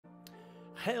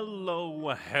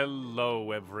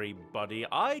Hello, everybody.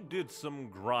 I did some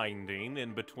grinding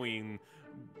in between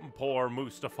poor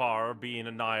Mustafar being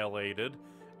annihilated,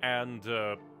 and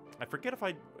I forget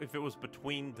if it was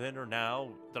between then or now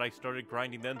that I started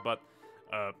grinding then, but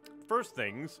first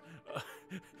things,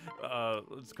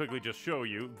 let's quickly just show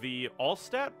you. The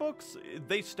all-stat books,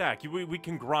 they stack. We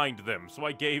can grind them, so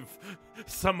I gave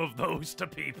some of those to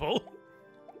people.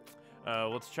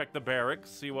 Let's check the barracks,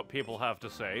 see what people have to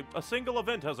say. A single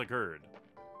event has occurred.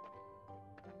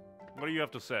 What do you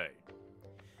have to say?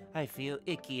 I feel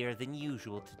ickier than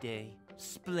usual today.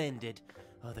 Splendid.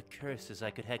 Oh, the curses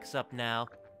I could hex up now.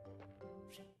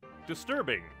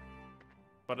 Disturbing.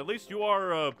 But at least you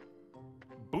are,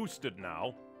 boosted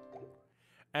now.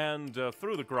 And,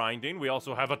 through the grinding, we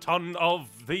also have a ton of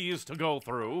these to go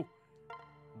through.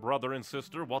 Brother and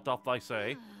sister, what doth I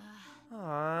say?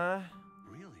 Aww.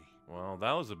 Really? Well,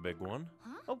 that was a big one.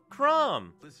 Huh? Oh,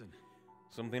 Crom! Listen.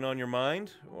 Something on your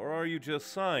mind? Or are you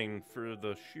just sighing for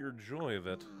the sheer joy of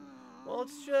it? Well,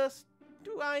 it's just...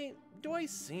 Do I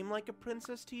seem like a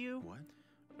princess to you?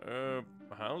 What?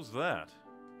 How's that?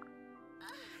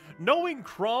 Knowing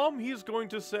Crom, he's going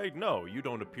to say, no, you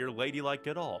don't appear ladylike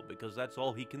at all, because that's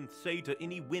all he can say to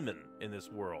any women in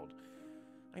this world.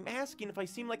 I'm asking if I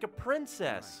seem like a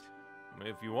princess. Right.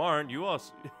 If you aren't, you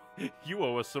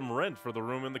owe us some rent for the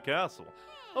room in the castle.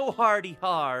 Oh, hardy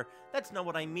har. That's not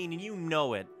what I mean, and you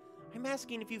know it. I'm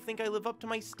asking if you think I live up to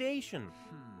my station.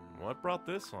 What brought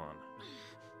this on?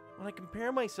 When I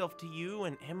compare myself to you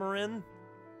and Emmerin,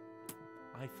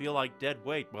 I feel like dead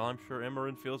weight. Well, I'm sure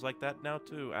Emmerin feels like that now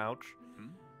too. Ouch.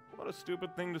 What a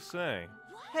stupid thing to say.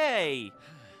 hey!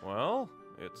 Well,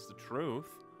 it's the truth.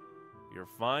 You're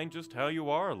fine just how you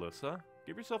are, Alyssa.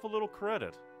 Give yourself a little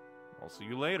credit. I'll see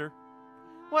you later.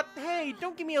 What? Hey,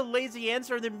 don't give me a lazy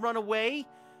answer and then run away.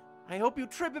 I hope you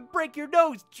trip and break your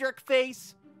nose,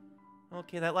 jerkface.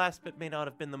 Okay, that last bit may not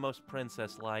have been the most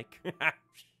princess-like.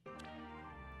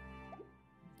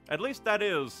 At least that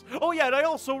is. Oh yeah, and I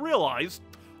also realized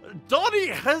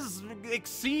Donnie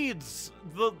exceeds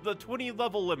the 20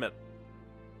 level limit.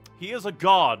 He is a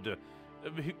god.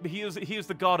 He is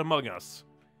the god among us.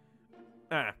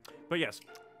 But yes,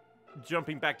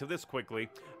 jumping back to this quickly,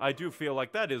 I do feel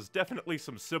like that is definitely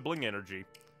some sibling energy.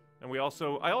 And I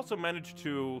also managed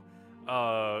to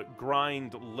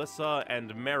grind Lissa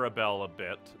and Maribel a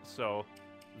bit, so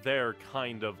they're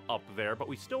kind of up there, but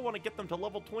we still want to get them to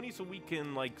level 20 so we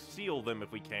can, like, seal them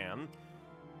if we can.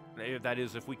 That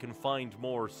is, if we can find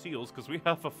more seals, because we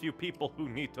have a few people who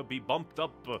need to be bumped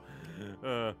up.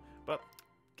 But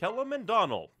Kellum and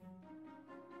Donald.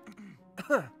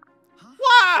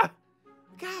 Wah!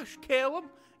 Gosh, Caleb,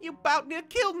 you about near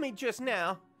killed me just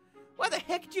now. Where the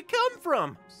heck did you come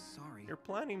from? Sorry. You're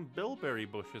planting bilberry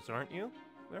bushes, aren't you?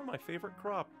 They're my favorite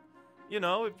crop. You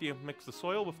know, if you mix the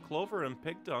soil with clover and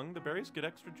pig dung, the berries get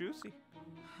extra juicy.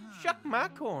 Shuck my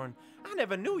corn. I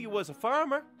never knew you was a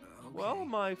farmer. Okay. Well,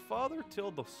 my father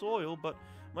tilled the soil, but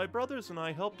my brothers and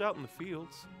I helped out in the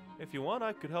fields. If you want,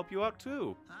 I could help you out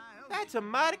too. That's a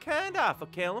mighty kind offer,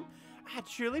 Callum. I'd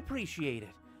surely appreciate it.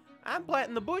 I'm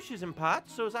planting the bushes in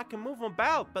pots so as I can move them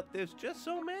about, but there's just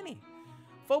so many.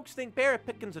 Folks think berry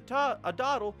picking's a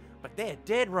dawdle, but they're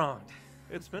dead wrong.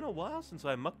 It's been a while since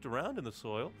I mucked around in the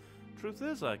soil. Truth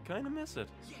is, I kind of miss it.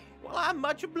 Well, I'm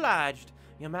much obliged.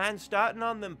 You mind starting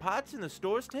on them pots in the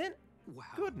store's tent? Wow.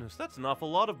 Goodness, that's an awful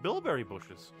lot of bilberry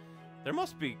bushes. There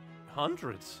must be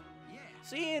hundreds. Yeah.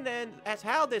 Seeing as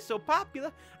how they're so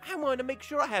popular, I wanted to make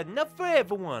sure I had enough for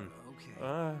everyone.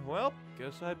 Okay. Well,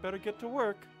 guess I better get to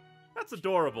work. That's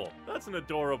adorable. That's an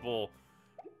adorable,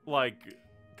 like,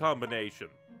 combination.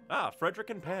 Frederick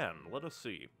and Pan. Let us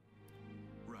see.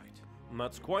 Right.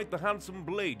 That's quite the handsome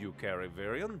blade you carry,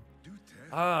 Varian. Do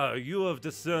tell. You have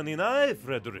discerning eye,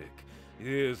 Frederick.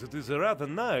 Yes, it is rather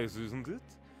nice, isn't it?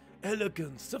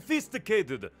 Elegant,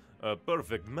 sophisticated. A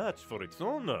perfect match for its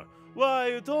owner.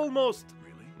 Why, it almost...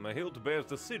 Really? The hilt bears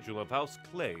the sigil of House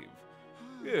Clave.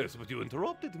 Yes, but you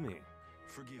interrupted me.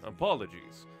 Forgive me.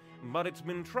 Apologies, but it's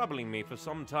been troubling me for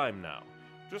some time now.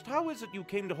 Just how is it you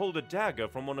came to hold a dagger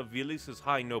from one of Vilis's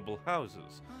high noble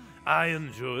houses? I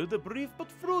enjoyed a brief but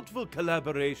fruitful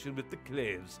collaboration with the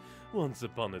Claves once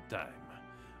upon a time.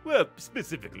 Well,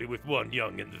 specifically with one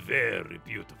young and very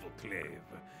beautiful Clave.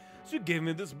 She gave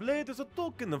me this blade as a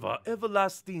token of our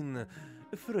everlasting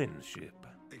friendship.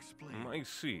 Explain. I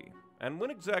see. And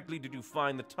when exactly did you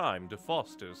find the time to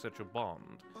foster such a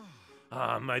bond?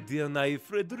 My dear naive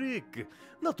Frederick,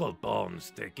 not all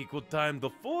bonds take equal time to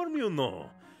form, you know.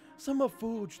 Some are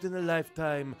forged in a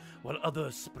lifetime, while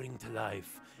others spring to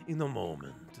life in a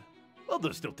moment.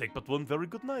 Others still take but one very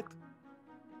good night.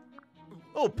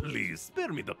 Oh, please,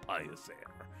 spare me the pious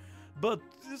air. But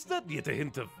is that yet a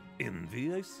hint of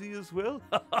envy I see as well?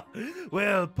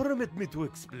 Well, permit me to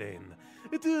explain.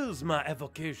 It is my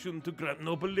avocation to grant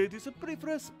noble ladies a brief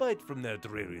respite from their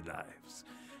dreary lives.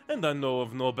 And I know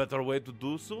of no better way to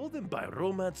do so than by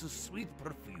romance's sweet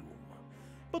perfume.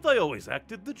 But I always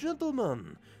acted the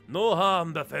gentleman. No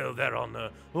harm befell their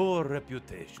honor or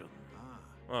reputation.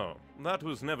 Oh, that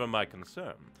was never my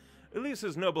concern.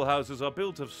 Elise's noble houses are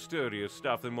built of sturdier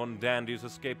stuff than one dandy's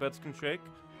escapettes can shake.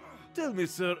 Tell me,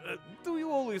 sir, do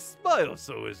you always smile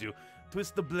so as you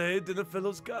twist the blade in a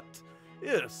fellow's gut?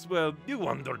 Yes, well, you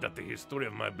wondered at the history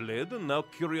of my blade, and now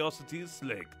curiosity is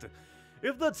slaked.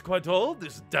 If that's quite all,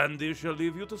 this dandy shall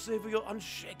leave you to savor your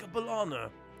unshakable honor.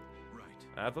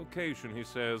 Right. Avocation, he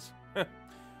says.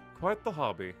 Quite the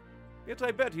hobby. Yet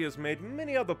I bet he has made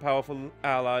many other powerful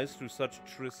allies through such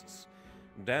trysts.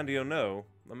 Dandy or no,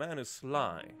 the man is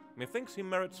sly. Methinks he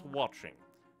merits watching.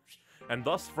 And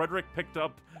thus Frederick picked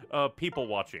up people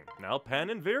watching. Now Pan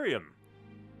and Virion.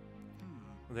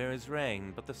 There is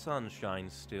rain, but the sun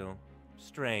shines still.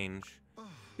 Strange.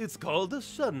 It's called a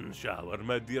sun shower,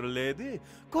 my dear lady.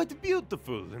 Quite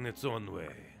beautiful in its own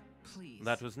way. Please.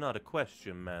 That was not a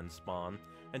question, man spawn,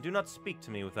 and do not speak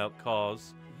to me without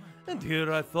cause. And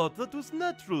here I thought that was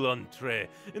natural entree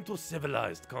into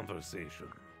civilized conversation.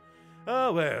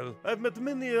 Ah well, I've met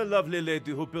many a lovely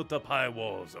lady who built up high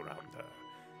walls around her,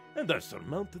 and I've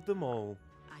surmounted them all.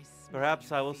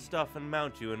 Perhaps I will stuff and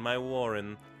mount you in my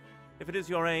warren. If it is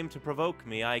your aim to provoke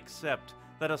me, I accept.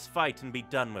 Let us fight and be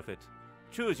done with it.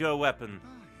 Choose your weapon.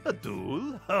 A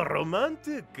duel? How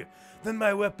romantic! Then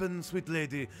my weapon, sweet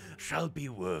lady, shall be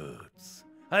words.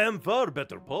 I am far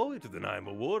better poet than I am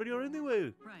a warrior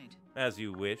anyway. Right. As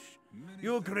you wish.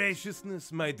 Your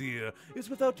graciousness, my dear, is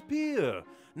without peer.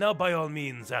 Now by all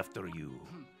means after you.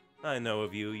 I know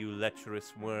of you, you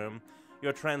lecherous worm.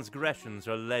 Your transgressions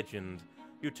are legend.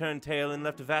 You turned tail and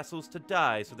left vassals to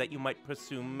die so that you might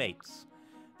pursue mates.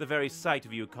 The very sight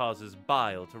of you causes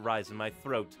bile to rise in my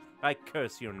throat. I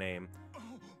curse your name.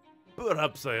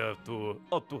 Perhaps I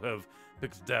ought to have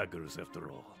picked daggers after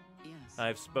all. Yes.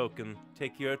 I've spoken.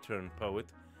 Take your turn, poet.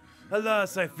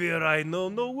 Alas, I fear I know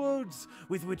no words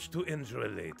with which to injure a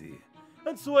lady.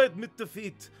 And so I admit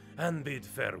defeat and bid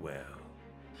farewell.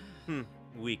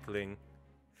 Weakling.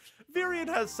 Virion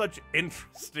has such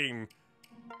interesting,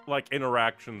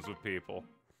 interactions with people.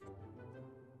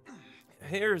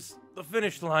 Here's the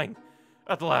finish line.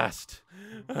 At last.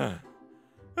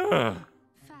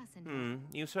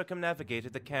 You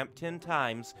circumnavigated the camp 10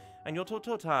 times, and your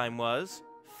total time was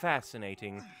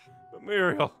fascinating. But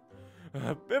Muriel,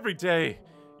 every day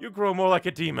you grow more like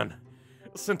a demon,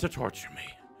 sent to torture me.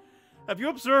 Have you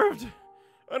observed?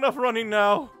 Enough running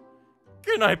now.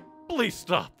 Can I please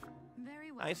stop?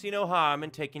 Very well. I see no harm in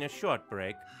taking a short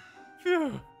break.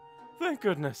 Phew, thank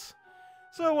goodness.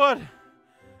 So what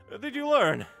did you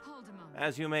learn? Hold a moment.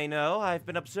 As you may know, I've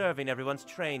been observing everyone's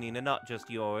training and not just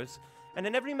yours. And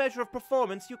in every measure of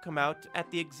performance, you come out at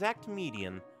the exact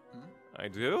median. I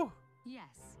do? Yes.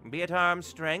 Be it arm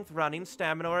strength, running,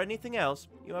 stamina, or anything else,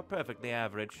 you are perfectly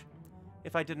average.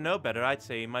 If I didn't know better, I'd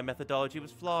say my methodology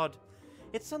was flawed.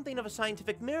 It's something of a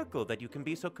scientific miracle that you can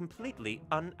be so completely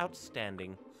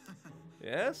outstanding.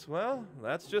 Yes, well,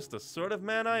 that's just the sort of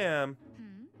man I am.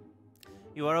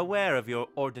 You are aware of your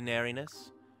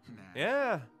ordinariness? Nah.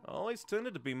 Yeah, I always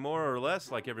tended to be more or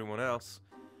less like everyone else.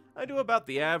 I do about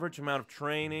the average amount of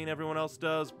training everyone else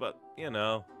does, but,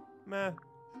 meh.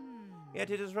 Yet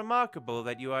it is remarkable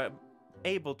that you are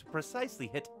able to precisely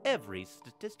hit every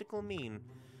statistical mean.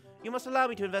 You must allow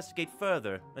me to investigate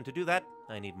further, and to do that,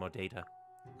 I need more data.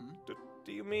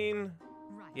 Do you mean...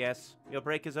 Right. Yes, your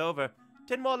break is over.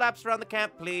 10 more laps around the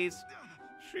camp, please.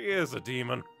 She is a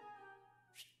demon.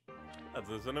 That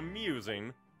is an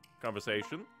amusing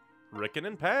conversation. Rickon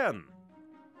and Pan.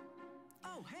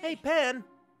 Oh, Hey, Pan!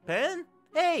 Pan?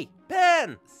 Hey,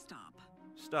 Pan! Stop.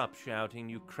 Stop shouting,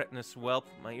 you cretinous whelp.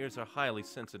 My ears are highly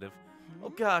sensitive. Oh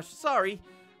gosh, sorry.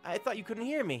 I thought you couldn't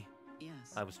hear me.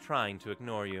 Yes. I was trying to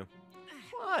ignore you.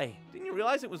 Why? Didn't you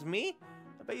realize it was me?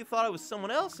 I bet you thought I was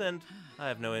someone else, and I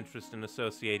have no interest in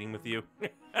associating with you.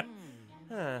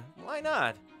 Why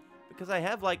not? Because I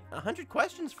have, 100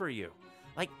 questions for you.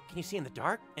 Can you see in the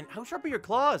dark? And how sharp are your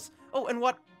claws? Oh, and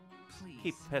what? Please.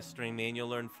 Keep pestering me and you'll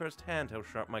learn firsthand how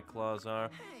sharp my claws are.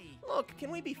 Hey. Look,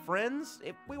 can we be friends?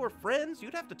 If we were friends,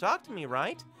 you'd have to talk to me,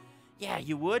 right? Yeah,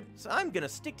 you would, so I'm gonna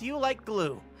stick to you like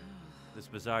glue. This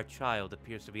bizarre child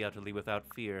appears to be utterly without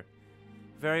fear.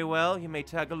 Very well, you may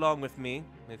tag along with me,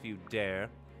 if you dare.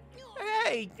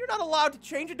 Hey, you're not allowed to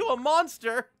change into a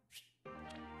monster!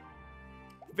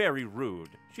 Very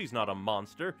rude. She's not a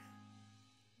monster.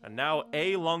 And now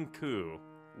A. Longku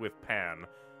with Pan.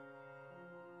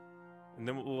 And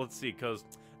then let's see, because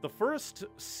the first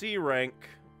C rank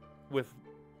with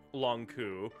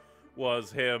Longku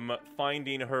was him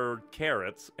finding her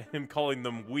carrots, and him calling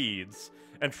them weeds,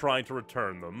 and trying to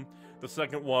return them. The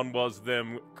second one was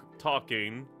them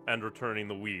talking and returning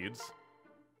the weeds.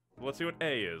 Let's see what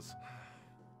A is.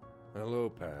 Hello,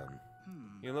 Pan.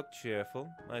 You look cheerful.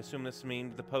 I assume this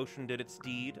means the potion did its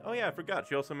deed. Oh yeah, I forgot.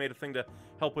 She also made a thing to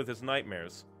help with his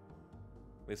nightmares.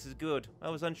 This is good. I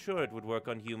was unsure it would work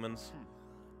on humans.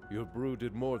 Your brew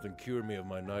did more than cure me of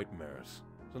my nightmares.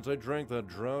 Since I drank that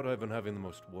draught, I've been having the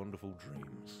most wonderful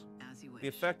dreams. As you wish. The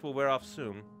effect will wear off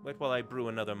soon. Wait while I brew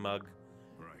another mug.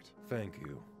 Right. Thank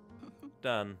you.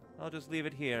 Done. I'll just leave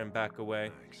it here and back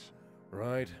away. Thanks.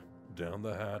 Right, down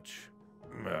the hatch.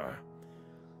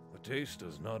 The taste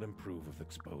does not improve with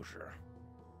exposure.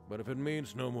 But if it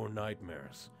means no more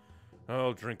nightmares,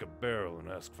 I'll drink a barrel and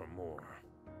ask for more.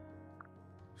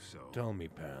 So, Tell me,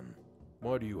 Pan,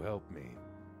 why do you help me?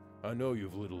 I know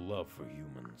you've little love for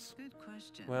humans. Good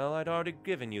question. Well, I'd already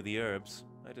given you the herbs.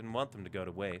 I didn't want them to go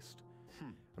to waste.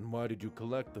 And why did you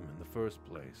collect them in the first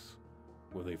place?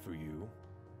 Were they for you?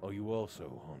 Are you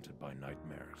also haunted by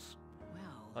nightmares?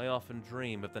 Well, I often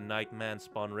dream of the night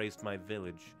man-spawn raised my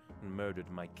village and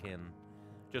murdered my kin.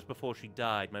 Just before she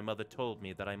died, my mother told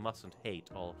me that I mustn't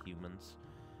hate all humans.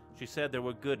 She said there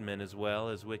were good men as well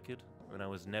as wicked, and I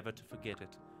was never to forget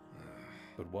it.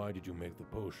 But why did you make the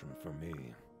potion for me?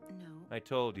 no. I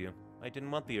told you, I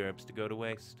didn't want the herbs to go to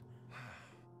waste.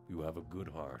 You have a good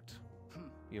heart.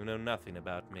 You know nothing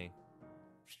about me.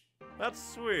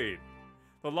 That's sweet.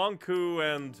 The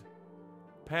Longku and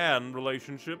Pan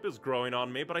relationship is growing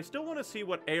on me, but I still want to see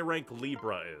what A-rank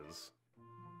Libra is.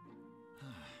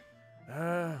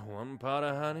 One pot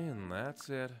of honey and that's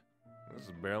it. This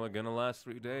is barely gonna last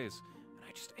 3 days. And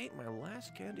I just ate my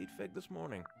last candied fig this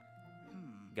morning.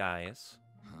 Gaius.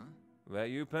 huh? That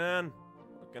you, Pan?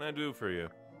 What can I do for you?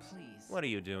 Please. What are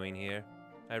you doing here?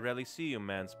 I rarely see you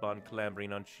man-spawn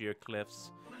clambering on sheer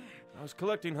cliffs. I was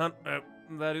collecting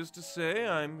that is to say,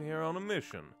 I'm here on a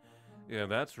mission. Yeah,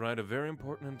 that's right, a very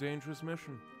important and dangerous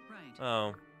mission. Right.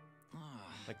 Oh,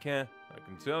 I can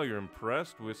tell you're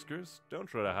impressed, Whiskers. Don't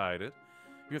try to hide it.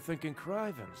 You're thinking,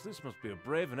 Crivens, this must be a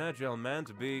brave and agile man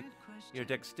to be. Good question. Your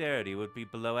dexterity would be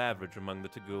below average among the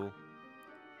Tagul.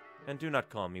 And do not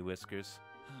call me Whiskers.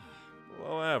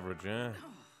 Below average, eh?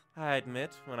 I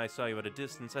admit, when I saw you at a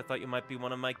distance, I thought you might be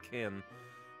one of my kin.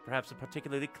 Perhaps a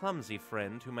particularly clumsy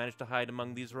friend who managed to hide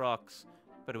among these rocks.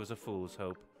 But it was a fool's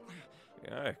hope.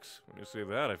 Yikes. When you say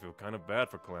that, I feel kind of bad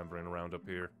for clambering around up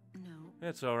here. No.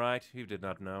 It's alright, you did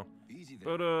not know. Easy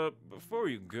there. But, before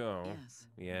you go... Yes.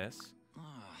 Yes?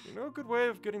 Ah, You know a good way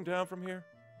of getting down from here?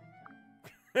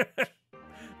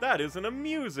 That is an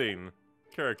amusing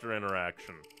character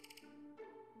interaction.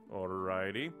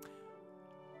 Alrighty.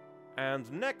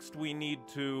 And next we need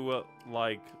to,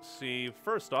 see,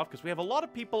 first off, because we have a lot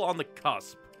of people on the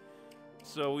cusp.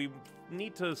 So we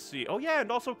need to see... Oh yeah,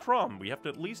 and also Crom. We have to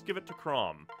at least give it to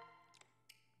Crom.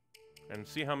 And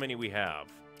see how many we have.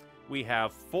 We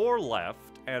have 4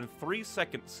 left and 3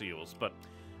 second seals, but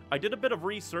I did a bit of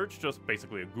research, just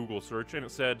basically a Google search, and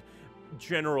it said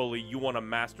generally you want to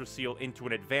master seal into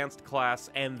an advanced class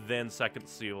and then second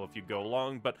seal if you go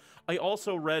along, but I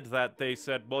also read that they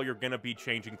said, well, you're going to be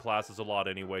changing classes a lot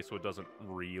anyway, so it doesn't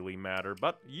really matter,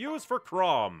 but use for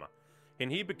Crom,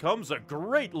 and he becomes a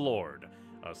great lord,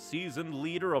 a seasoned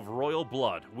leader of royal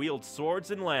blood, wields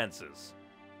swords and lances.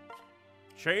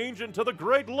 Change into the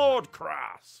Great Lord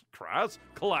class,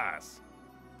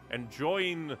 and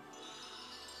join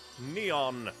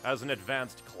Neon as an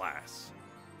advanced class.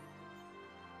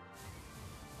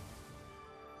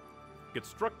 Get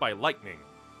struck by lightning.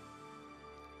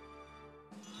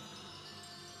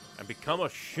 And become a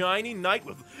shiny knight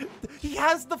with... He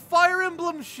has the Fire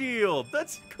Emblem shield!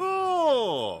 That's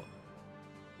cool!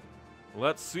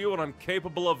 Let's see what I'm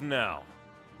capable of now.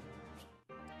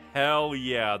 Hell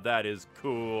yeah, that is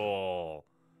cool.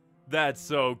 That's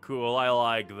so cool. I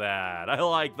like that. I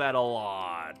like that a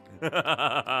lot.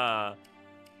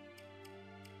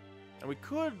 And we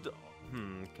could...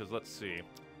 because let's see.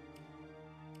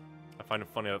 I find it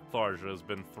funny that Tharja has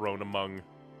been thrown among,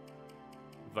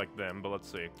 them, but let's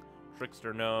see.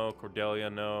 Trickster, no. Cordelia,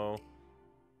 no.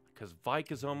 Because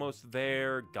Vike is almost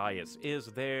there. Gaius is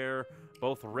there.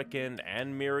 Both Rickon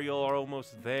and Muriel are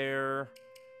almost there.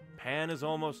 Pan is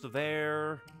almost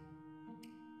there.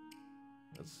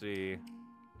 Let's see.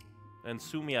 And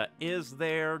Sumia is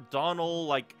there.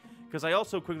 Donald, because I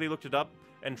also quickly looked it up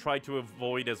and tried to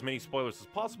avoid as many spoilers as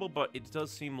possible, but it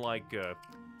does seem like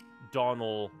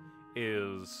Donald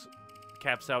is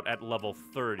caps out at level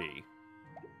 30.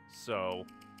 So...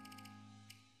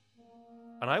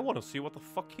 And I want to see what the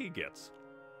fuck he gets.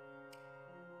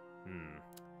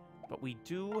 But we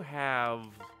do have...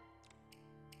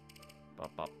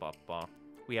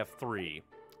 We have 3.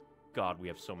 God, we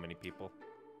have so many people.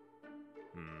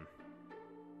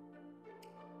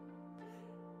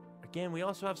 Again, we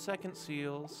also have second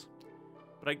seals.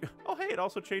 But oh, hey, it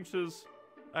also changed his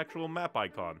actual map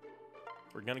icon.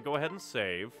 We're gonna go ahead and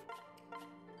save.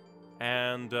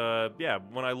 And, yeah,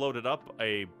 when I loaded up,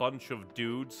 a bunch of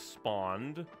dudes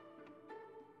spawned.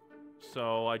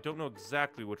 So, I don't know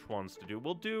exactly which ones to do.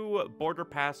 We'll do Border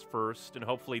Pass first, and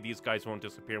hopefully these guys won't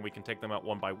disappear and we can take them out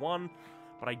one by one.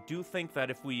 But I do think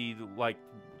that if we, like,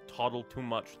 toddle too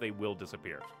much, they will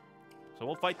disappear. So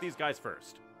we'll fight these guys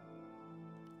first.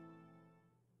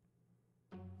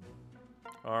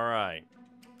 Alright.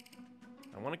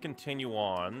 I want to continue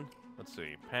on. Let's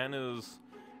see. Pan is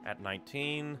at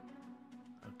 19.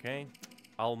 Okay.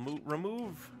 I'll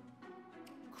remove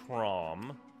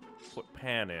Crom. Put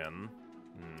Pan in.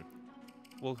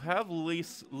 We'll have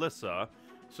Lissa,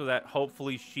 so that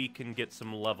hopefully she can get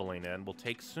some leveling in. We'll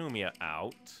take Sumia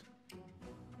out.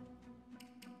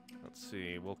 Let's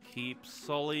see. We'll keep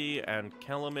Sully and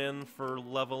Kellum in for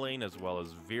leveling, as well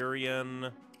as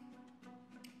Virion.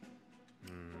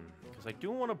 Because I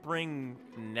do want to bring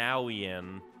Naui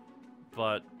in,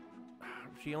 but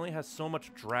she only has so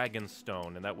much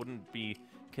Dragonstone, and that wouldn't be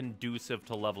conducive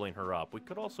to leveling her up. We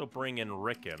could also bring in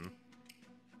Rickon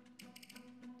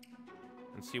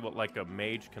and see what, like, a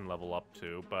mage can level up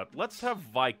to. But let's have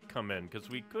Vike come in, because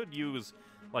we could use,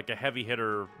 like, a heavy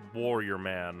hitter warrior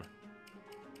man.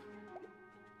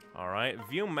 Alright,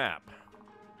 view map.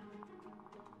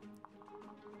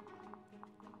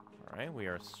 Alright, we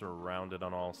are surrounded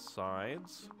on all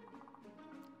sides.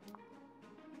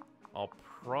 I'll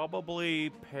probably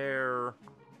pair...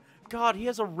 God, he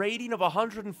has a rating of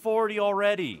 140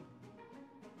 already!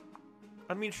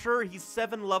 I mean, sure, he's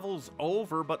 7 levels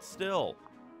over, but still.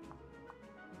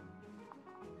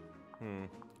 Let's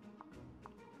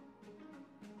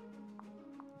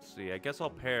see, I guess I'll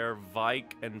pair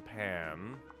Vike and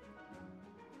Pan.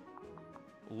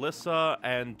 Lissa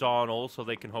and Donald, so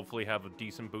they can hopefully have a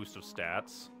decent boost of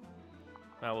stats.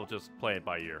 Now we'll just play it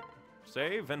by ear.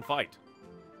 Save and fight.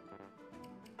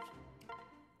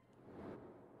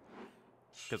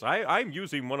 Because I'm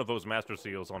using one of those Master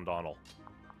Seals on Donald.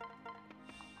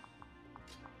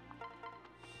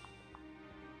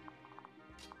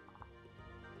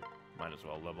 Might as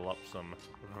well level up some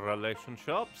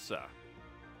relationships.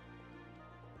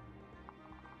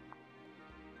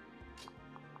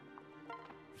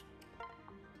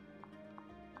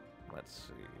 Let's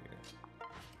see.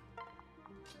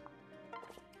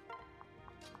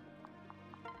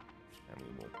 And we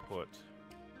will put...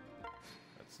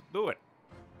 Let's do it.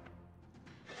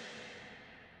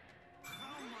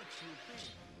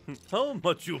 How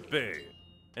much you pay?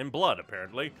 In blood,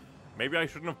 apparently. Maybe I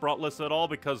shouldn't have brought Lissa at all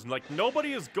because, like,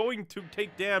 nobody is going to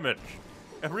take damage.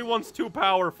 Everyone's too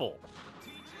powerful.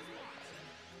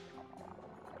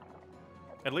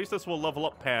 At least this will level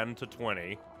up Pan to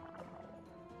 20.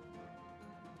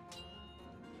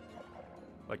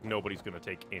 Like, nobody's gonna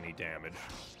take any damage.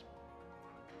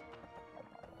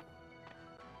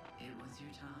 It was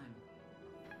your time.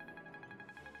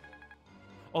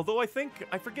 Although I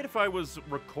forget if I was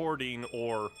recording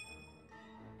or...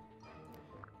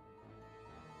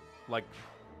 Like,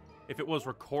 if it was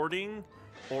recording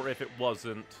or if it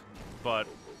wasn't, but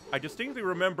I distinctly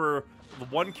remember the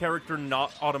one character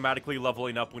not automatically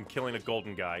leveling up when killing a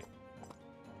golden guy.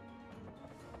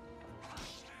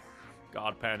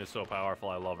 God, Pan is so powerful,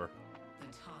 I love her. The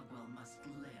Togwell must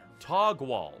live.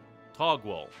 Togwall.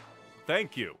 Togwell.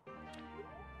 Thank you.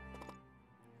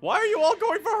 Why are you all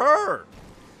going for her?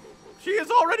 She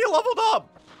is already leveled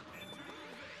up!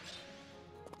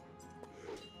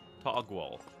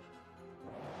 Togwell.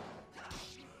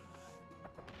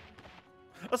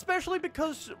 Especially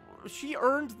because she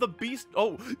earned the beast...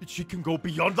 Oh, she can go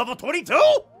beyond level 22?!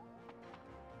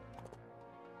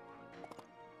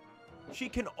 She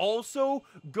can also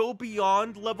go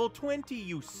beyond level 20,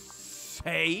 you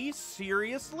say?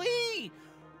 Seriously?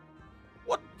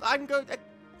 What? I'm going...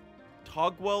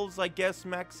 Togwells, I guess,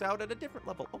 max out at a different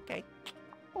level. Okay.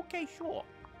 Okay, sure.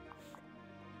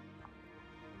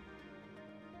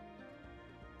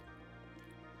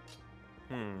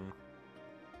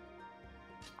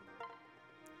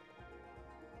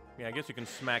 Yeah, I guess you can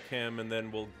smack him, and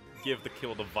then we'll give the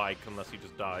kill to Vike, unless he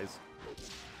just dies.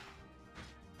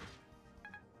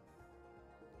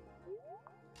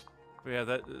 But yeah,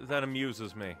 that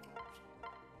amuses me.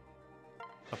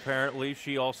 Apparently,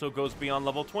 she also goes beyond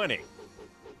level 20.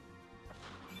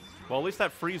 Well, at least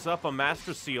that frees up a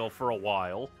Master Seal for a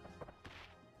while.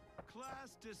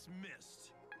 Class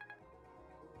dismissed.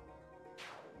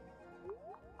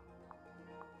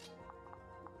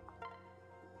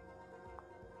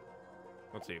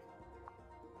 Let's see.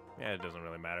 Yeah, it doesn't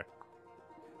really matter.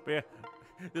 But yeah,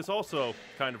 this also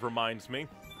kind of reminds me.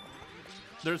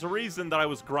 There's a reason that I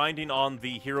was grinding on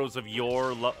the Heroes of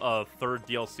Yore third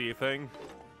DLC thing.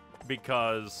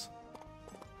 Because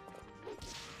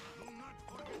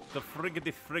the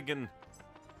friggin'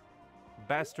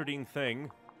 bastarding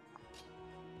thing.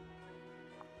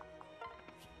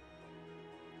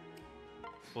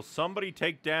 Will somebody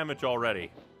take damage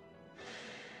already?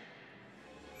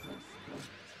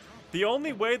 The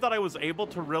only way that I was able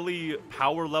to really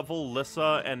power level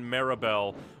Lissa and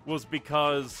Maribel was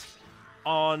because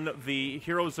on the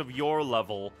Heroes of Yore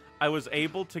level, I was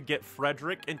able to get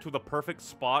Frederick into the perfect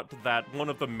spot that one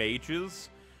of the mages,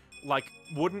 like,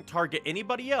 wouldn't target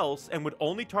anybody else and would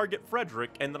only target Frederick,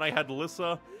 and then I had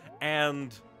Lissa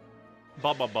and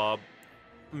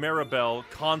Maribel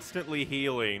constantly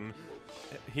healing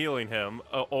him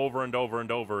over and over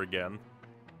and over again.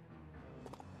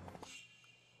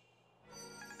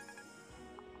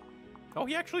 Oh,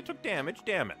 he actually took damage,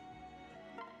 damn it.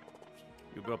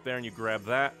 You go up there and you grab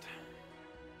that.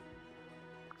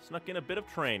 Snuck in a bit of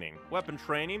training. Weapon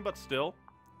training, but still.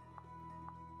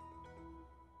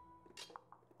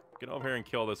 Get over here and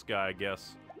kill this guy, I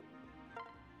guess.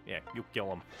 Yeah, you kill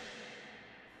him.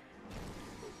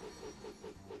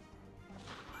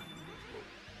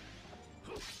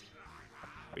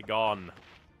 Be gone.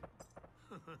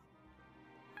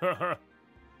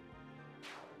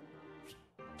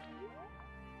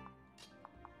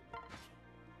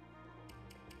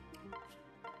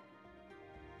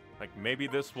 Like, maybe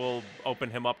this will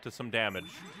open him up to some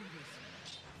damage.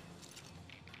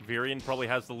 Virion probably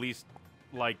has the least,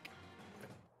 like,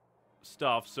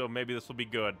 stuff, so maybe this will be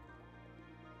good.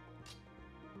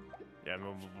 Yeah,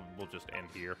 we'll just end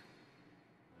here.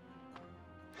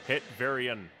 Hit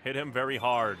Virion. Hit him very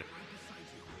hard.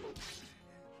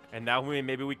 And now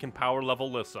maybe we can power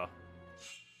level Lissa.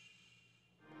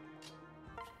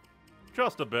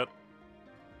 Just a bit.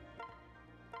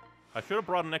 I should have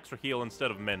brought an extra heal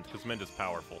instead of Mint, because Mint is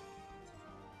powerful.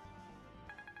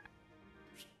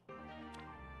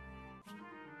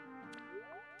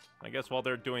 I guess while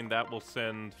they're doing that, we'll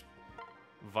send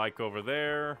Vike over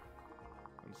there.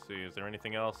 Let's see, is there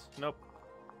anything else? Nope.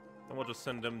 Then we'll just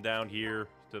send him down here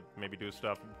to maybe do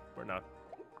stuff. Or not.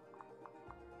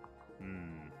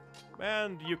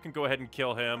 And you can go ahead and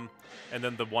kill him, and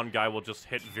then the one guy will just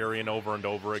hit Virion over and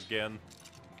over again.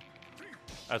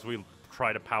 As we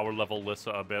try to power level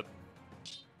Lissa a bit.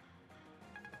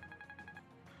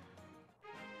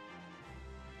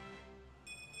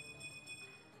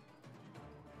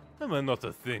 Am I not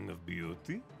a thing of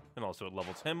beauty? And also it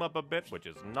levels him up a bit, which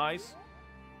is nice.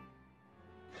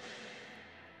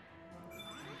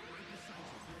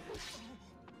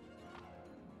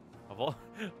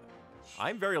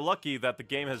 I'm very lucky that the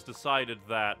game has decided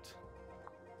that,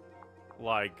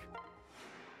 like,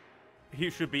 he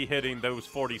should be hitting those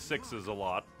 46s a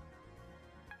lot.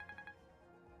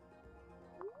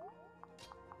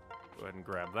 Go ahead and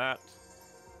grab that.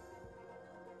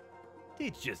 They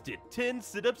just did 10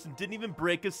 sit-ups and didn't even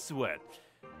break a sweat.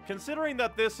 Considering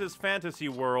that this is Fantasy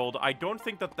World, I don't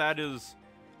think that that is,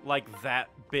 like, that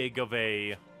big of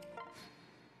a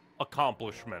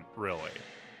accomplishment, really.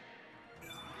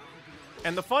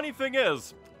 And the funny thing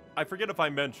is, I forget if I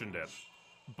mentioned it,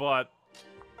 but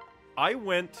I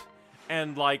went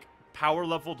and, like, power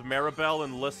leveled Maribel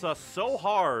and Lissa so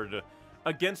hard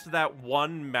against that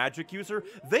one magic user,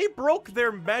 they broke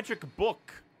their magic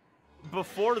book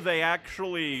before they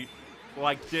actually,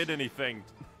 like, did anything,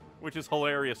 which is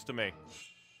hilarious to me.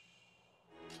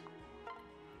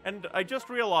 And I just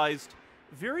realized,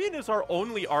 Virion is our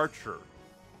only archer.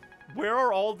 Where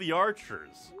are all the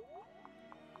archers?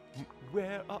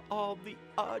 Where are all the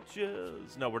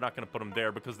archers? No, we're not going to put him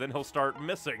there because then he'll start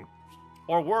missing.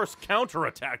 Or worse,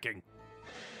 counterattacking.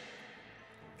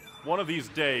 One of these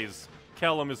days,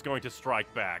 Kellum is going to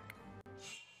strike back.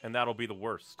 And that'll be the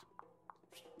worst.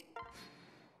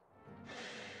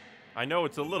 I know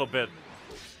it's a little bit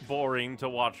boring to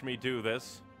watch me do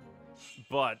this,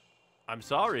 but I'm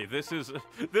sorry, this is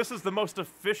the most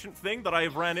efficient thing that I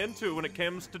have ran into when it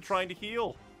comes to trying to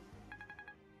heal.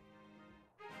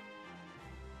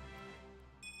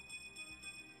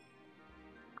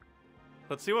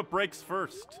 Let's see what breaks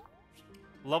first.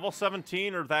 Level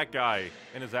 17 or that guy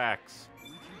and his axe?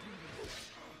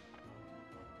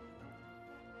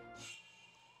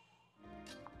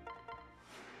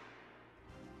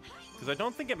 Because I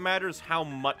don't think it matters how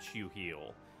much you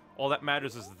heal. All that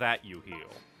matters is that you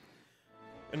heal.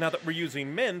 And now that we're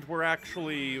using Mend, we're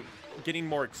actually getting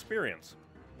more experience.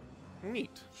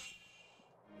 Neat.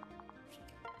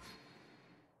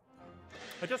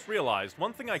 I just realized,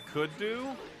 one thing I could do...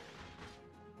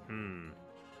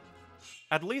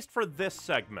 At least for this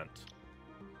segment.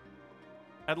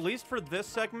 At least for this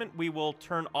segment, we will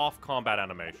turn off combat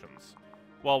animations.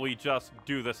 While we just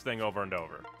do this thing over and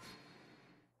over.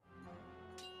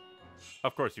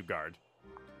 Of course you guard.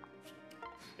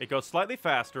 It goes slightly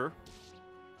faster.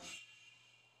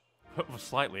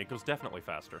 Slightly, it goes definitely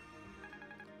faster.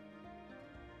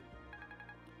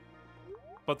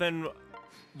 But then,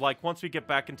 like, once we get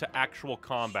back into actual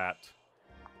combat,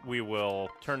 we will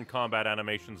turn combat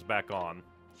animations back on.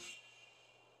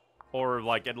 Or,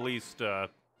 like, at least,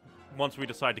 once we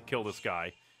decide to kill this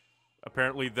guy.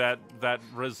 Apparently that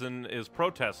Risen is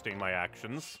protesting my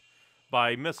actions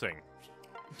by missing.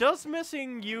 Does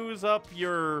missing use up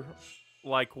your,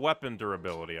 like, weapon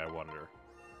durability, I wonder?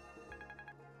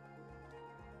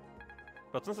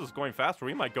 But since it's going faster,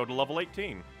 we might go to level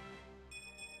 18.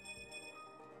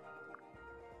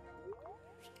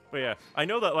 But yeah, I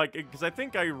know that, like, because I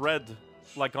think I read,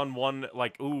 like, on one,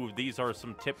 like, ooh, these are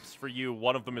some tips for you.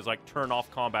 One of them is, like, turn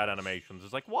off combat animations.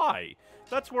 It's like, why?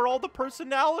 That's where all the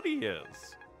personality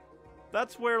is.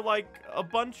 That's where, like, a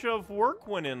bunch of work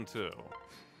went into.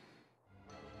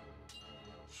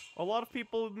 A lot of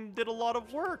people did a lot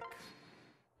of work.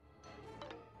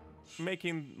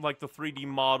 Making, like, the 3D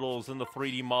models and the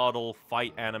 3D model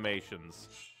fight animations.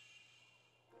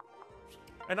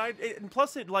 And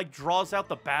plus it, like, draws out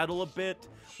the battle a bit,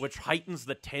 which heightens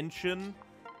the tension.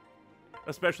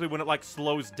 Especially when it, like,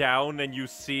 slows down and you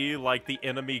see, like, the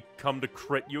enemy come to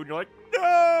crit you and you're like,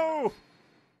 no!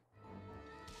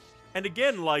 And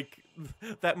again, like,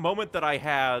 that moment that I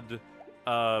had,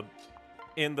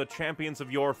 in the Champions of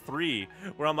Yore 3,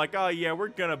 where I'm like, oh yeah, we're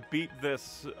gonna beat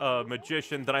this,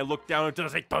 magician, then I look down and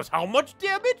it's like, does how much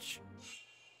damage?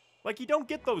 Like, you don't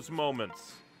get those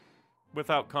moments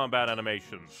without combat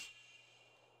animations.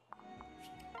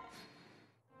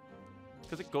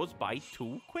 Because it goes by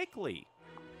too quickly.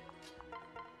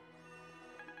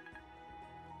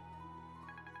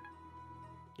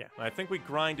 Yeah, I think we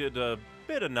grinded a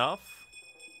bit enough.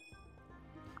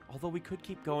 Although we could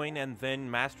keep going and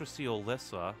then Master Seal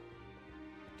Lissa.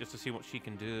 Just to see what she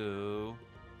can do.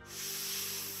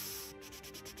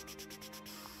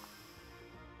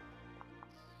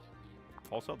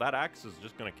 Also, that axe is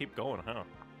just gonna keep going, huh?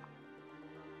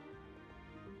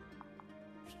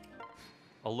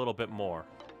 A little bit more.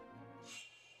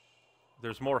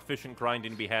 There's more efficient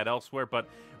grinding to be had elsewhere, but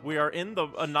we are in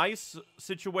a nice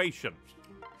situation.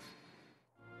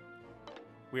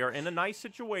 We are in a nice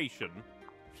situation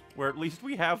where at least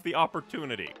we have the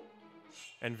opportunity.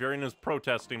 And Varian is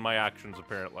protesting my actions,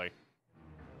 apparently.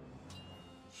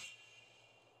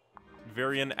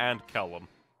 Varian and Kellum.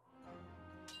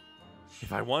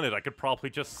 If I wanted, I could probably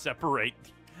just separate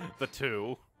the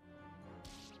two.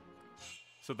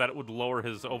 So that it would lower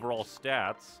his overall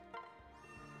stats.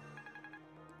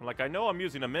 Like, I know I'm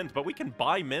using a Mins, but we can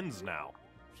buy Mins now.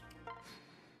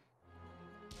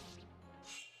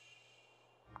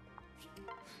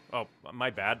 Oh, my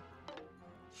bad.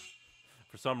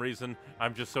 For some reason,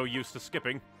 I'm just so used to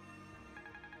skipping.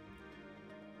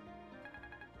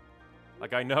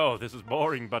 Like, I know, this is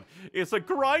boring, but it's a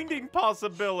grinding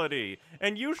possibility!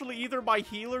 And usually either my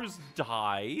healers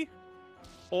die,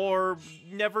 or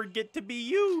never get to be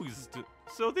used.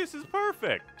 So this is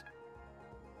perfect.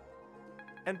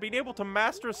 And being able to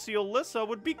Master Seal Lissa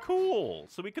would be cool,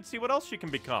 so we could see what else she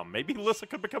can become. Maybe Lissa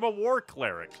could become a War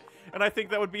Cleric, and I think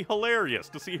that would be hilarious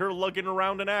to see her lugging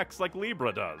around an axe like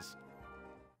Libra does.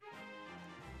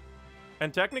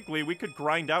 And technically, we could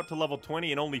grind out to level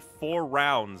 20 in only 4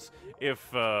 rounds if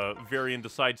Varian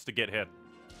decides to get hit.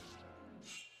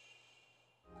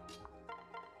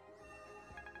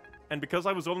 And because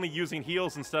I was only using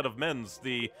heals instead of mends,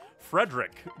 the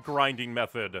Frederick grinding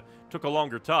method took a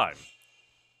longer time.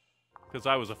 Because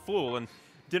I was a fool and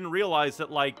didn't realize that,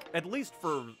 like, at least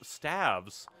for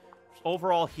staves,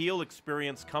 overall heal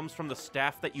experience comes from the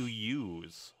staff that you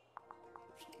use.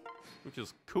 Which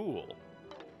is cool.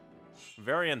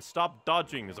 Varian, stop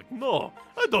dodging. He's like, no,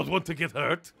 I don't want to get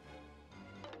hurt.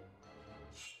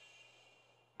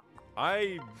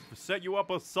 I set you up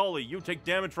with Sully. You take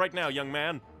damage right now, young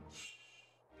man.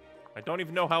 I don't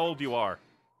even know how old you are.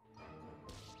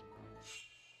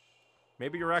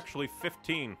 Maybe you're actually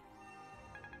 15.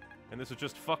 And this is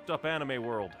just fucked up anime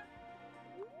world.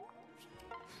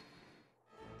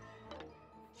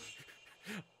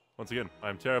 Once again,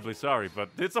 I'm terribly sorry, but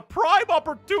it's a prime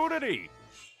opportunity!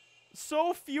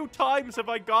 So few times have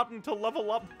I gotten to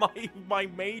level up my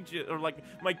mages, or like,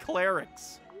 my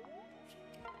clerics.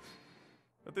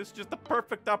 But this is just the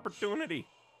perfect opportunity.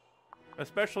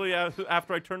 Especially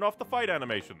after I turned off the fight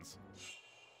animations.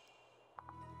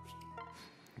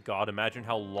 God, imagine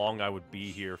how long I would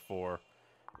be here for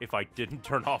if I didn't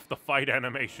turn off the fight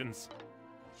animations.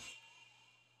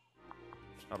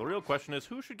 Now, the real question is,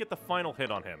 who should get the final hit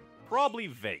on him? Probably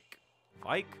Vake.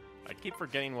 Vike? I keep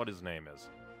forgetting what his name is.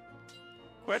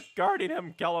 Quit guarding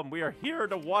him, Kellum. We are here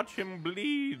to watch him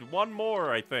bleed. One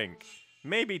more, I think.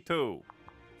 Maybe two.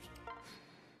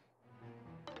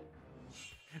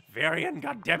 Varian,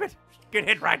 goddammit! Get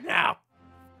hit right now!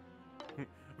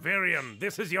 Varian,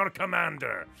 this is your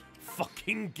commander.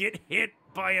 Fucking get hit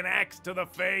by an axe to the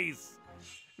face.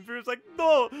 And Varian's like,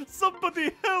 no,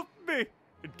 somebody help me!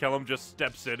 And Kellum just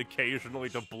steps in occasionally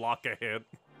to block a hit.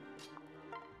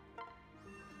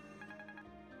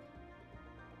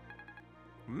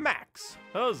 Max,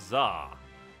 huzzah!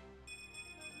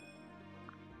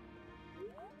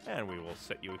 And we will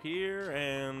set you here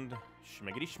and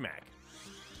schmiggity schmack.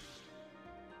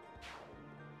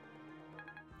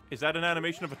 Is that an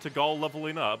animation of a Tagal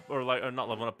leveling up? Or like, or not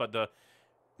leveling up, but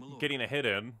getting a hit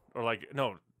in? Or like,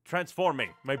 no, transforming.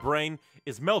 My brain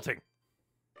is melting.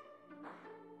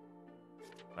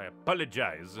 I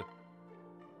apologize.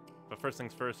 But first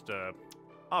things first,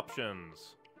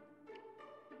 options.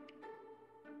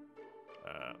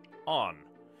 On.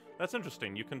 That's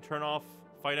interesting. You can turn off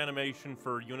fight animation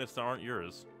for units that aren't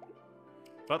yours.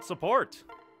 But support.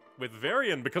 With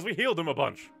Varian, because we healed him a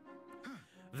bunch.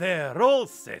 There, all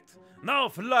set. Now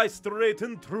fly straight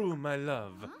and true, my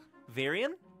love. Huh?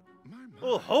 Varian?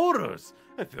 Oh, horrors!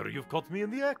 I fear you've caught me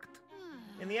in the act.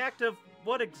 In the act of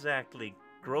what exactly?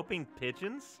 Groping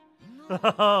pigeons?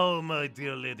 Oh, my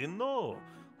dear lady, no.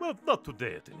 Well, not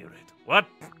today at any rate. What?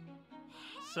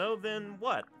 So then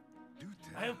what?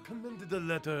 I have commended a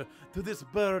letter to this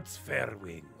bird's fair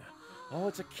wing. Oh,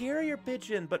 it's a carrier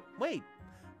pigeon, but wait.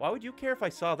 Why would you care if I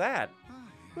saw that?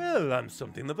 Well, I'm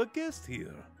something of a guest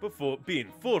here, before being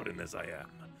foreign as I am.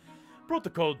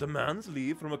 Protocol demands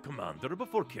leave from a commander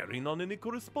before carrying on any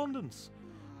correspondence.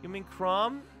 You mean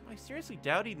Crom? I seriously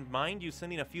doubt he'd mind you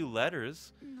sending a few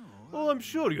letters. Oh, I'm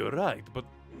sure you're right, but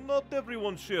not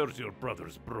everyone shares your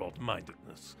brother's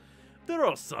broad-mindedness. There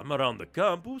are some around the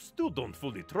camp who still don't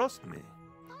fully trust me.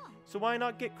 So why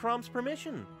not get Crom's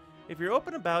permission? If you're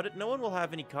open about it, no one will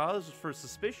have any cause for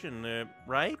suspicion,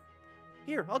 right?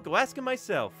 Here, I'll go ask him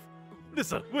myself.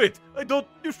 Listen, wait,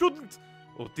 you shouldn't.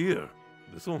 Oh dear,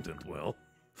 this won't end well.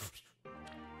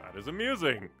 That is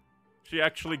amusing. She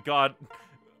actually got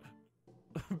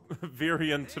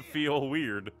Varian to feel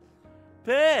weird.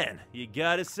 Pan, you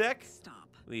got a sec? Stop.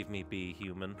 Leave me be,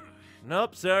 human.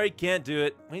 Nope, sorry, can't do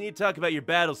it. We need to talk about your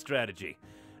battle strategy.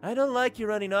 I don't like you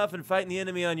running off and fighting the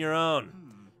enemy on your own.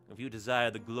 If you desire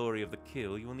the glory of the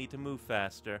kill, you will need to move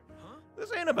faster.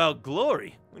 This ain't about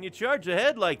glory. When you charge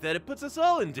ahead like that, it puts us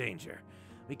all in danger.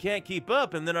 We can't keep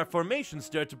up, and then our formations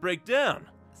start to break down.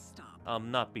 Stop. I'll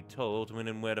not be told when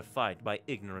and where to fight by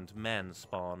ignorant man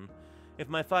spawn. If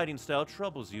my fighting style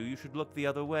troubles you, you should look the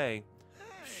other way.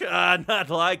 Sure, not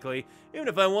likely. Even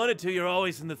if I wanted to, you're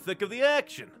always in the thick of the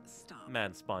action. Stop.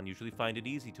 Man spawn usually find it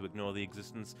easy to ignore the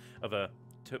existence of a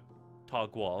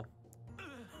Togwall.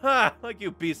 Ha! Like you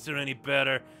beasts are any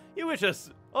better. You wish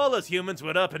all us humans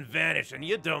would up and vanish, and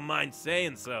you don't mind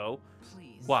saying so.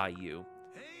 Please. Why you?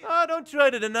 Oh, don't try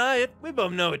to deny it. We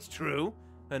both know it's true.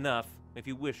 Enough. If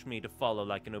you wish me to follow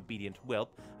like an obedient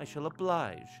whelp, I shall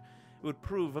oblige. It would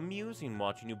prove amusing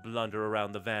watching you blunder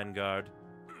around the vanguard.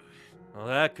 Well,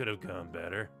 that could have gone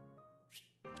better.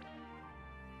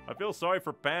 I feel sorry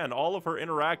for Pan. All of her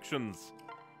interactions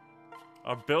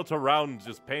are built around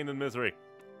just pain and misery.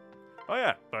 Oh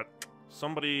yeah, but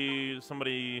somebody...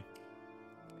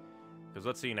 Because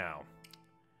let's see now.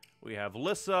 We have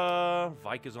Lissa.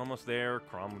 Vike is almost there.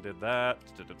 Crom did that.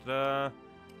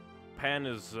 Pan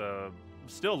is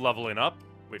still leveling up,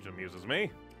 which amuses me.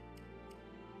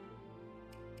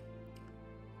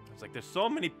 It's like there's so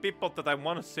many people that I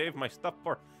want to save my stuff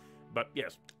for. But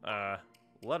yes,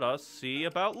 let us see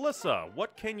about Lissa.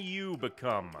 What can you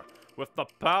become with the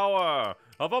power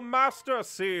of a Master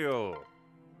Seal?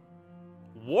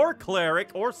 War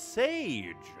Cleric or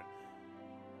Sage?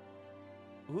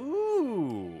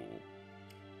 Ooh.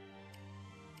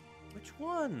 Which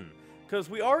one? Because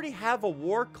we already have a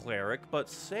War Cleric, but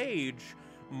Sage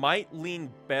might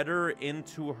lean better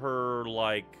into her,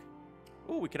 like...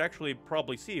 Ooh, we could actually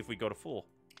probably see if we go to full.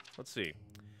 Let's see.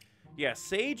 Yeah,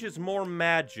 Sage is more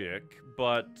magic,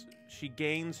 but she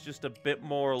gains just a bit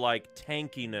more, like,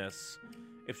 tankiness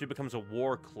if she becomes a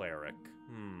war cleric.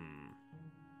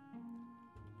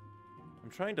 I'm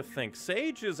trying to think.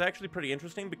 Sage is actually pretty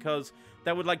interesting because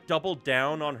that would, like, double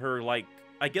down on her, like,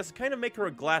 I guess kind of make her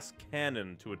a glass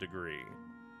cannon to a degree.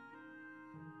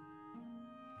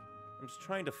 I'm just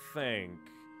trying to think.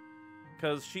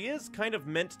 Because she is kind of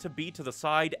meant to be to the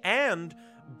side, and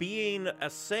being a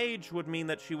sage would mean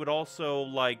that she would also,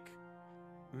 like,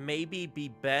 maybe be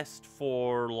best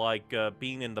for, like,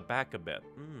 being in the back a bit.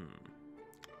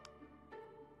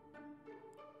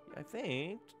 I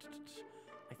think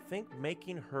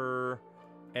making her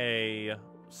a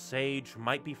sage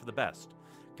might be for the best.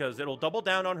 Because it'll double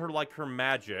down on her, like, her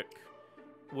magic,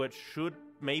 which should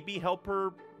maybe help her,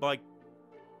 like,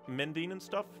 mending and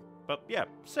stuff. But yeah,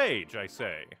 sage, I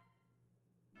say.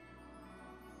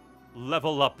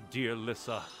 Level up, dear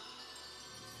Lissa,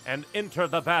 and enter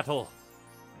the battle.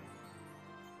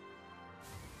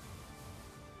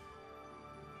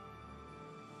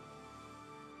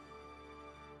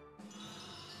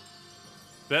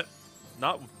 That,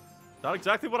 not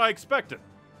exactly what I expected,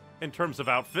 in terms of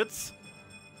outfits.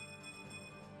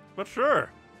 But sure,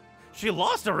 she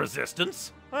lost her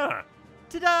resistance, huh?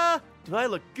 Ta-da! Do I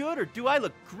look good or do I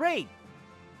look great?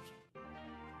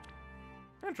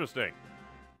 Interesting.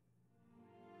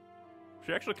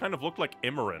 She actually kind of looked like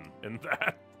Imran in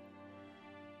that.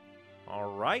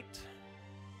 Alright.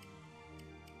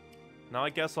 Now I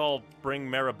guess I'll bring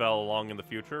Maribel along in the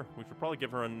future. We should probably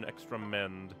give her an extra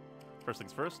mend. First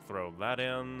things first, throw that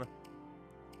in.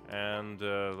 And,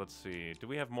 let's see. Do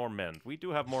we have more mend? We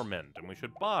do have more mend, and we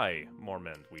should buy more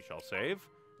mend. We shall save.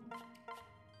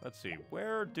 Let's see.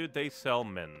 Where did they sell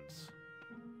mends?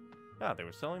 Ah, they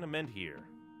were selling a mend here.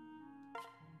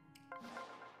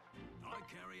 I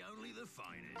carry only the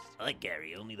finest. I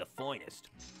carry only the finest.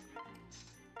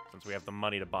 Since we have the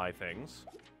money to buy things.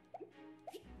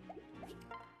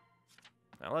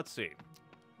 Now, let's see.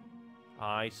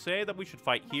 I say that we should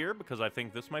fight here because I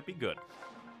think this might be good.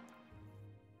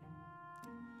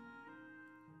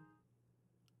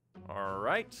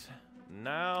 Alright.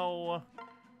 Now,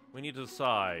 we need to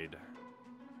decide.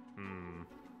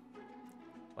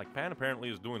 Like, Pan apparently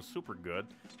is doing super good.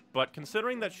 But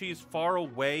considering that she's far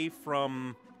away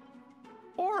from...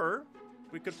 Or,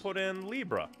 we could put in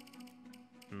Libra.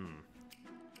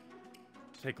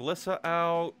 Take Lissa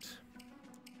out.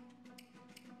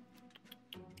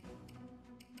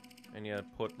 And yeah,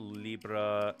 put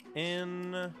Libra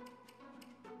in.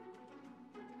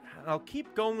 I'll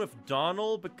keep going with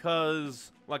Donald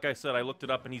because, like I said, I looked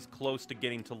it up and he's close to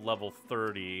getting to level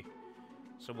 30.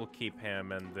 So we'll keep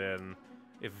him, and then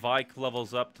if Vike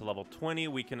levels up to level 20,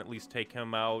 we can at least take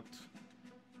him out.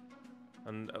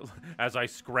 And as I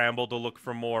scramble to look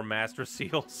for more Master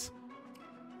Seals.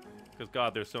 Because,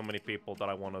 God, there's so many people that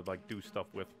I want to, like, do stuff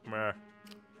with. Meh.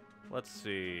 Let's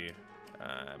see.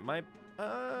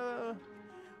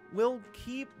 We'll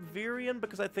keep Virion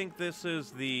because I think this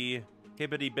is the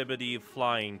hibbity-bibbity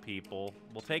flying people.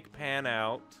 We'll take Pan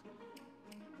out.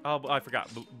 Oh, I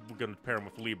forgot. We're going to pair him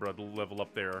with Libra to level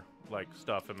up their, like,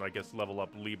 stuff, and I guess level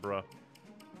up Libra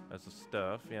as the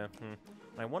stuff. Yeah.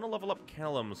 I want to level up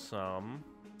Kellum some.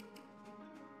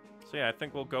 So yeah, I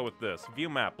think we'll go with this. View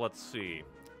map, let's see.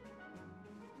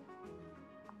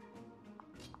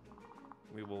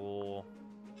 We will...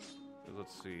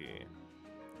 Let's see.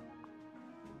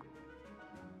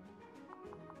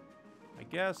 I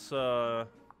guess,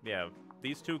 yeah,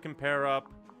 these two can pair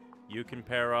up, you can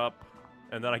pair up,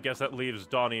 and then I guess that leaves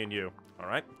Donnie and you.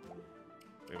 Alright.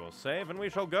 We will save, and we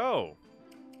shall go.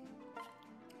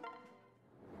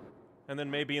 And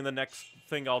then maybe in the next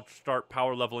thing I'll start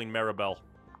power leveling Maribel.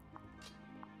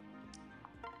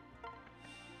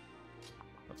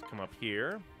 Let's come up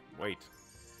here. Wait.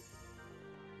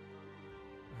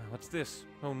 What's this?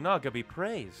 Oh, Naga be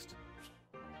praised.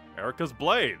 Erica's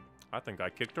blade. I think I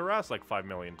kicked her ass like 5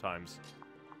 million times.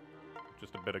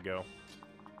 Just a bit ago.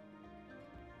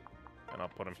 And I'll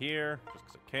put him here, just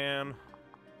because I can.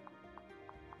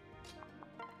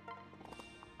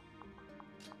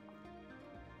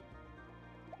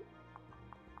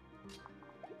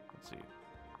 Let's see.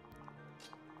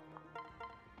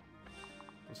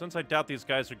 And since I doubt these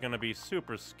guys are going to be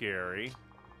super scary,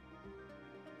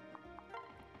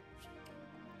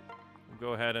 we'll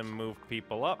go ahead and move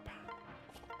people up.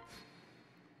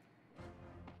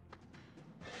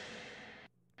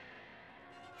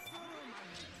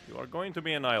 You are going to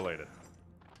be annihilated.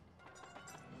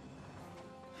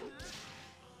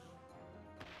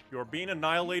 You're being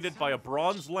annihilated by a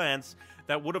bronze lance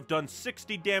that would have done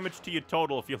 60 damage to you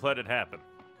total if you let it happen.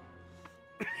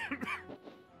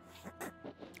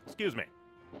 Excuse me.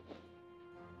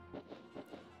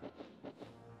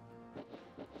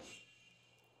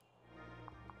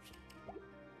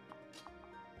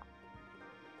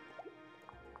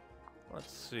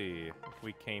 Let's see. If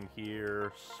we came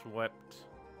here, swept,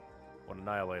 would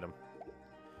annihilate him.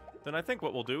 Then I think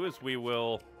what we'll do is we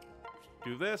will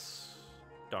do this.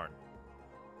 Darn.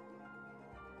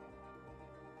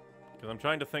 Because I'm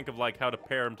trying to think of like how to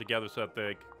pair them together so that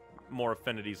the more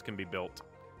affinities can be built.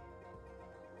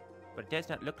 But it does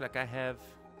not look like I have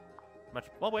much.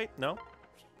 Well, wait, no.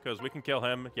 Because we can kill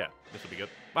him. Yeah, this will be good.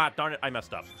 Ah, darn it, I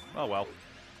messed up. Oh, well.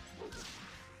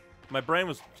 My brain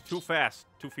was too fast,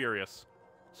 too furious.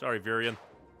 Sorry, Virion.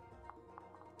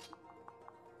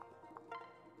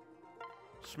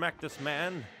 Smack this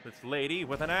man, this lady,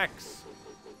 with an axe.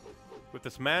 With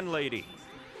this man lady.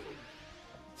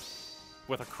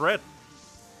 With a crit.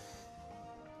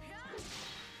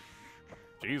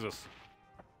 Jesus.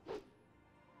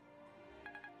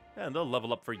 And they'll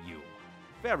level up for you.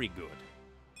 Very good.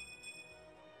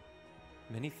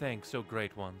 Many thanks, O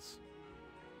great ones.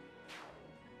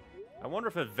 I wonder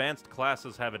if advanced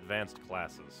classes have advanced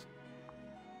classes.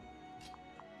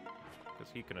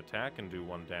 Because he can attack and do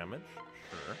 1 damage.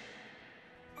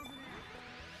 Sure.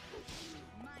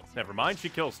 Never mind, she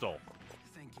kill stole.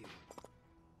 Thank you.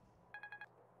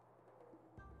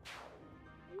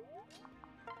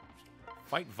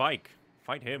 Fight Vike.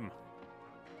 Fight him.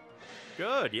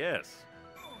 Good, yes.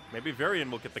 Maybe Varian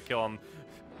will get the kill on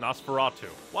Nosferatu.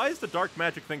 Why is the dark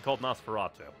magic thing called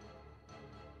Nosferatu?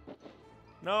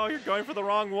 No, you're going for the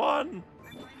wrong one.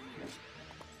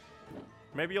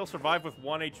 Maybe you'll survive with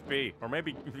 1 HP. Or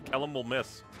maybe Kellum will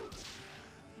miss.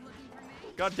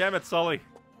 God damn it, Sully.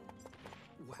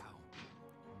 Wow.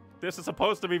 This is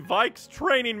supposed to be Vike's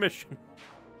training mission.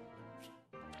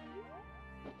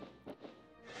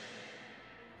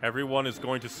 Everyone is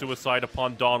going to suicide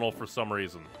upon Donald for some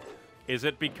reason. Is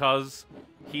it because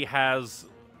he has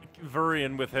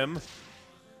Virion with him?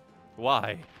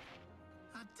 Why?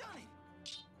 I've done it.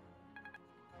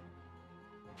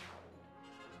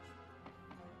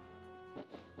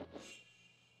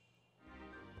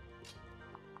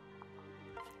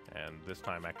 And this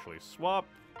time actually swap,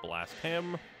 blast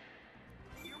him.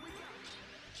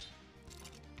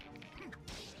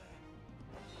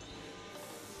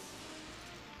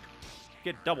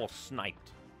 Get double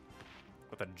sniped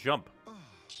with a jump.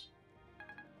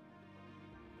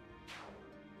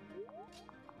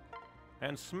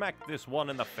 And smack this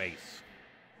one in the face.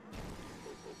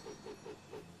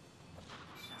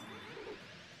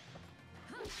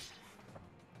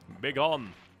 Big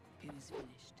on. It is finished.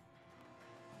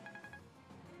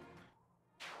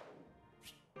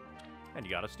 And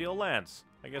you gotta steal Lance.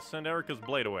 I guess send Erica's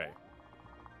blade away.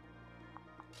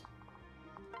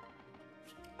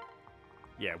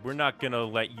 Yeah, we're not gonna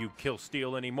let you kill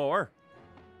steal anymore.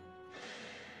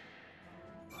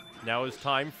 Now it's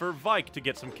time for Vike to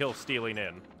get some kill stealing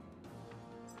in.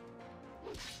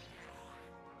 You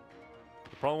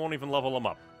probably won't even level him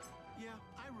up. Yeah,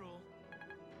 I rule.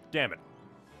 Damn it.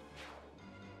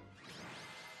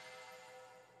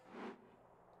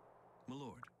 My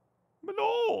lord. My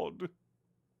lord!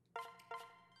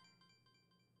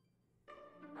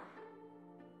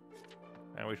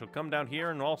 And we shall come down here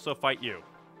and also fight you.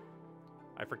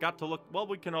 I forgot to look. Well,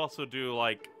 we can also do,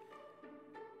 like...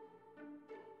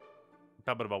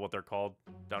 How about what they're called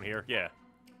down here? Yeah.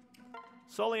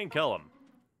 Sully and Kellum.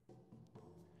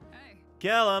 Hey.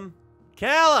 Kellum!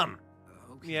 Kellum!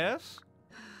 Okay. Yes?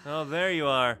 Oh, there you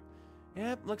are.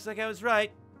 Yep, looks like I was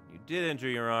right. You did injure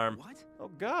your arm. What? Oh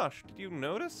gosh, did you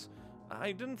notice?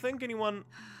 I didn't think anyone...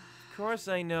 Of course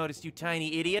I noticed, you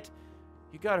tiny idiot.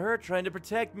 You got hurt trying to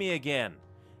protect me again.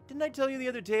 Didn't I tell you the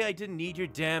other day I didn't need your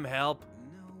damn help?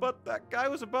 No. But that guy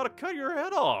was about to cut your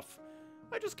head off.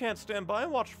 I just can't stand by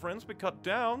and watch friends be cut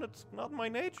down. It's not my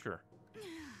nature.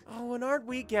 Oh, and aren't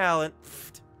we gallant?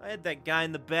 Pfft, I had that guy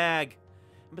in the bag.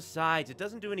 And besides, it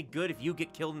doesn't do any good if you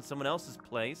get killed in someone else's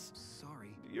place. Sorry.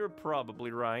 You're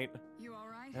probably right. You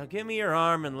alright? Now give me your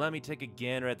arm and let me take a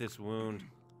gander at this wound.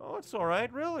 Oh, it's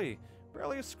alright, really.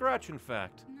 Barely a scratch, in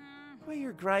fact. Nah. Will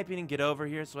your griping and get over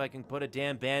here so I can put a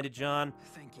damn bandage on?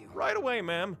 Thank you. Right away,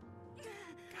 ma'am.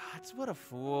 Gods, what a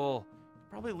fool.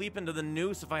 Probably leap into the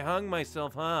noose if I hung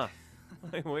myself, huh?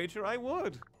 I wager I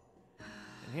would.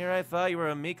 And here I thought you were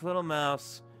a meek little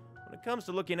mouse. When it comes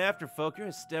to looking after folk, you're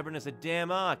as stubborn as a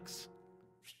damn ox.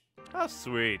 How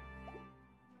sweet.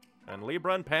 And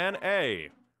Libra and Pan A.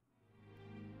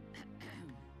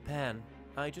 Pan,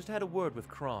 I just had a word with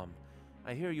Crom.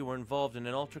 I hear you were involved in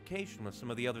an altercation with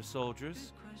some of the other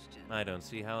soldiers. Good question. I don't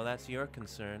see how that's your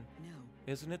concern.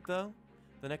 No. Isn't it, though?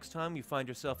 The next time you find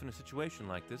yourself in a situation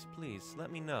like this, please,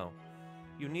 let me know.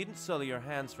 You needn't sully your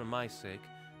hands for my sake.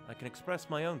 I can express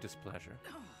my own displeasure.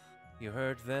 You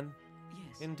heard, then?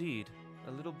 Yes. Indeed.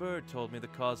 A little bird told me the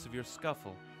cause of your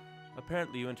scuffle.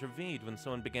 Apparently you intervened when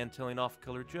someone began telling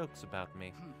off-color jokes about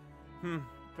me.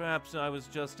 Perhaps I was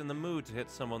just in the mood to hit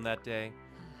someone that day.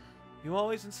 You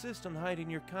always insist on hiding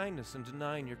your kindness and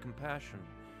denying your compassion.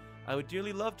 I would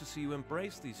dearly love to see you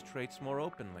embrace these traits more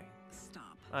openly.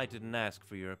 Stop. I didn't ask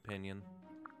for your opinion.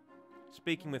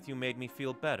 Speaking with you made me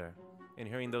feel better, and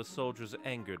hearing those soldiers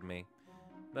angered me.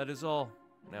 That is all.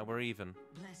 Now we're even.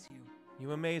 Bless you.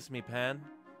 You amaze me, Pan.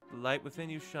 The light within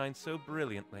you shines so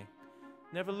brilliantly,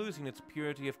 never losing its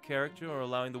purity of character or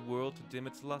allowing the world to dim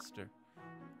its luster.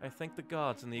 I thank the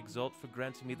gods and the Exalt for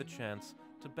granting me the chance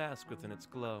to bask within its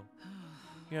glow.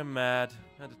 You're mad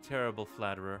and a terrible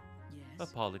flatterer. Yes.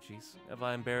 Apologies. Have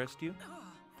I embarrassed you?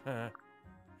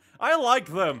 I like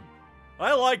them.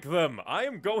 I like them. I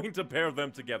am going to pair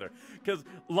them together. Because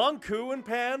Longku and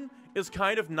Pan is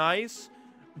kind of nice,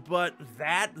 but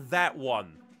that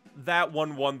one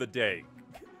won the day.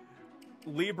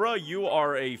 Libra, you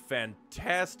are a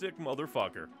fantastic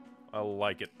motherfucker. I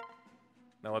like it.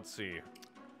 Now let's see.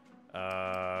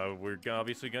 We're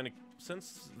obviously gonna,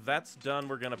 since that's done,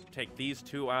 we're gonna take these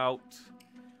two out.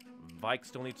 Vike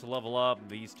still needs to level up.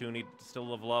 These two need to still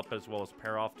level up, as well as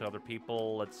pair off to other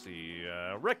people. Let's see.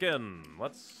 Rickon.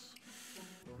 Let's...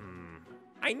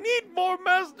 I need more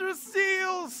Master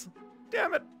Seals!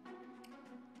 Damn it!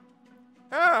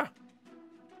 Ah!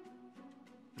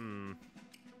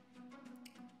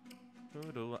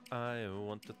 Who do I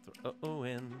want to throw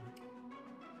in?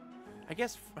 I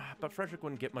guess, but Frederick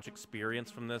wouldn't get much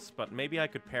experience from this, but maybe I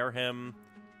could pair him.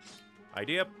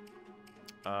 Idea.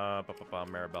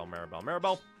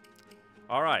 Maribel.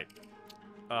 Alright.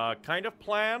 Kind of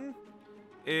plan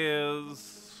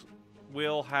is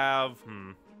we'll have,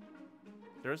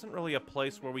 there isn't really a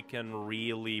place where we can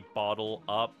really bottle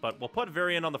up, but we'll put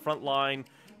Varian on the front line,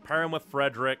 pair him with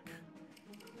Frederick,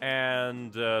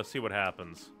 and see what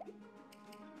happens.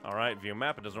 Alright, view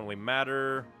map, it doesn't really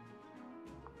matter.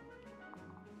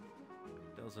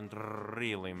 Doesn't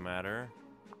really matter.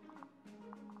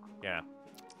 Yeah.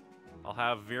 I'll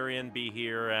have Varian be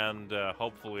here, and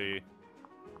hopefully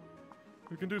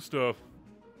we can do stuff.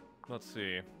 Let's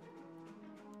see.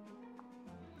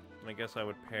 I guess I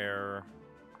would pair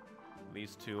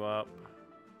these two up.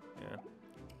 Yeah.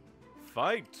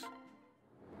 Fight!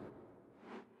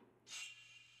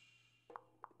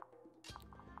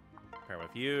 Pair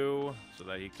with you, so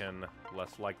that he can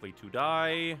less likely to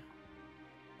die.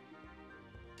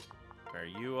 Pair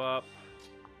you up.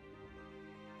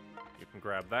 You can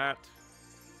grab that.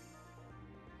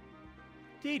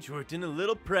 Teach worked in a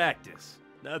little practice.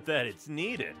 Not that it's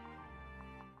needed.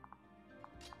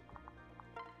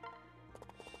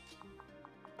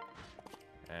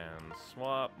 And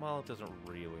swap. Well, it doesn't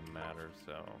really matter,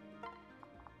 so.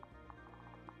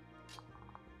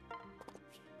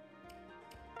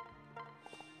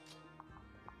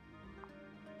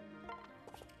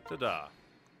 Ta-da.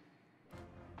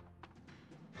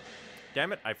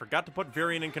 Damn it, I forgot to put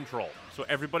Varian in control. So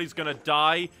everybody's gonna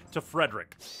die to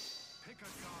Frederick. Pick a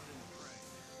god and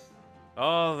pray.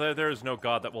 Oh, there is no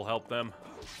god that will help them.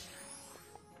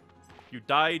 You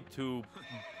died to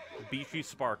Bishi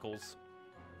Sparkles.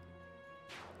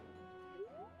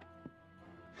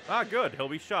 Ah, good. He'll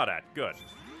be shot at. Good.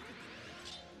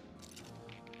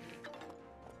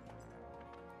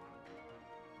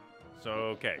 So,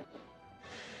 okay.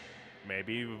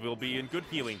 Maybe we'll be in good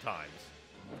healing times.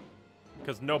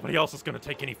 Because nobody else is going to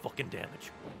take any fucking damage.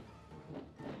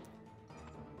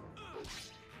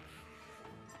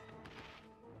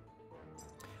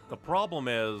 The problem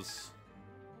is...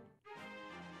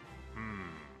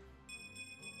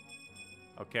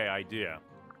 Okay, idea.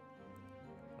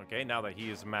 Okay, now that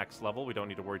he is max level, we don't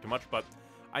need to worry too much, but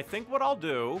I think what I'll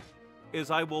do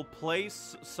is I will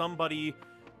place somebody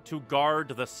to guard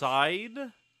the side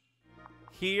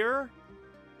here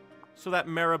so that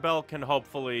Maribel can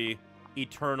hopefully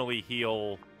eternally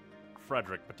heal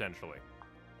Frederick, potentially.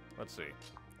 Let's see.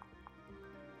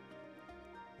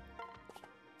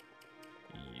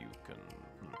 You can...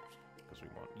 because we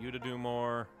want you to do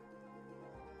more.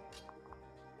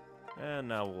 And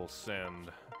now we'll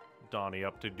send Donnie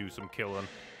up to do some killing.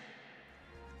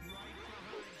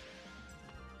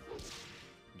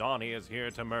 Donnie is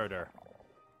here to murder.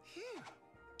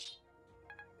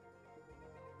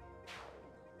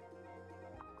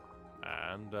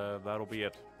 And that'll be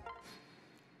it.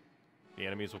 The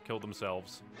enemies will kill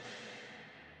themselves.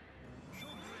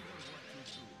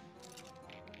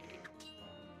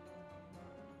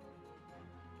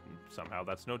 Somehow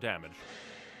that's no damage.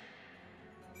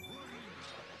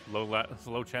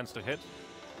 Low chance to hit.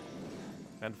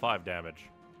 And 5 damage.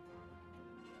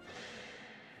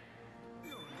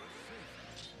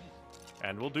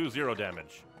 And we'll do 0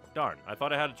 damage. Darn, I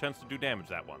thought I had a chance to do damage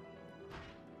that one.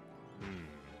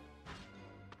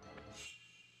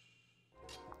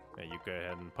 Yeah, you go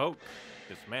ahead and poke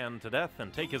this man to death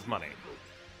and take his money.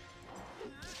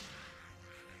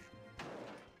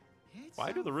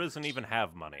 Why do the Risen even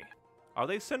have money? Are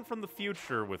they sent from the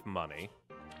future with money?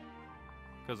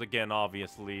 Because again,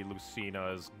 obviously,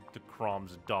 Lucina is the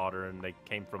Crom's daughter and they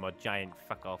came from a giant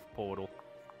fuck-off portal.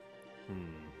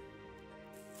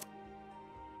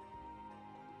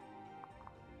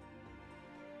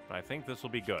 But I think this will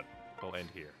be good. We'll end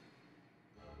here.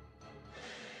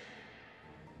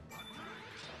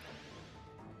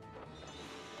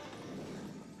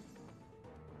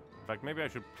 In fact, maybe I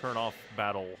should turn off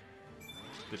battle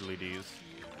diddly-dees.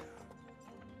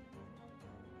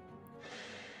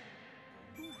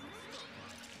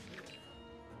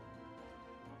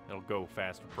 It'll go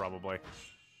faster, probably.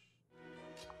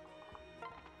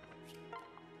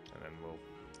 And then we'll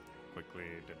quickly...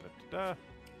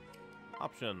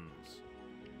 Options.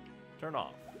 Turn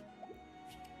off.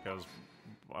 Because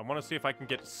I want to see if I can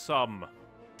get some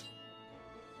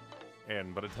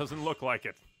in, but it doesn't look like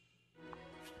it.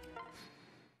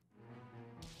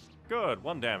 Good,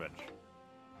 1 damage.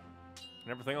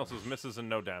 And everything else is misses and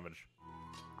no damage.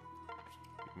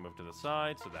 We can move to the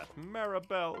side so that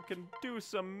Maribel can do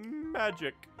some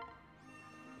magic.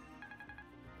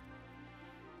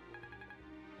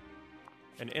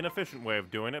 An inefficient way of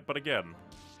doing it, but again,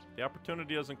 the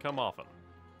opportunity doesn't come often.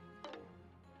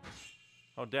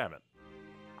 Oh, damn it.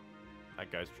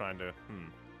 That guy's trying to...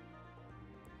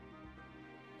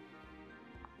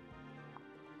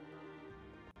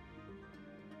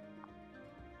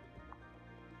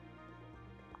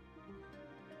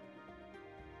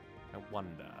 I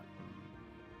wonder.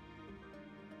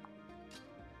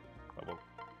 But we'll...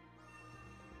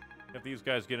 If these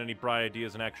guys get any bright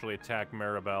ideas and actually attack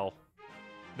Maribel,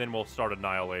 then we'll start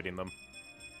annihilating them.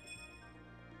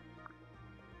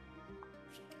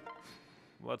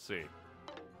 Let's see.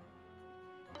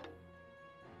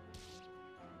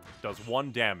 Does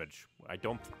 1 damage. I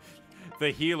don't...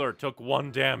 The healer took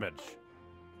 1 damage.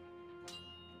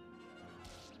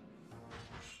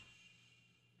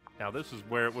 Now this is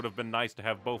where it would have been nice to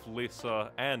have both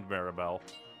Lisa and Maribel.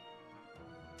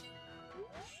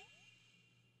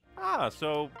 Ah,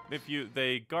 so if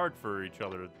they guard for each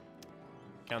other, it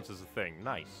counts as a thing.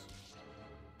 Nice.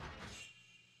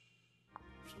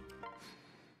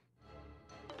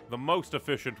 The most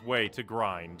efficient way to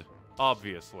grind,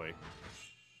 obviously.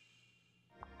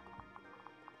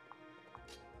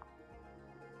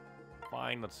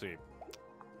 Fine, let's see.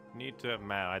 Need to,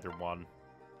 either one.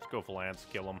 Let's go for Lance,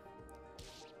 kill him.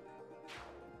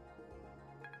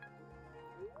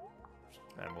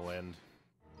 And we'll end.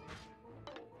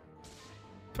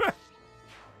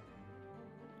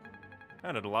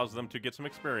 And it allows them to get some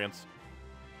experience.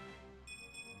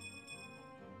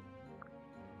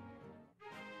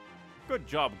 Good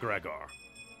job, Gregor.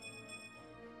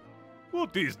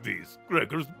 What is this?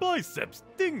 Gregor's biceps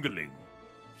tingling.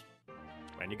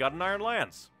 And you got an Iron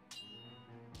Lance.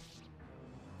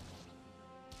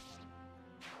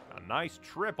 A nice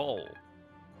triple.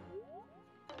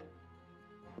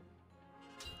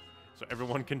 So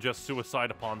everyone can just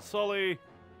suicide upon Sully.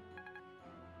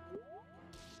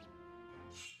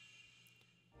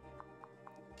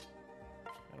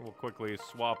 And we'll quickly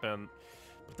swap in.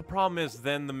 But the problem is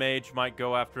then the mage might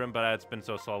go after him, but it's been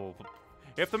so subtle.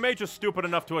 If the mage is stupid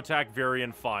enough to attack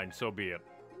Varian, fine, so be it.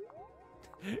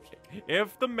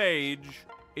 If the mage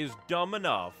is dumb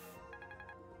enough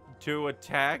to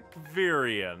attack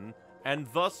Varian and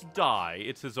thus die,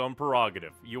 it's his own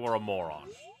prerogative. You are a moron.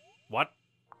 What?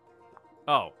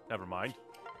 Oh, never mind.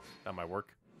 That might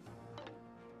work.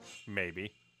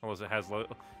 Maybe. Unless it has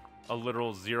a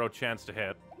literal 0 chance to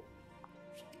hit.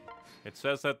 It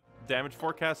says that damage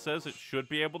forecast says it should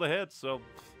be able to hit, so...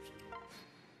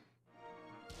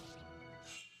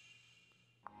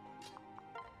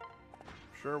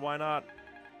 Sure, why not?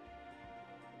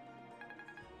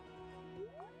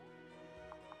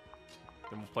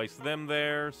 Then we'll place them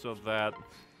there so that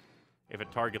if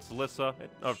it targets Lissa...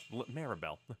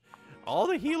 Maribel. All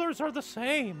the healers are the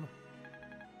same!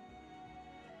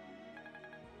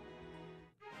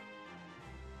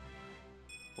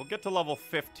 We'll get to level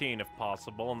 15 if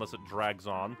possible, unless it drags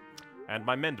on. And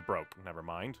my mend broke. Never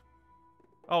mind.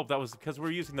 Oh, that was because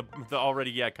we're using the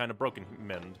already, kind of broken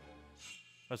mend.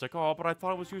 I was like, oh, but I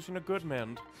thought I was using a good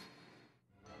mend.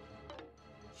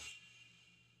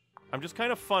 I'm just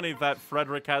kind of funny that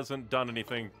Frederick hasn't done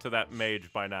anything to that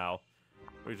mage by now.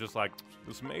 He's just like,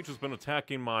 this mage has been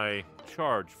attacking my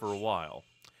charge for a while.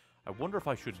 I wonder if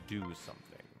I should do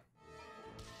something.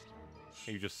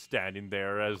 You just standing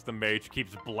there as the mage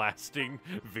keeps blasting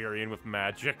Virion with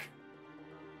magic.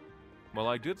 Well,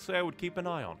 I did say I would keep an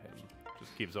eye on him.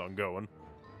 Just keeps on going.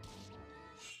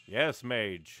 Yes,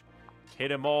 mage.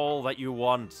 Hit him all that you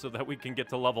want so that we can get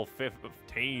to level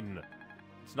 15.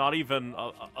 It's not even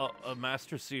a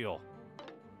Master Seal.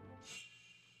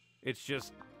 It's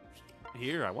just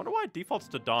here. I wonder why it defaults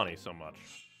to Donnie so much.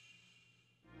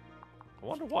 I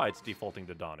wonder why it's defaulting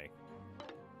to Donnie.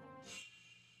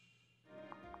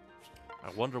 I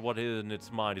wonder what in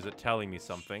its mind. Is it telling me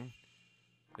something?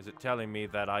 Is it telling me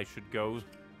that I should go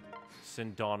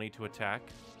send Donnie to attack?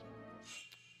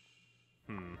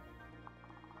 I'm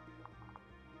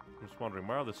just wondering,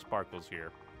 where are the sparkles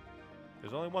here?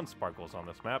 There's only one sparkles on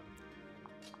this map.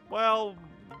 Well,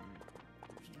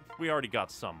 we already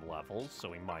got some levels, so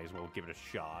we might as well give it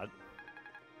a shot.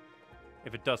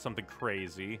 If it does something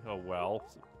crazy, oh well.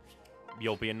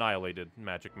 You'll be annihilated,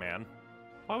 Magic Man.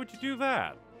 Why would you do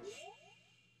that?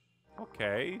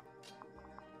 Okay.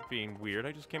 Being weird,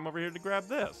 I just came over here to grab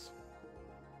this.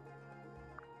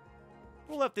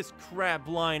 We'll let this crap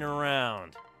lying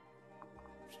around.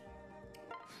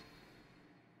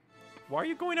 Why are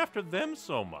you going after them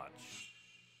so much?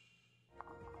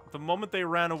 The moment they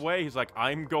ran away, he's like,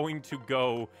 I'm going to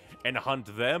go and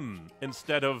hunt them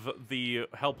instead of the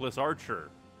helpless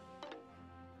archer.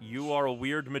 You are a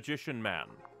weird magician, man.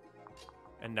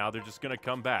 And now they're just gonna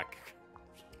come back.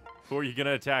 Who are you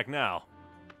gonna attack now?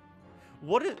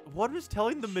 What is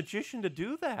telling the magician to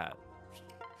do that?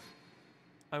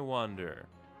 I wonder.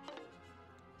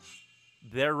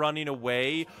 They're running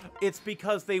away? It's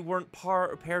because they weren't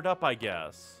paired up, I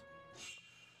guess.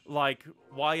 Like,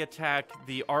 why attack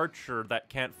the archer that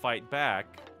can't fight back?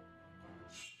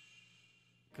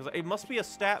 Because it must be a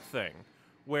stat thing,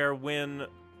 where when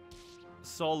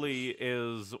Sully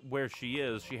is where she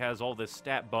is, she has all this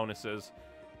stat bonuses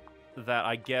that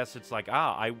I guess it's like,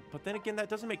 but then again, that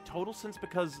doesn't make total sense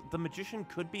because the magician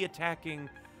could be attacking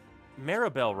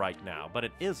Maribel right now, but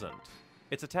it isn't.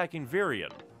 It's attacking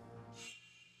Virion.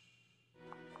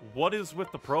 What is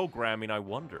with the programming, I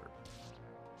wonder?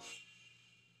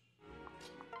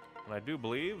 And I do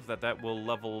believe that that will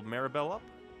level Maribel up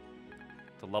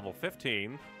to level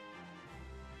 15.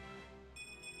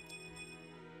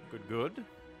 Good, good.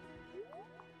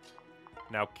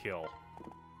 Now kill.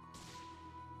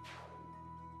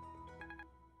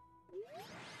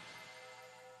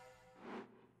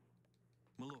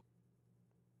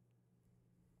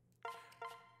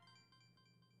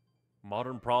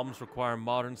 Modern problems require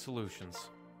modern solutions.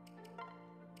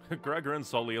 Gregor and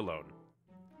Sully alone.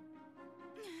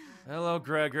 Hello,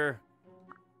 Gregor.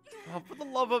 Oh, for the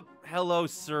love of... Hello,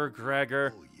 Sir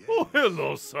Gregor. Oh,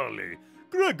 hello, Sully.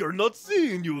 Gregor, not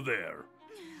seeing you there.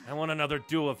 I want another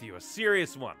duel with you, a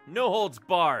serious one. No holds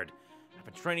barred. I've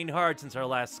been training hard since our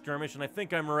last skirmish, and I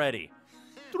think I'm ready.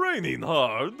 Training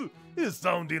hard is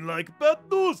sounding like bad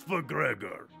news for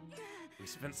Gregor. We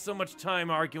spent so much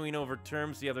time arguing over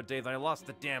terms the other day that I lost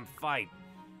the damn fight.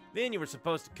 Then you were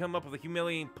supposed to come up with a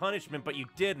humiliating punishment, but you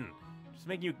didn't. Just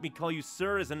making me call you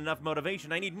sir isn't enough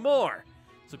motivation. I need more.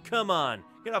 So come on,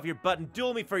 get off your butt and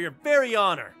duel me for your very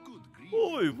honor.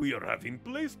 Oh, we are having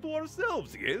place to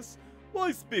ourselves, yes?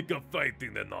 Why speak of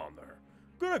fighting and honor?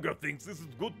 Gregor thinks this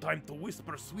is a good time to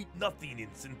whisper sweet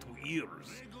nothings into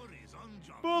ears.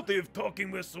 But if talking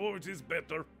with swords is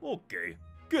better, okay.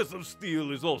 Kiss of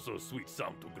Steel is also a sweet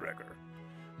sound to Gregor.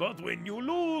 But when you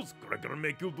lose, Gregor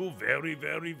make you do very,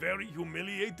 very, very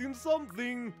humiliating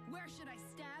something. Where should I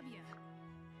stab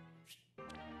you?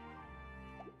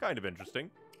 Kind of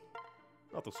interesting.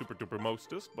 Not the super duper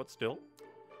mostest, but still.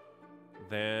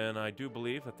 Then I do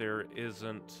believe that there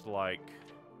isn't, like,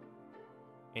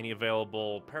 any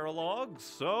available paralogs,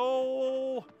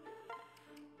 so...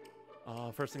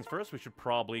 first things first, we should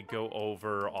probably go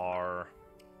over our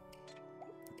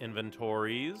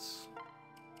inventories.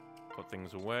 Put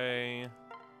things away.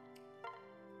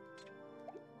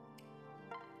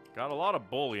 Got a lot of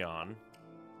bullion.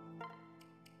 And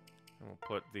we'll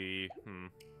put the...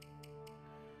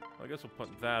 I guess we'll put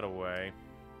that away.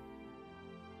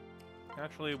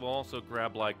 Actually, we'll also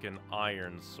grab, like, an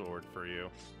iron sword for you.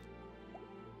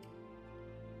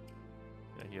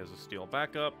 Yeah, he has a steel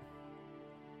backup.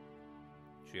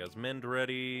 She has mend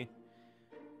ready.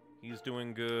 He's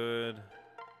doing good.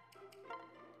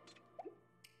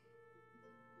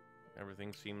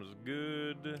 Everything seems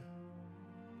good.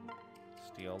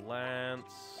 Steel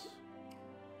lance.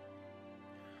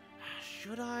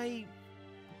 Should I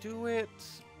do it?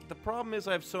 The problem is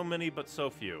I have so many, but so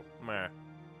few. Meh.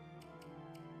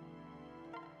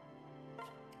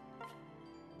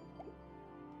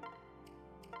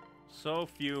 So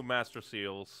few Master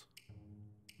Seals.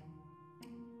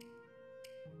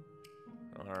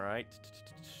 Alright.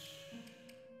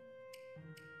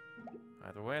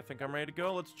 Either way, I think I'm ready to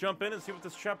go. Let's jump in and see what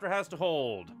this chapter has to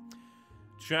hold.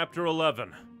 Chapter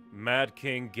 11, Mad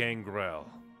King Gangrel.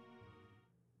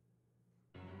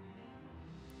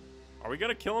 Are we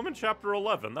gonna kill him in Chapter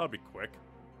 11? That would be quick.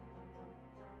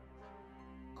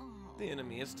 The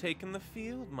enemy has taken the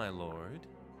field, my lord.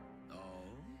 Oh?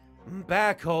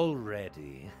 Back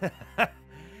already.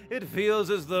 It feels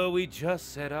as though we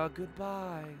just said our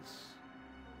goodbyes.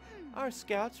 Our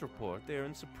scouts report they're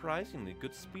in surprisingly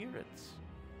good spirits.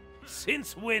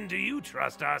 Since when do you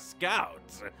trust our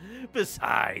scouts?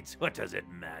 Besides, what does it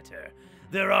matter?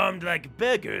 They're armed like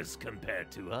beggars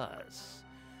compared to us.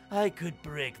 I could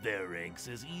break their ranks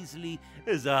as easily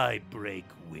as I break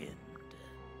wind.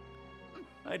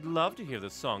 I'd love to hear the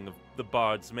song of the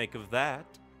bards make of that.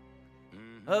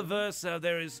 A verse how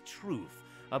there is truth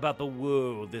about the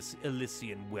world this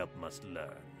Elysian whelp must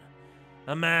learn.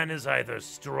 A man is either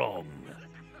strong,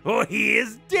 or he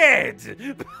is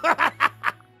dead!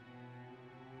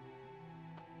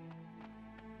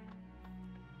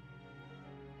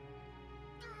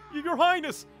 Your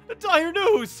Highness! Dire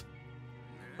news!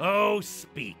 Oh,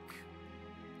 speak.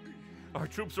 Our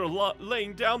troops are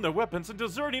laying down their weapons and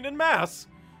deserting en masse!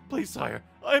 Please, sire,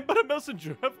 I am but a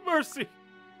messenger. Have mercy!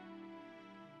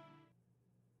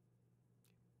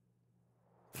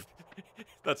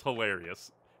 That's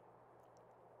hilarious.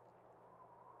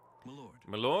 My lord.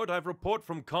 My lord, I've report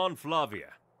from Con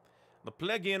Flavia. The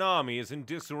Plegian army is in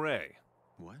disarray.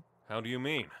 What? How do you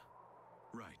mean?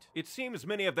 Right. It seems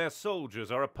many of their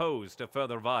soldiers are opposed to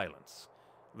further violence.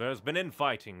 There's been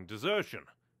infighting, desertion.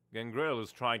 Gangrel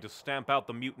is trying to stamp out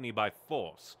the mutiny by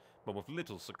force, but with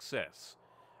little success.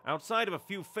 Outside of a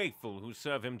few faithful who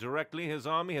serve him directly, his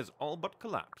army has all but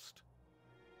collapsed.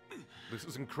 This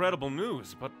is incredible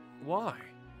news, but why?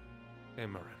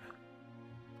 Emerin.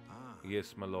 Ah.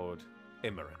 Yes, my lord,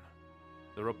 Emerin.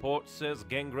 The report says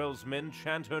Gangrel's men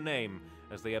chant her name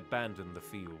as they abandon the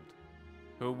field.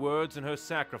 Her words and her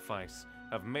sacrifice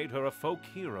have made her a folk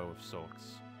hero of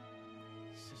sorts.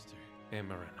 Sister.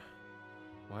 Emerin,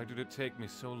 why did it take me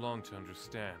so long to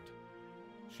understand?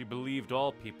 She believed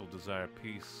all people desire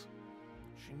peace.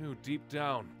 She knew deep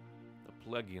down the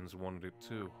Plegians wanted it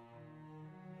too.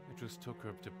 It just took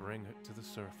her to bring it to the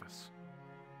surface.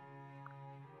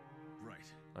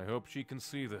 Right. I hope she can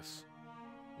see this,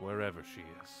 wherever she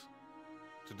is.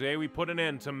 Today we put an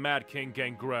end to Mad King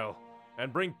Gangrel,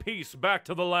 and bring peace back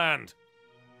to the land!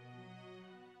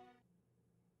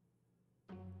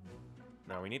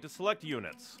 Now we need to select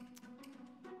units.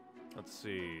 Let's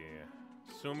see.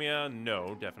 Sumia,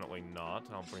 no, definitely not.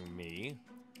 I'll bring me.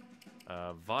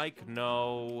 Vike,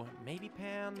 no. Maybe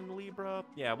Pan and Libra?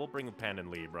 Yeah, we'll bring Pan and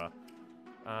Libra.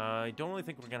 I don't really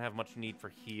think we're gonna have much need for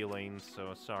healing,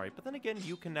 so sorry. But then again,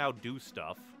 you can now do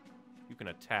stuff. You can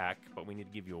attack, but we need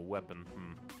to give you a weapon.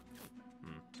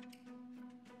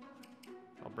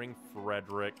 I'll bring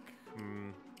Frederick.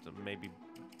 So maybe...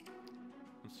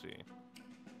 Let's see.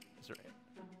 Is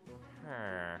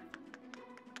there...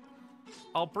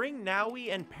 I'll bring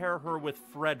Naui and pair her with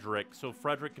Frederick, so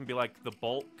Frederick can be, like, the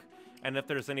bulk. And if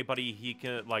there's anybody he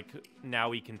can, like,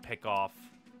 Naui can pick off.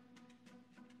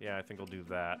 Yeah, I think I'll do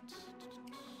that.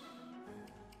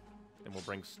 Then we'll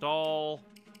bring Stall.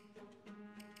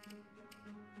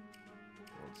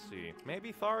 Let's see.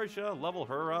 Maybe Tharja, level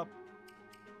her up.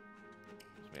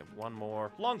 So we have one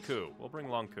more. Lonku. We'll bring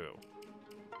Lonku.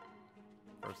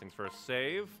 First things first,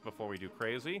 save before we do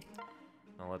crazy.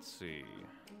 Now let's see.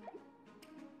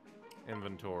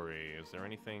 Inventory. Is there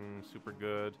anything super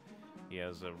good? He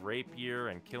has a rapier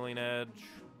and killing edge.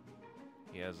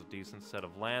 He has a decent set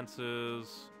of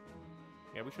lances.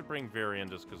 Yeah, we should bring Varian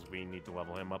just because we need to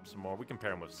level him up some more. We can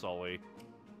pair him with Sully.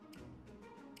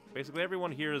 Basically,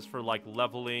 everyone here is for, like,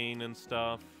 leveling and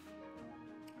stuff.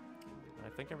 I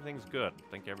think everything's good.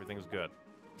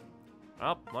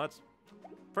 Well, let's...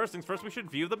 First things first, we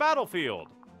should view the battlefield.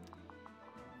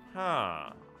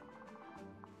 Huh.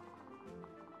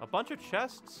 A bunch of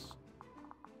chests.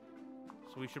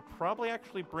 So we should probably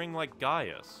actually bring, like,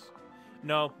 Gaius.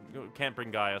 No, can't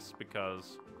bring Gaius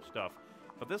because stuff.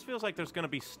 But this feels like there's going to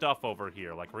be stuff over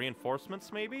here, like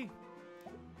reinforcements, maybe?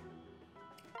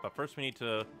 But first we need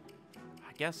to,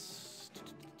 I guess...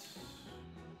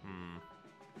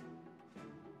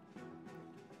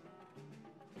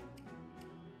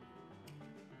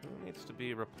 Who needs to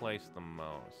be replaced the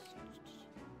most?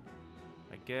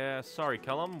 I guess... Sorry,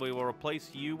 Kellum, we will replace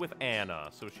you with Anna,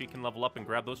 so she can level up and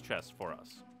grab those chests for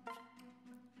us.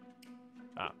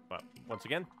 But once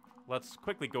again, let's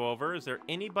quickly go over. Is there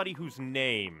anybody who's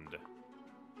named?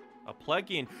 A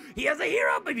Plegian. He has a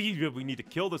hero, baby! We need to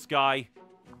kill this guy.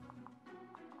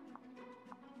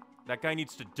 That guy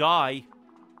needs to die.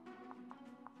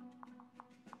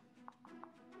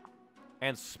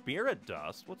 And spirit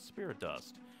dust? What's spirit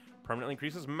dust? Permanently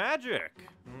increases magic.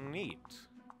 Neat.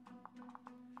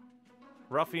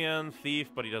 Ruffian,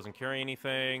 thief, but he doesn't carry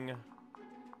anything.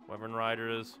 Wyvern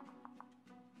Riders.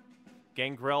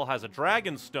 Gangrel has a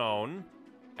dragon stone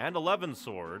and a Levin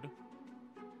sword.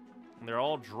 And they're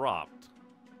all dropped.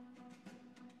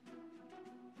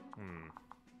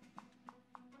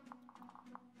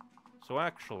 So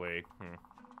actually,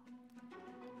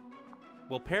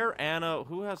 we'll pair Anna.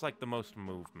 Who has, like, the most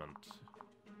movement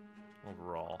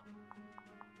overall?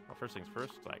 Well, first things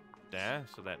first, like,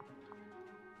 so that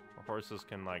our horses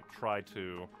can, like, try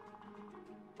to...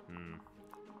 I'm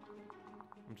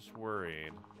just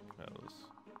worried, because...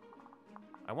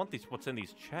 I want what's in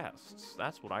these chests.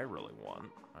 That's what I really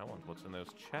want. I want what's in those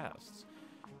chests.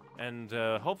 And,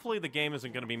 hopefully the game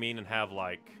isn't going to be mean and have,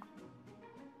 like...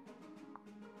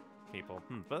 people.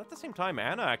 But at the same time,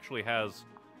 Anna actually has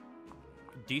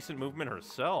decent movement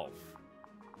herself.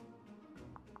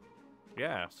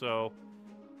 Yeah, so...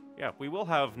 yeah, we will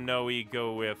have Noe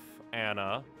go with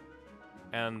Anna.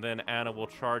 And then Anna will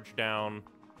charge down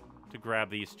to grab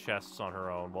these chests on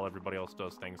her own while everybody else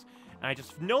does things. And I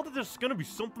just know that there's going to be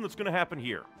something that's going to happen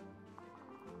here.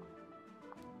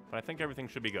 But I think everything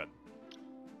should be good.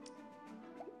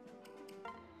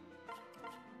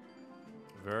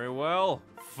 Very well.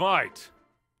 Fight!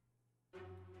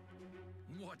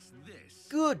 What's this?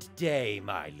 Good day,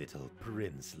 my little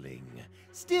princeling.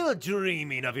 Still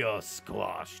dreaming of your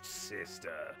squashed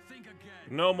sister. Think again.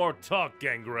 No more talk,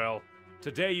 Gangrel.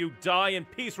 Today you die and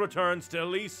peace returns to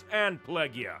Elise and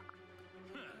Plegia.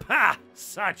 Pah!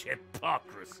 Such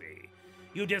hypocrisy.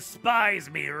 You despise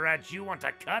me, wretch. You want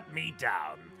to cut me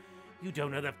down. You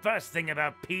don't know the first thing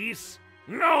about peace.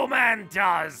 No man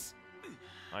does.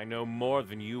 I know more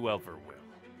than you ever will.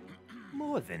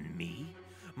 More than me?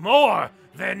 More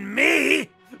than me?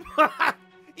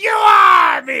 You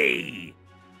are me!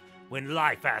 When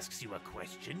life asks you a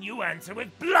question, you answer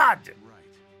with blood.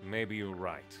 Right. Maybe you're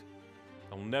right.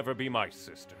 I'll never be my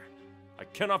sister. I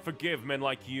cannot forgive men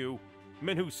like you,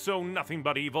 men who sow nothing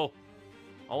but evil.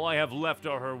 All I have left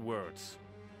are her words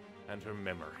and her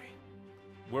memory.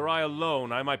 Were I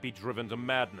alone, I might be driven to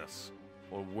madness,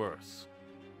 or worse.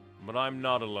 But I'm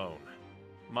not alone.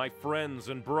 My friends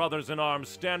and brothers in arms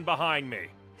stand behind me.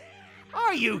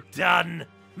 Are you done?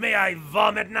 May I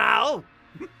vomit now?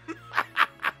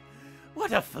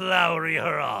 What a flowery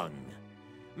harangue.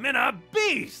 Men are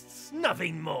beasts,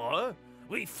 nothing more.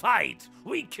 We fight,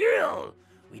 we kill,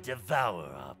 we devour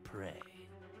our prey.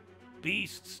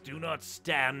 Beasts do not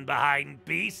stand behind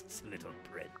beasts, little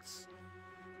prince.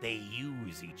 They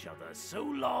use each other so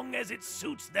long as it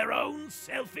suits their own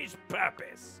selfish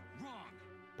purpose. Wrong.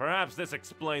 Perhaps this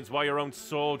explains why your own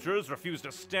soldiers refuse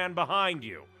to stand behind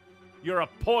you. You're a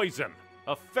poison,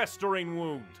 a festering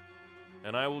wound,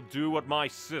 and I will do what my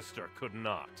sister could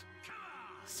not.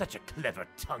 Such a clever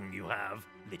tongue you have,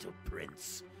 little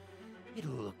prince.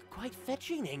 It'll look quite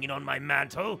fetching hanging on my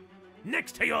mantle,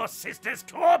 next to your sister's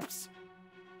corpse.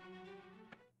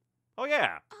 Oh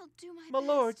yeah, I'll do My my best.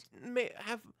 lord,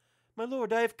 my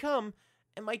lord, I have come.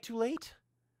 Am I too late?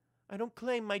 I don't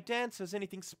claim my dance has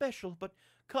anything special, but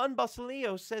Con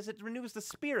Basilio says it renews the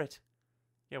spirit.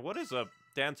 yeah. What does a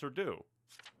dancer do?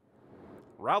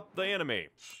 Rout the enemy.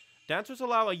 Dancers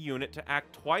allow a unit to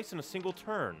act twice in a single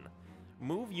turn.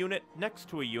 Move unit next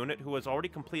to a unit who has already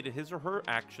completed his or her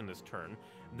action this turn,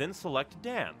 then select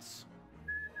dance.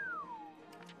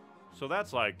 So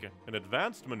that's like an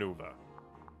advanced maneuver.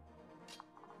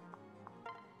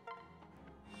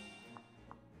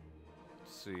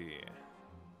 Let's see.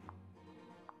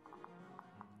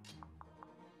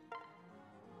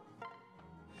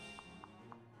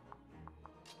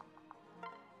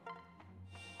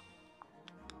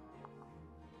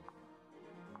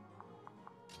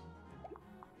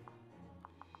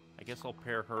 I guess I'll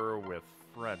pair her with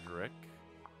Frederick.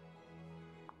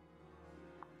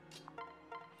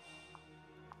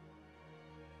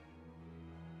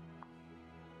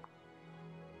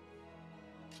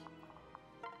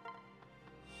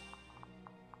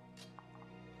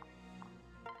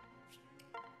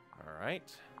 All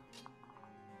right.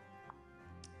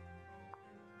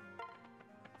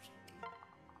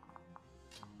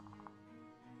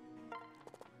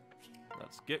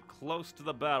 Let's get close to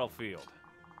the battlefield.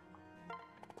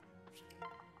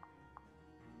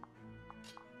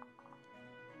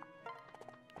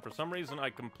 For some reason,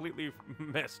 I completely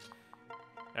missed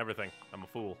everything. I'm a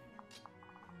fool.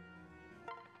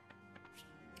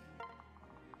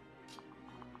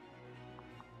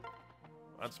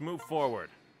 Let's move forward.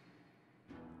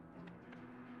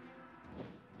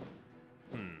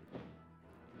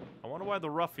 why the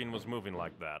ruffian was moving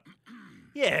like that.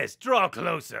 Yes, draw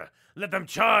closer. Let them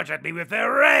charge at me with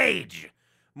their rage.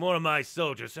 More of my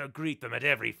soldiers shall greet them at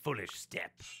every foolish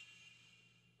step.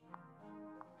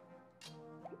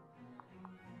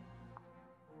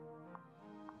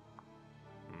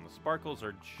 The sparkles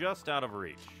are just out of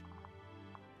reach.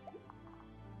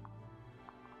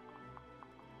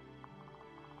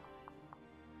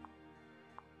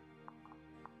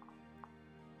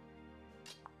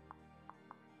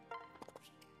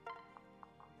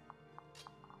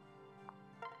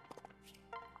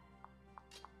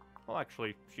 Well,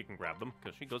 actually, she can grab them,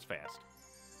 because she goes fast.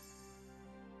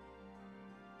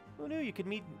 Who knew you could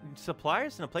meet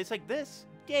suppliers in a place like this?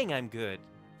 Dang, I'm good.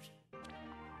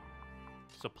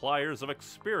 Suppliers of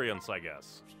experience, I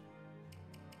guess.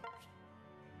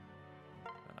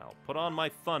 I'll put on my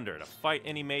thunder to fight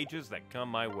any mages that come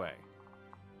my way.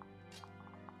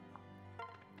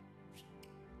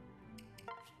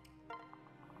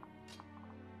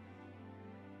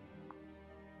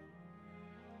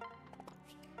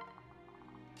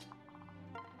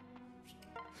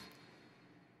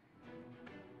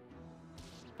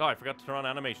 Oh, I forgot to turn on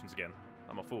animations again.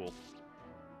 I'm a fool.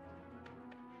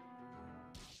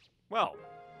 Well,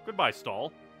 goodbye,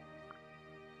 stall.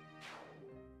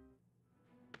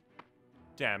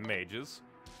 Damn mages.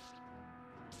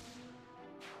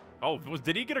 Oh,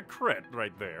 did he get a crit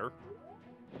right there?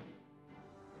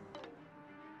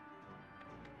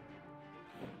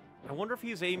 I wonder if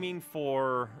he's aiming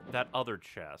for that other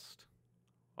chest.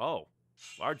 Oh,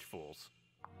 large fools.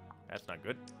 That's not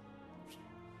good.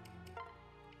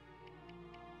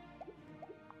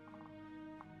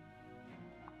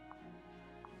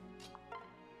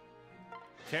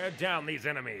 Tear down these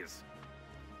enemies.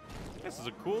 This is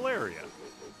a cool area.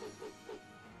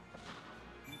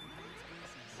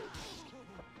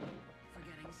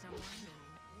 Forgetting someone?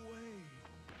 No way.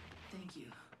 Thank you.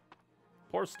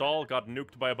 Poor Stall got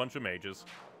nuked by a bunch of mages.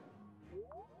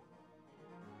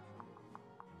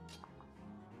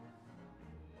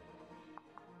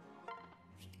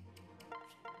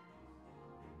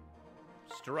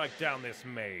 Strike down this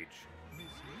mage.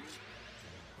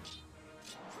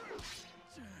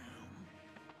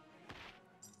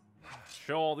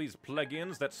 Show all these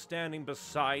plugins that standing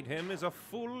beside him is a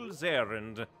fool's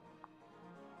errand.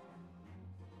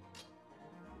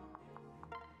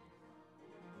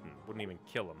 Wouldn't even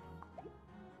kill him.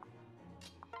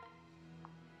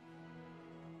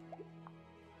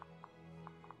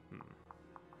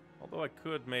 Although I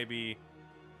could maybe...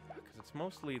 because it's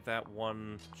mostly that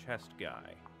one chest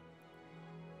guy.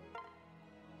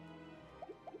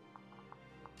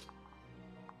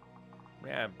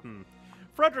 Yeah,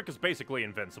 Frederick is basically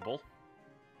invincible.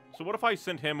 So what if I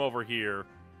sent him over here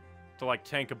to, like,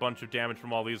 tank a bunch of damage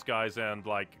from all these guys and,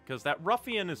 like... because that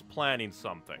ruffian is planning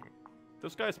something.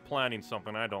 This guy's planning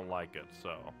something, I don't like it,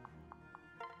 so...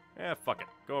 yeah, fuck it.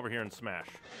 Go over here and smash.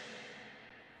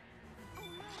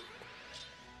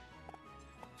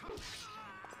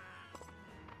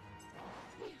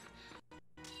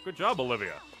 Good job,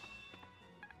 Olivia.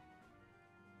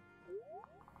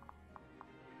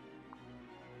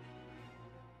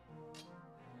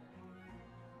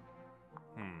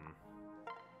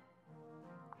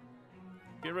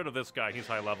 Get rid of this guy, he's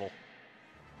high level.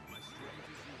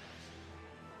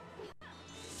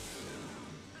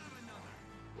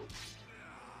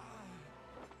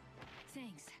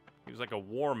 Thanks. He was like a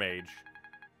war mage.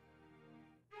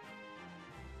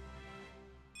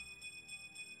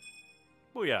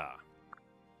 Booyah.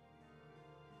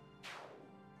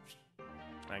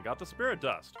 I got the spirit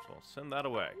dust. We'll send that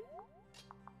away.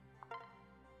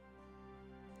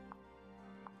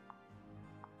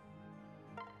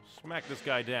 Smack this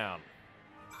guy down.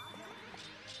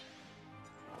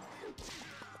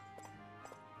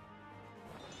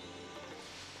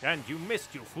 And you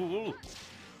missed, you fool!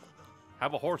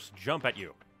 Have a horse jump at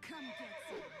you. Come get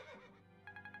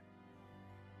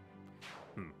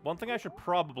some. One thing I should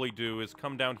probably do is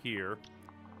come down here,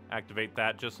 activate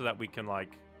that just so that we can,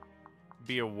 like,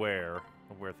 be aware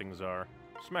of where things are.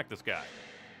 Smack this guy.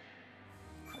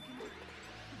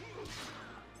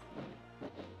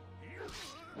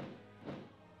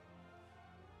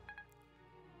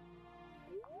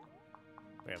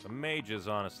 Yeah, the mages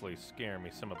honestly scare me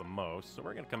some of the most, so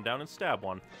we're gonna come down and stab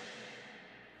one.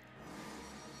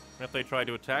 And if they try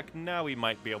to attack, now we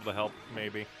might be able to help,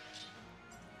 maybe.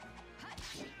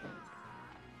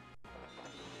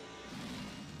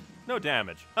 No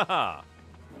damage. Haha.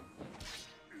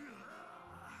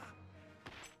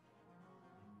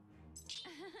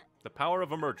 The power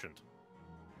of a merchant.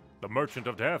 The merchant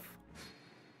of death.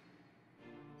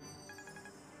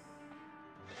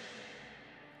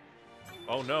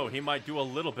 Oh no, he might do a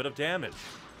little bit of damage.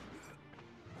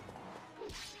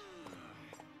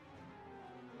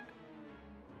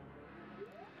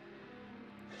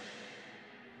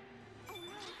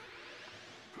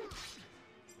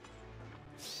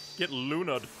 Get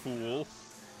Luna'd, fool.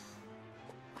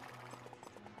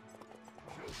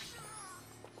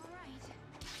 All right.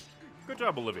 Good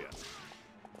job, Olivia.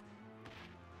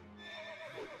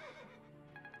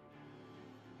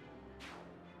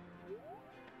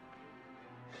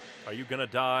 Are you gonna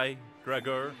die,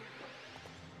 Gregor?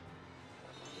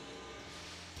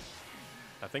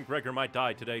 I think Gregor might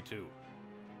die today, too.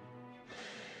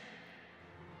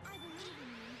 I believe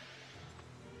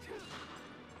in you.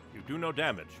 You do no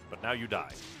damage, but now you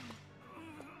die.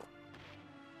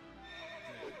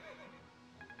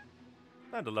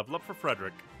 And a level up for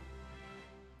Frederick.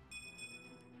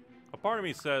 A part of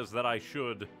me says that I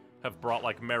should have brought,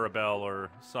 like, Maribel or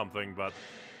something, but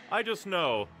I just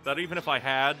know that even if I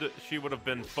had, she would have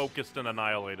been focused and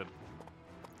annihilated.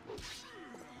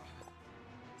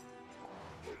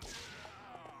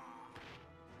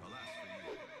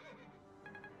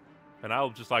 And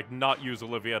I'll just, like, not use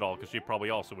Olivia at all, because she probably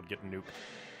also would get nuked.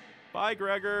 Bye,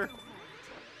 Gregor!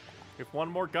 If one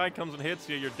more guy comes and hits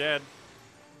you, you're dead.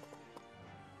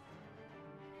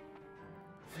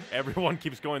 Everyone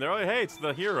keeps going there. Oh, hey, it's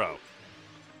the hero.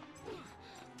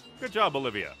 Good job,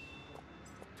 Olivia.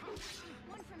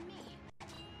 One from me.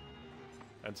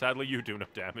 And sadly, you do no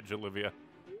damage, Olivia.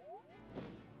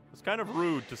 It's kind of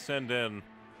rude to send in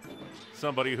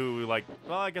somebody who, like,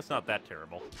 well, I guess not that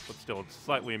terrible, but still, it's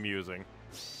slightly amusing.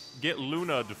 Get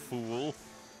Luna'd, fool.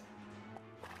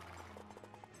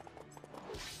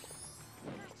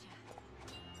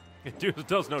 Gotcha. It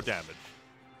does no damage.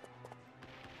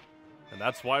 And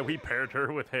that's why we paired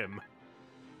her with him.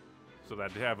 So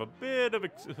that to have a bit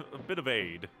of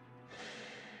aid.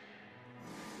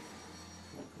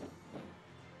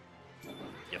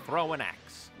 You throw an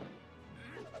axe.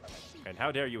 And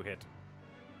how dare you hit?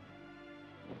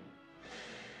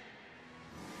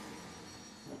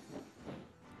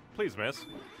 Please, miss.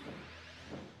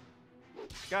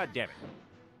 God damn it.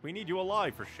 We need you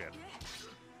alive for shit.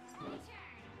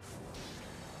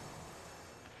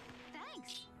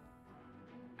 Thanks.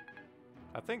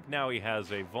 I think now he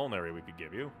has a vulnerary we could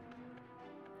give you.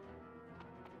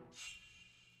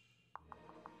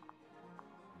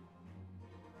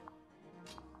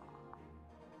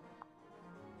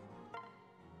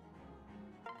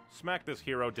 Smack this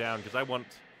hero down, because I want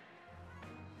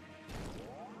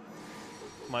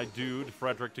my dude,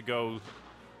 Frederick, to go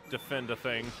defend a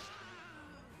thing.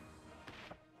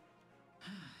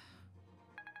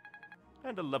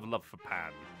 And a level up for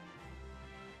Pan.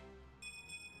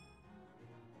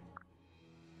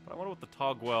 But I wonder what the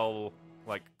Togwell,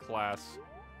 like, class.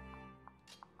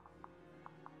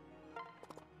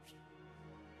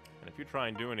 And if you try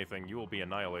and do anything, you will be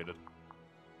annihilated.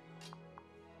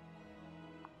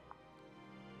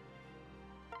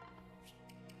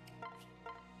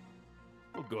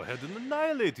 We'll go ahead and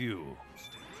annihilate you.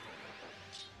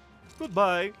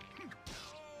 Goodbye.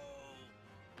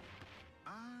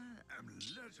 I am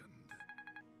legend.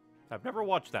 I've never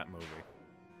watched that movie.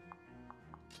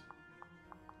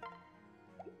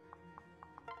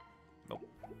 Nope.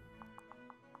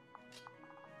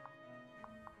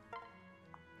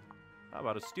 How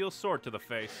about a steel sword to the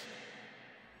face?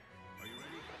 Are you ready?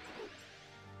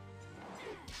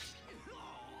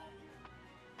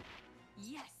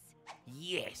 Yes.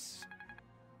 Yes.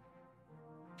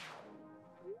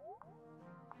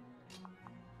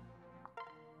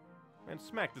 And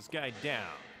smack this guy down.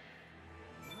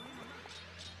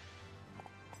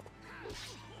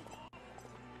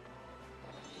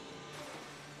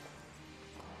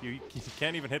 You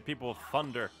can't even hit people with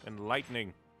thunder and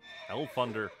lightning. L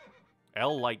thunder.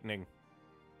 L lightning.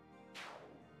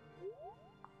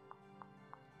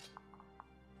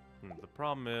 The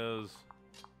problem is,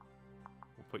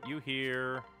 we'll put you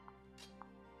here.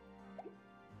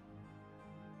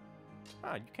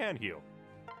 Ah, you can heal.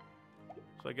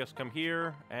 So I guess come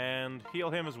here and heal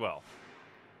him as well.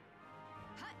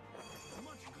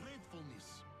 Much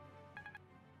gratefulness.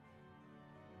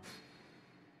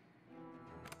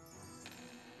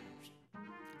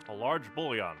 A large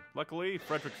bullion. Luckily,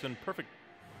 Frederick's in perfect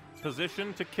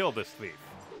position to kill this thief.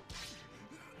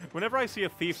 Whenever I see a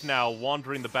thief now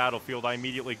wandering the battlefield, I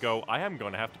immediately go, I am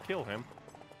going to have to kill him.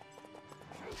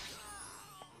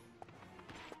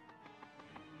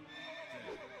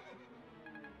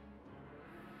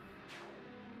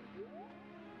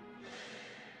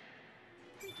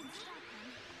 We can stop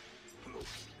them.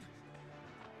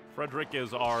 Frederick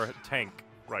is our tank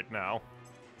right now.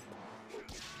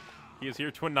 He is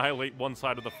here to annihilate one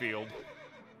side of the field.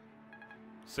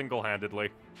 Single-handedly.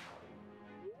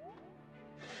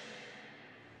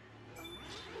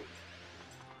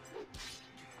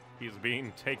 He's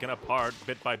being taken apart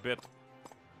bit by bit.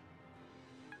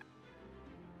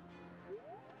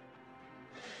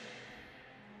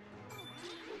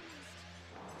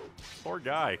 Poor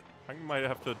guy. I might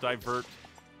have to divert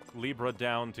Libra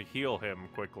down to heal him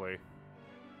quickly.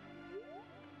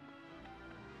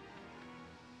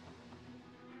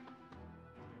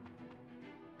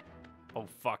 Oh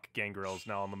fuck, Gangrel's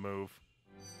now on the move.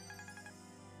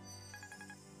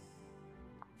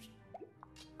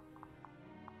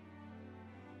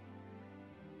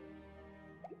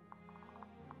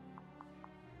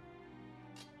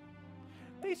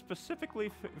 They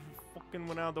specifically fucking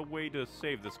went out of the way to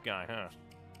save this guy, huh?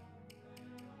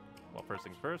 Well, first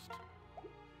things first.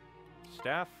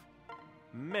 Staff.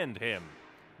 Mend him.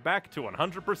 Back to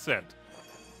 100%.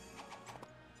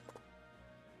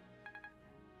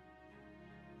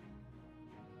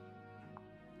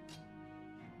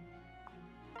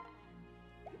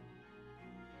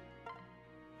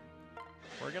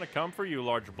 We're gonna come for you,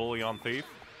 large bullion thief.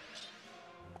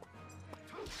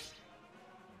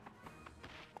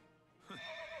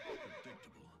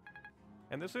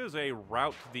 And this is a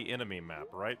route the enemy map,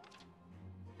 right?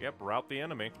 Yep, route the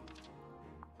enemy.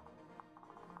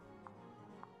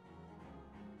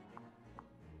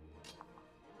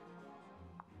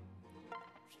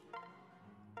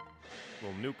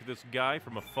 We'll nuke this guy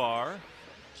from afar.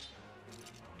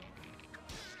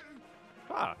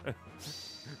 Ah!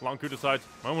 Longku decides,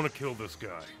 I want to kill this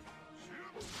guy.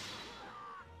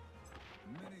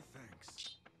 Many thanks.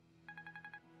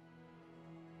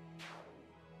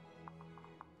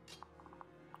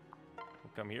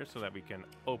 We'll come here so that we can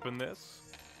open this.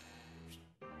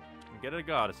 And get a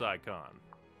goddess icon.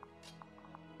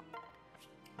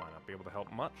 Might not be able to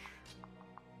help much.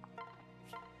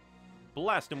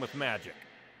 Blast him with magic.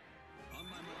 On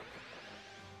my mark.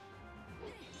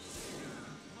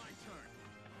 My turn.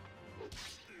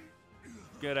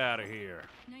 Get out of here.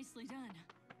 Nicely done.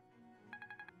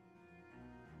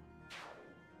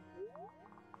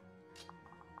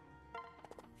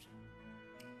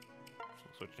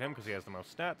 We'll switch to him because he has the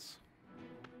most stats.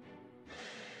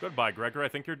 Goodbye, Gregor. I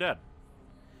think you're dead.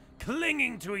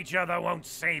 Clinging to each other won't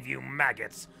save you,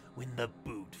 maggots, when the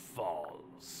boot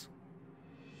falls.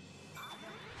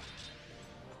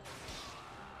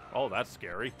 Oh, that's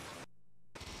scary.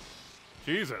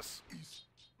 Jesus. Is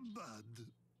bad.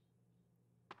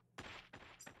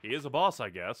 He is a boss, I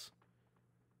guess.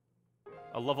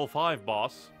 A level 5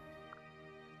 boss.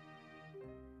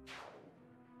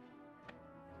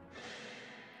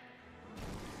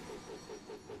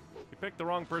 You picked the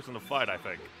wrong person to fight, I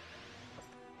think.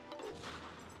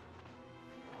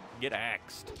 Get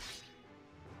axed.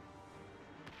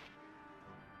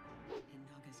 In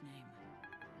Naga's name.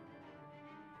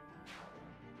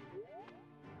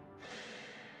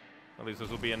 At least this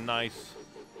will be a nice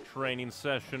training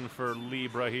session for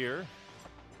Libra here.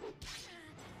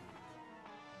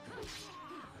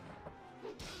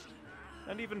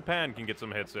 And even Pan can get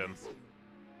some hits in.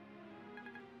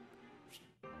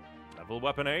 Level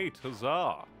weapon 8,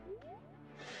 huzzah!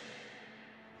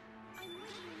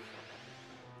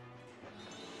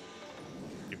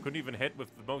 You couldn't even hit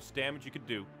with the most damage you could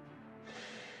do.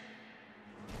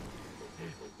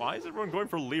 Why is everyone going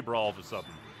for Libra all of a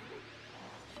sudden?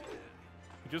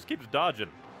 He just keeps dodging.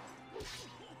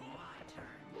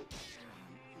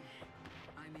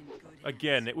 I'm in good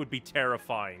Again, it would be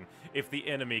terrifying if the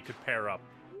enemy could pair up.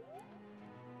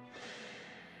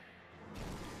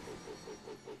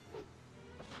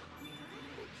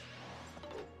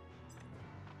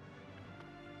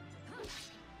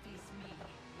 Face me.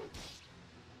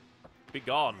 Be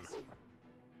gone.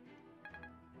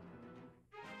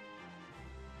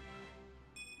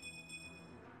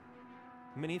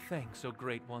 Many thanks, O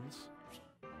great ones.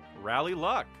 Rally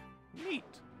luck. Neat.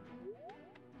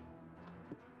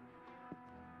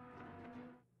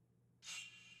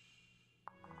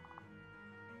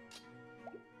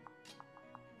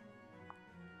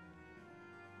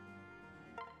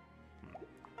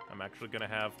 I'm actually going to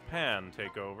have Pan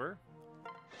take over.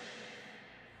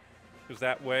 Because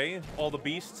that way, all the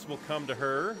beasts will come to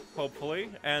her, hopefully,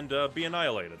 and be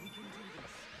annihilated.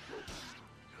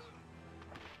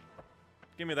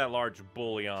 Give me that large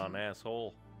bullion,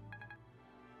 asshole.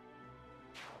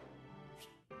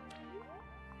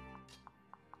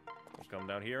 We'll come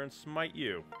down here and smite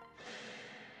you.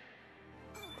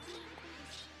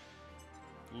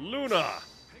 Luna!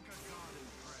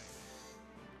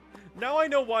 Now I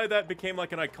know why that became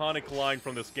like an iconic line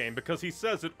from this game, because he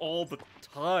says it all the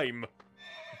time.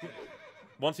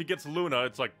 Once he gets Luna,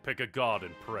 it's like, pick a god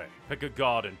and pray. Pick a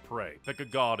god and pray. Pick a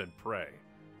god and pray.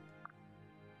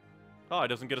 Oh, he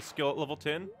doesn't get a skill at level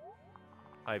 10?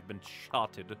 I've been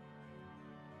shotted.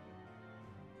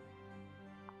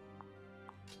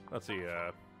 Let's see,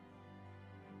 yeah,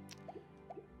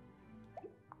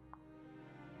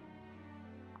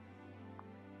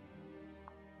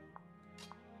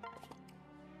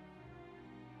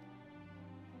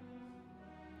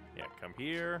 come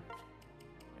here.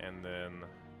 And then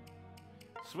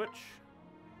switch.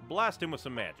 Blast him with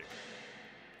some magic.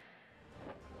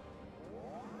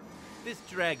 This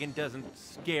dragon doesn't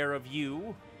scare of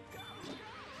you.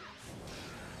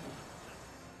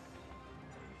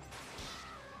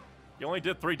 You only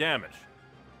did 3 damage.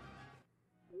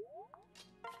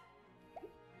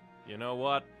 You know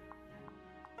what?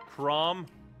 Crom,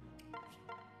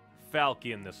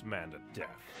 Falcon this man to death.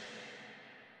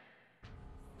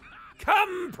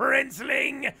 Come,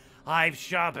 princeling! I've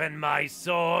sharpened my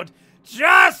sword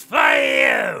just for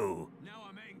you! Now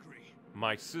I'm angry.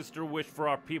 My sister wished for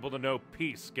our people to know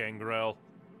peace, Gangrel.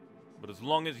 But as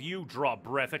long as you draw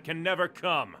breath, it can never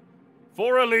come.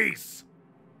 For Elise!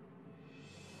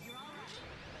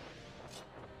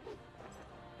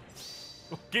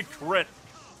 Get crit.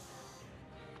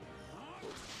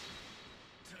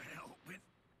 To hell with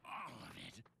all of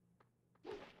it.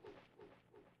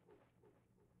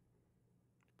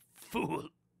 Fool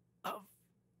of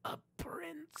a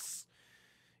prince.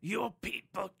 Your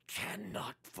people care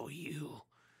not for you.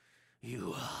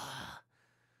 You are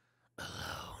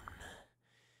alone,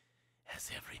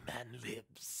 as every man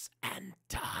lives and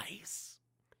dies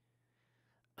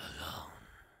alone.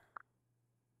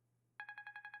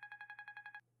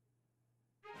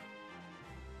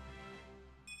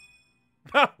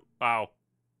 Wow.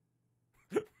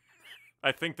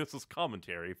 I think this is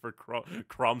commentary for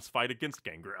Crom's fight against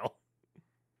Gangrel.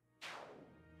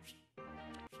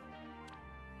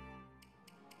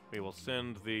 We will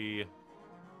send the...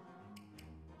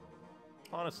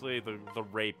 honestly, the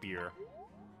rapier.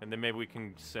 And then maybe we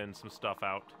can send some stuff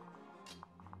out.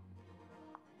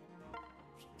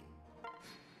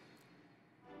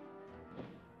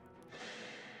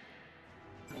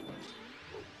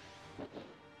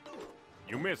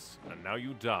 You miss, and now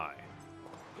you die.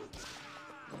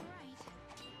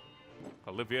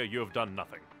 Olivia, you have done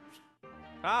nothing.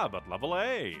 Ah, but level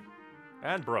A.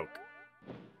 And broke.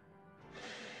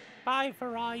 Bye,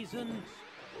 Horizon.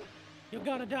 You're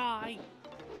gonna die.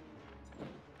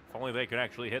 If only they could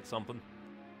actually hit something.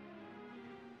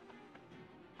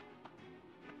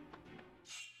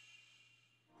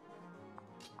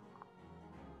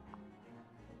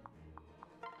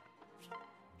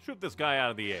 Shoot this guy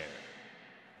out of the air.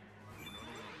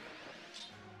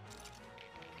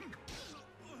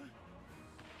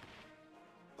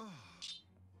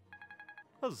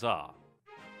 Huzzah.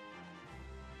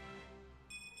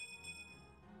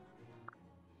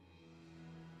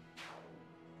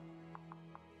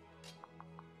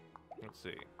 Let's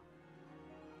see.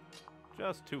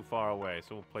 Just too far away,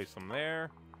 so we'll place him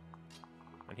there.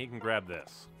 And he can grab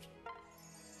this.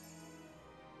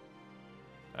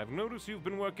 I've noticed you've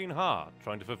been working hard,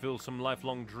 trying to fulfill some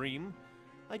lifelong dream.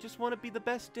 I just want to be the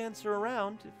best dancer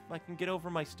around, if I can get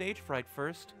over my stage fright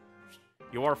first.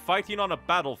 You are fighting on a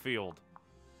battlefield.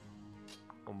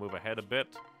 We'll move ahead a bit.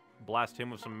 Blast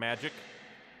him with some magic.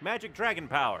 Magic dragon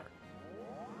power.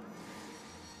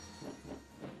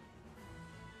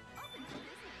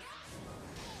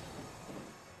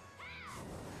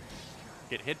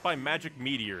 Get hit by magic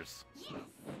meteors.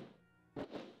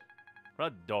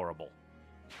 Adorable.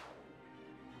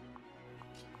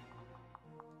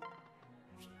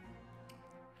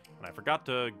 And I forgot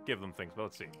to give them things, but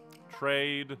let's see.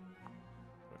 Trade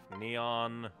with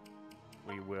Neon.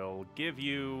 We will give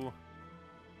you,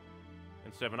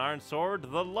 instead of an iron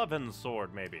sword, the Levin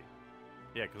sword, maybe.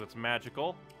 Yeah, because it's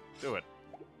magical. Do it.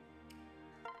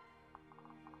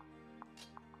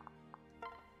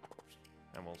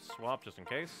 And we'll swap just in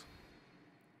case.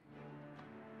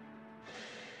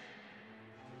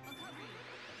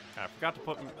 I forgot to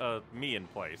put me in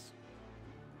place.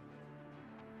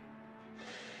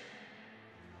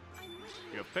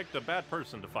 You have picked a bad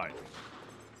person to fight.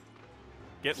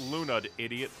 Get Luna'd,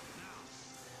 idiot.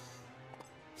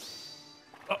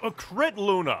 A crit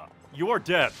Luna! You are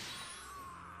dead.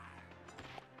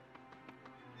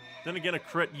 Then again, a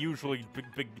crit usually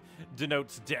big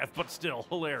denotes death, but still,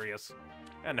 hilarious.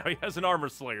 And now he has an Armor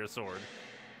Slayer sword.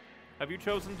 Have you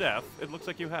chosen death? It looks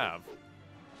like you have.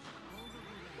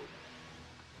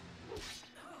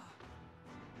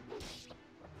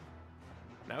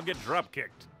 Now get drop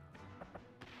kicked.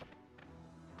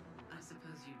 I suppose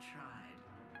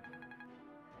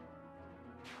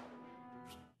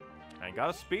and got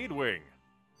a speed wing.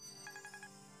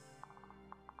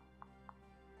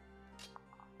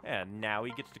 And now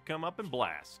he gets to come up and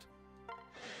blast.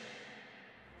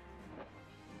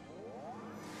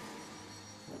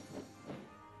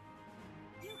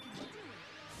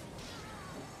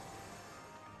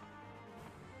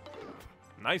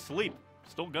 Nice leap.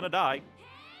 Still gonna die.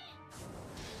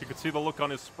 You could see the look on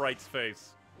his sprite's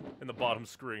face in the bottom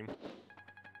screen.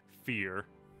 Fear.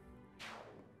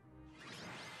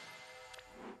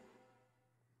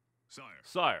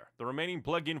 Sire, the remaining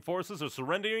Plegian forces are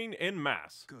surrendering en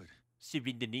masse. Good.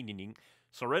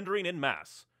 Surrendering en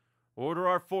masse. Order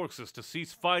our forces to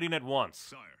cease fighting at once.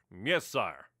 Sire. Yes,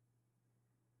 sire.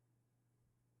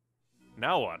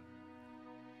 Now what?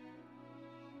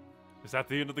 Is that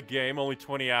the end of the game? Only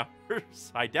 20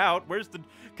 hours? I doubt. Where's the...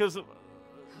 Because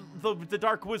the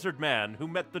Dark Wizard man who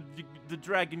met the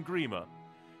Dragon Grima.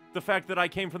 The fact that I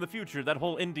came from the future, that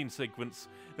whole ending sequence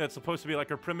that's supposed to be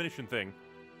like our premonition thing.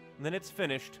 And then it's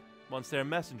finished. Once their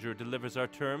messenger delivers our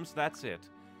terms, that's it.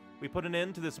 We put an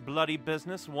end to this bloody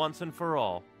business once and for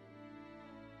all.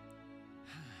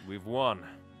 We've won.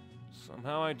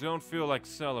 Somehow I don't feel like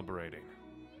celebrating.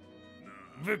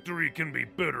 Victory can be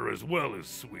bitter as well as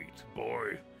sweet,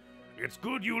 boy. It's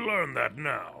good you learn that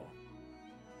now.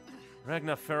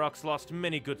 Ragnar Ferox lost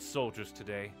many good soldiers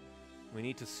today. We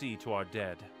need to see to our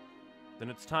dead.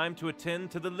 Then it's time to attend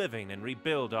to the living and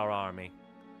rebuild our army.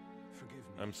 Forgive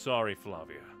me. I'm sorry,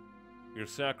 Flavia. Your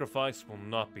sacrifice will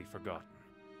not be forgotten.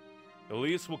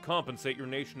 Elise will compensate your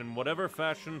nation in whatever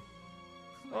fashion.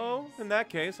 Oh, in that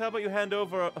case, how about you hand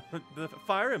over the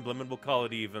Fire Emblem and we'll call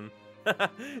it even?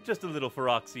 Just a little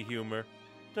Feroxy humor.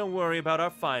 Don't worry about our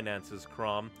finances,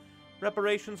 Crom.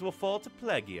 Reparations will fall to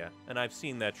Plegia, and I've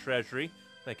seen their treasury.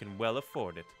 They can well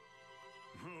afford it.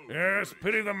 Yes,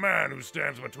 pity the man who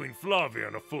stands between Flavia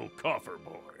and a full coffer,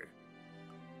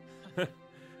 boy.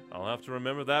 I'll have to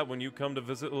remember that when you come to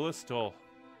visit Listol.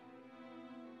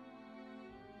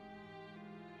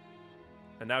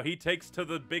 And now he takes to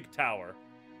the big tower.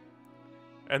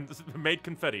 And made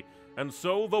confetti. And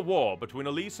so the war between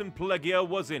Elise and Plegia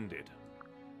was ended.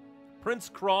 Prince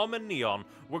Crom and Neon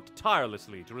worked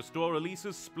tirelessly to restore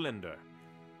Elise's splendor.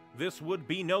 This would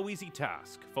be no easy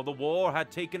task, for the war had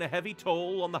taken a heavy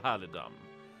toll on the Halidom.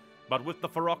 But with the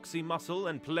Feroxy muscle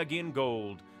and Plegian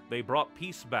gold, they brought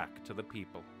peace back to the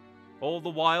people. All the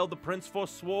while, the prince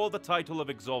forswore the title of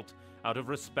Exalt out of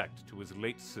respect to his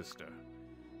late sister.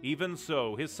 Even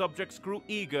so, his subjects grew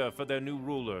eager for their new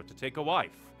ruler to take a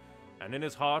wife, and in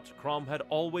his heart, Crom had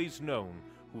always known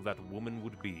who that woman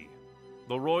would be.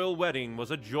 The royal wedding was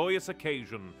a joyous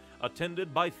occasion,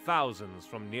 attended by thousands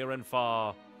from near and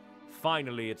far.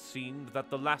 Finally, it seemed that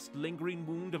the last lingering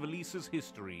wound of Elise's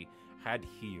history had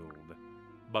healed.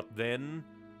 But then,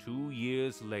 2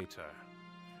 years later...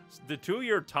 The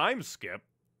 2-year time skip?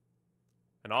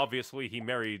 And obviously he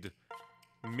married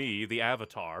me, the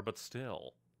Avatar, but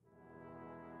still.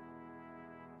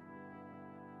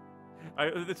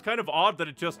 It's kind of odd that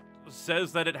it just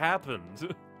says that it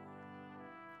happened.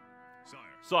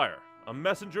 Sire, a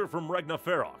messenger from Ragnar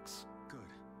Ferox. Good.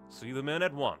 See the men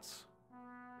at once.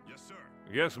 Yes, sir.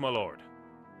 Yes, my lord.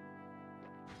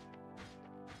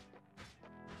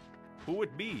 Who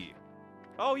it be?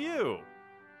 Oh, you!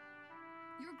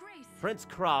 Your Grace. Prince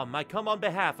Crom, I come on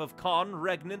behalf of Con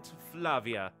Regnant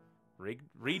Flavia.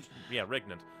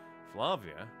 Regnant.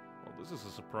 Flavia? Well, this is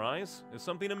a surprise. Is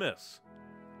something amiss?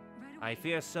 Right away. I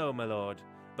fear so, my lord.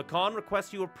 The Con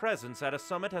requests your presence at a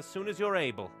summit as soon as you're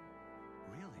able.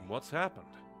 Really? What's happened?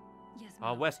 Yes, Our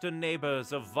Lord. western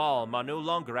neighbors of Valm are no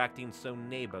longer acting so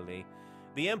neighborly.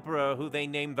 The Emperor, who they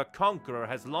name the Conqueror,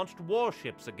 has launched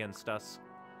warships against us.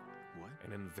 What?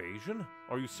 An invasion?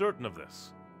 Are you certain of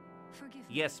this? Forgive me.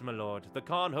 Yes, my lord. The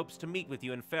Khan hopes to meet with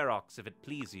you in Ferox if it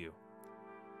please you.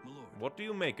 My lord. What do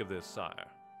you make of this, sire?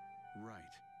 Right.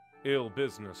 Ill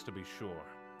business, to be sure.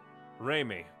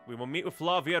 Raimi, we will meet with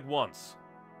Flavia at once.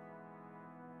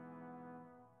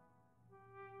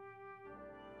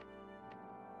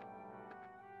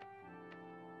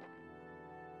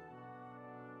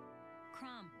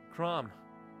 Crom. Crom,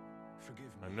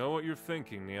 Forgive I me. know what you're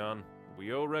thinking, Neon.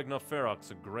 We owe Ragnar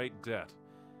Ferox a great debt.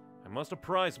 I must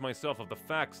apprise myself of the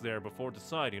facts there before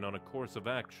deciding on a course of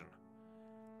action.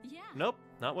 Yeah. Nope,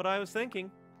 not what I was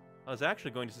thinking. I was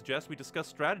actually going to suggest we discuss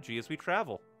strategy as we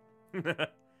travel.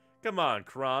 Come on,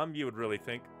 Crom, you would really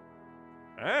think.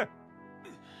 Eh?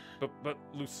 But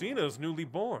Lucina's newly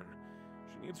born.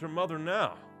 She needs her mother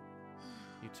now.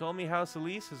 You told me House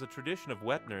Elise has a tradition of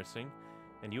wet nursing,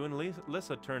 and you and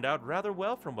Lissa turned out rather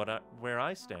well from where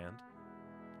I stand.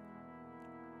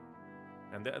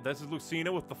 And this is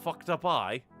Lucina with the fucked up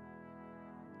eye.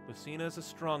 Lucina is a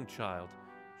strong child.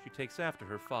 She takes after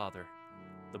her father.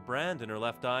 The brand in her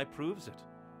left eye proves it.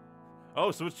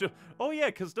 Oh, so it's just... Oh, yeah,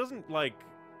 because doesn't, like...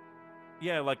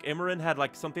 Yeah, like, Imran had,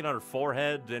 like, something on her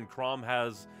forehead, and Crom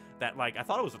has that, like... I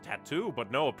thought it was a tattoo, but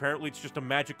no, apparently it's just a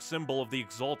magic symbol of the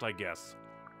Exalt, I guess.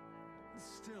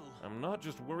 Still. I'm not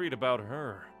just worried about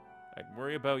her. I'd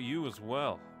worry about you as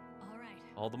well. All right.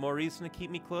 All the more reason to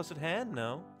keep me close at hand,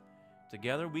 no?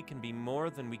 Together we can be more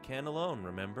than we can alone,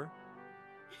 remember?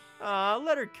 Ah,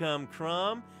 let her come,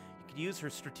 Crom. You could use her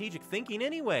strategic thinking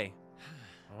anyway.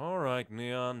 All right,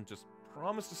 Neon, just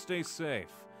promise to stay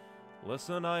safe.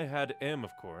 Alyssa and I had M,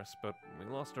 of course, but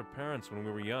we lost our parents when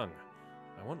we were young.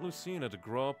 I want Lucina to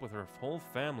grow up with her whole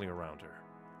family around her.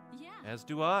 Yeah. As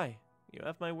do I. You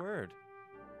have my word.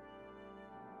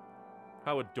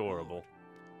 How adorable.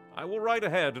 I will ride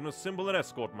ahead and assemble an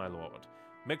escort, my lord.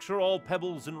 Make sure all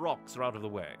pebbles and rocks are out of the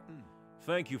way.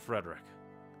 Thank you, Frederick.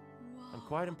 I'm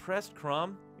quite impressed,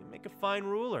 Crom. You make a fine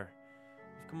ruler.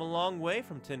 You've come a long way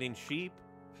from tending sheep.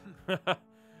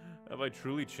 Have I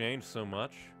truly changed so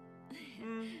much?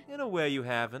 In a way you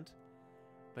haven't.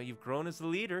 But you've grown as a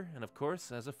leader, and of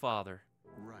course, as a father.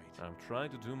 Right. I'm trying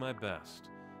to do my best.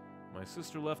 My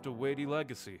sister left a weighty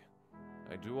legacy.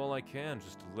 I do all I can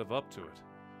just to live up to it.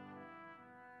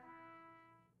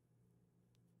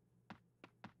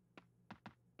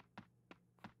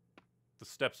 The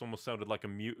steps almost sounded like a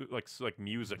like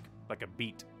music, like a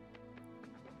beat.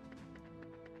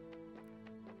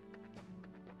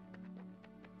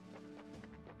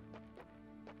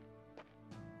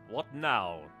 What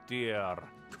now, dear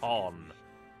Con?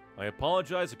 I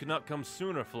apologize I could not come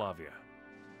sooner, Flavia.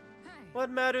 Hey. What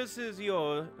matters is you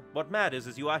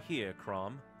are here,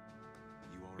 Crom.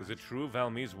 You all Is right? it true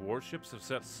Valmy's warships have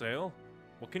set sail?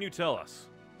 What can you tell us?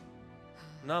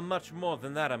 Not much more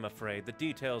than that, I'm afraid. The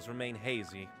details remain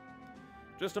hazy.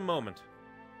 Just a moment.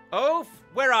 Oaf!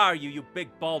 Where are you, you big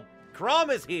bald...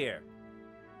 Crom is here!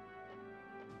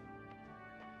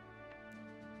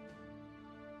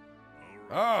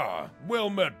 Ah, well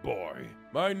met, boy.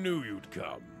 I knew you'd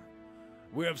come.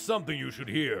 We have something you should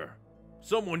hear.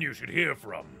 Someone you should hear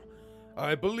from.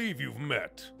 I believe you've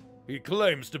met. He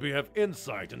claims to have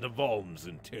insight into Volm's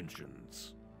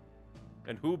intentions.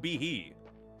 And who be he?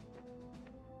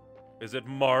 Is it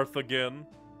Marth again?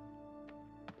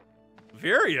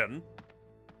 Virion?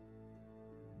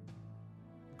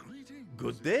 Greetings.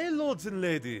 Good day, lords and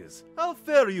ladies. How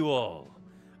fare you all?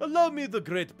 Allow me the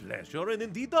great pleasure and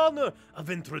indeed honor of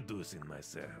introducing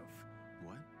myself.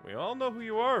 What? We all know who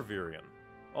you are, Virion.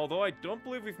 Although I don't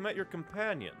believe we've met your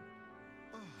companion.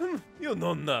 You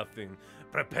know nothing.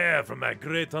 Prepare for my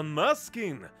great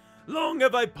unmasking. Long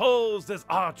have I posed as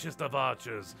archest of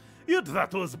archers, yet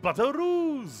that was but a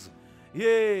ruse.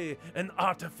 Yea, an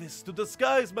artifice to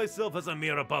disguise myself as a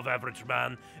mere above-average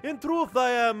man. In truth, I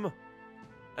am...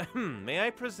 May I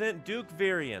present Duke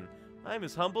Virion? I'm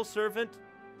his humble servant,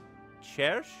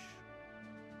 Chersh?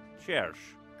 Chersh.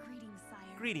 Greetings,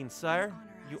 sire. Greetings, sire.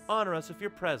 You honor us with your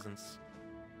presence.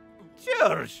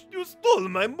 Chersh, you stole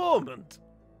my moment.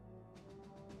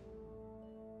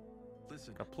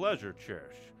 Listen. A pleasure,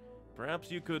 Chersh.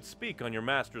 Perhaps you could speak on your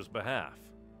master's behalf.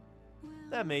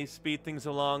 Well, That may speed things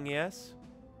along, yes?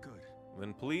 Good.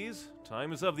 Then please,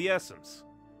 time is of the essence.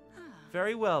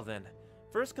 Very well, then.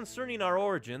 First, concerning our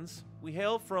origins, we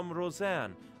hail from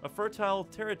Roseanne, a fertile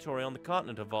territory on the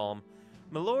continent of Volm.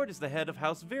 Milord is the head of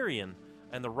House Virion,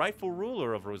 and the rightful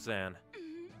ruler of Roseanne.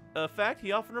 A fact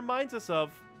he often reminds us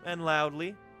of, and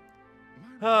loudly.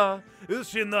 Ah, is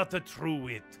she not a true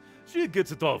wit? She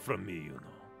gets it all from me, you know.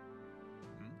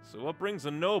 So what brings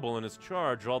a noble and his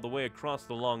charge all the way across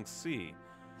the long sea?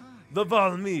 The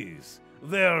Valmys.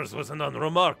 Theirs was an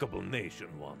unremarkable nation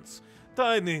once.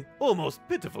 Tiny, almost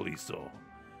pitifully so.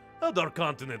 Had our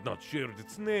continent not shared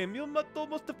its name, you might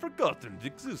almost have forgotten it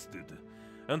existed.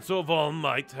 And so Vol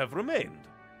might have remained,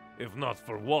 if not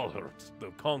for Walhert,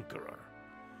 the Conqueror.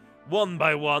 One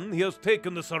by one, he has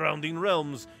taken the surrounding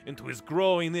realms into his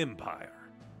growing empire.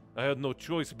 I had no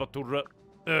choice but to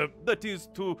that is,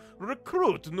 to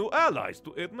recruit new allies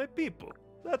to aid my people.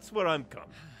 That's where I'm come.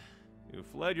 You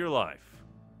fled your life.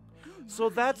 So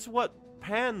that's what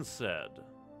Pan said.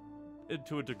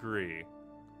 To a degree.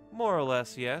 More or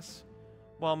less, yes.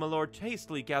 While my lord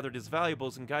hastily gathered his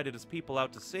valuables and guided his people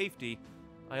out to safety,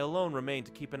 I alone remained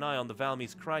to keep an eye on the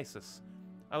Valmy's crisis.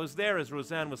 I was there as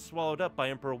Roseanne was swallowed up by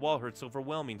Emperor Walhert's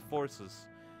overwhelming forces.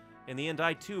 In the end,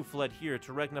 I too fled here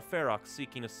to Regna Ferox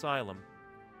seeking asylum.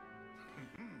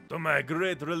 To my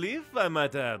great relief, I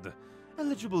might add,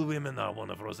 eligible women are one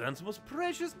of Roseanne's most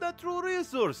precious natural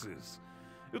resources.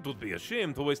 It would be a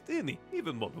shame to waste any,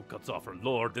 even one who cuts off her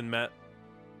lord and how's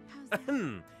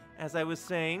that? as I was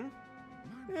saying.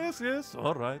 Yes, yes,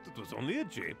 all right. It was only a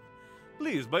jape.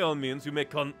 Please, by all means, you may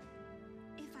con...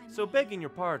 If I So may. begging your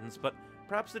pardons, but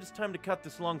perhaps it is time to cut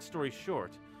this long story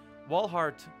short.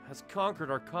 Walhart has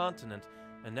conquered our continent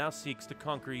and now seeks to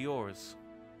conquer yours.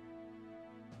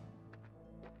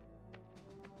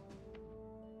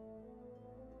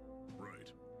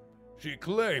 Right. She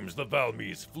claims the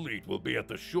Valmy's fleet will be at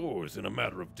the shores in a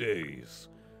matter of days.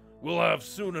 We'll have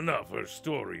soon enough her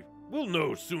story. We'll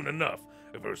know soon enough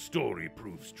if her story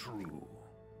proves true.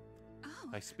 Oh,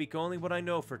 I speak only what I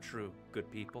know for true, good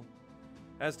people.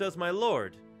 As does my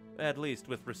lord, at least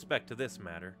with respect to this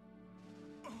matter.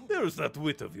 There's that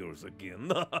wit of yours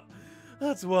again.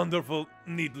 That's wonderful.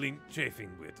 Needling, chafing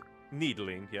wit.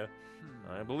 Needling, yeah.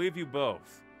 I believe you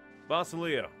both.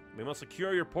 Basilio, we must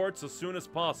secure your ports as soon as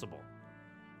possible.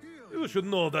 You should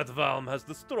know that Valm has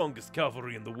the strongest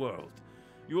cavalry in the world.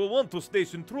 You will want to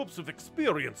station troops of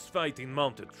experience fighting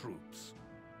mounted troops.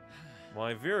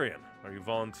 Why, Virion, are you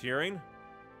volunteering?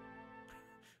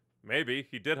 Maybe.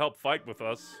 He did help fight with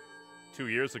us 2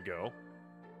 years ago.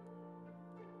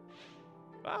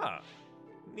 Ah,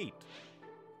 neat.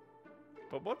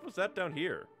 But what was that down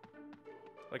here?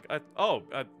 Like,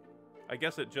 I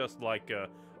guess it just, like,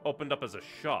 opened up as a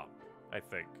shop, I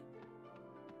think.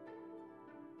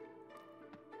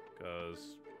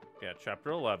 Because, yeah, Chapter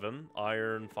 11,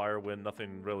 Iron, Fire, Wind,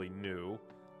 nothing really new.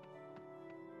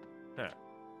 Huh.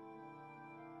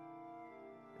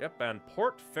 Yep, and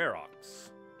Port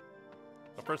Ferox.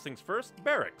 But first things first,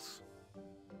 barracks.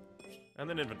 And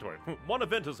then inventory. One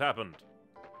event has happened.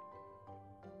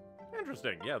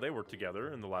 Interesting. Yeah, they were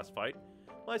together in the last fight.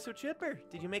 Why so chipper?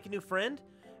 Did you make a new friend?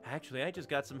 Actually, I just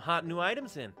got some hot new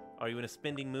items in. Are you in a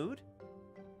spending mood?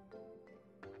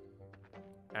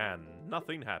 And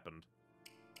nothing happened.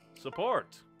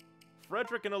 Support.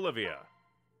 Frederick and Olivia.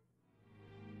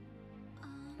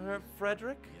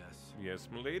 Frederick? Yes. Yes,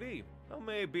 milady. How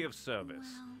may I be of service?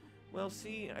 Well,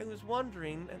 see, I was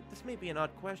wondering, and this may be an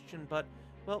odd question, but,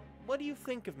 well, what do you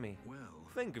think of me? Well,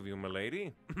 Think of you,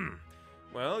 milady.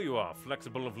 Well, you are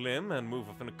flexible of limb and move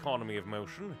with an economy of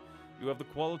motion. You have the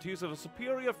qualities of a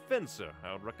superior fencer.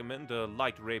 I would recommend a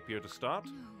light rapier to start.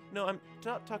 No, I'm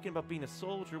not talking about being a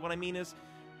soldier. What I mean is,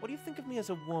 what do you think of me as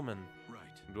a woman?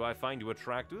 right. Do I find you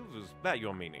attractive? Is that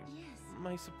your meaning? Yes.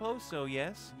 I suppose so,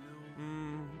 yes.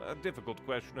 A difficult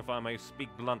question, if I may speak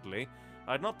bluntly.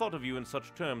 I had not thought of you in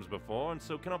such terms before, and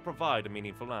so cannot provide a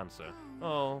meaningful answer.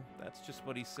 Oh, that's just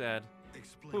what he said.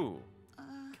 Explain. Who?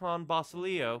 Con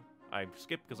Basilio. I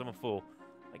skipped because I'm a fool.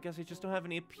 I guess I just don't have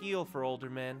any appeal for older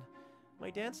men.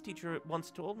 My dance teacher once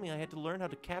told me I had to learn how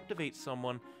to captivate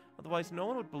someone, otherwise no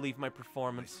one would believe my I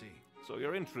performance. see. So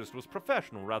your interest was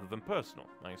professional rather than personal.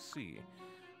 I see.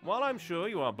 While I'm sure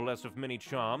you are blessed with many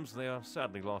charms, they are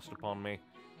sadly lost upon me.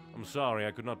 I'm sorry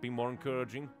I could not be more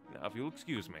encouraging. Now, if you'll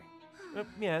excuse me.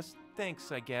 Yes,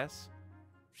 thanks, I guess.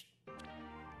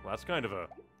 Well, that's kind of a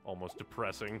almost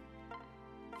depressing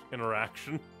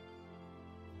interaction.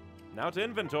 Now to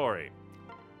inventory.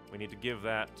 We need to give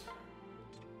that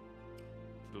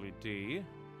to D.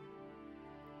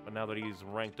 But now that he's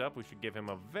ranked up, we should give him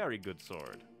a very good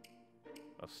sword.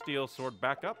 A steel sword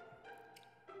backup.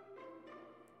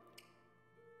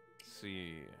 Let's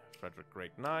see. Frederick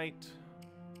Great Knight.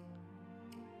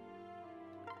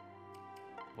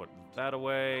 Put that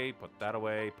away, put that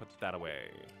away, put that away.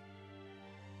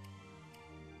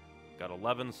 Got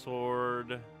 11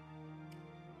 sword.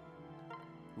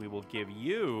 We will give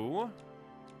you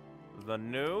the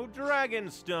new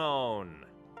Dragonstone.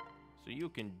 So you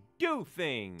can do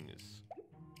things.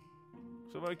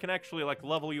 So we can actually, like,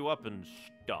 level you up and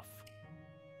stuff.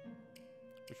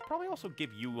 We should probably also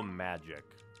give you a magic.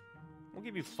 We'll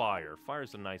give you fire.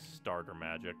 Fire's a nice starter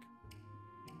magic.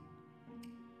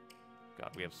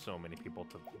 God, we have so many people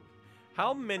to...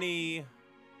 How many,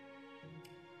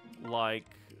 like,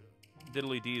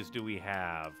 diddly-dees do we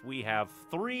have? We have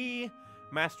 3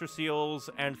 Master Seals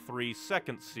and 3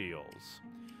 Second Seals.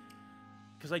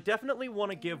 Because I definitely want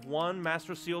to give 1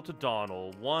 Master Seal to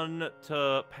Donald, 1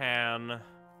 to Pan,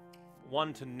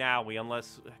 1 to Nowie,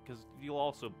 unless... Because you'll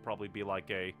also probably be, like,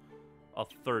 a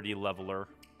 30 leveler.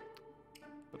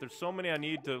 But there's so many I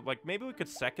need to... Like, maybe we could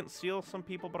Second Seal some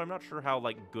people, but I'm not sure how,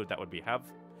 like, good that would be.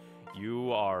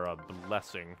 You are a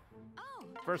blessing. Oh.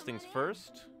 First things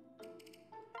first,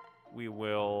 we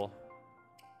will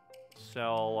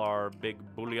sell our big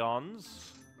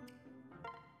bullions.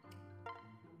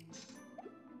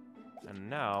 And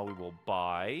now we will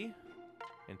buy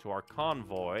into our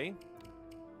convoy.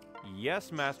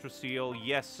 Yes, Master Seal.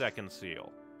 Yes, Second Seal.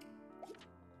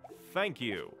 Thank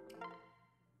you.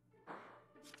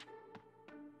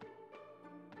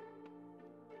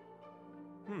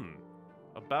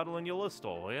 A battle in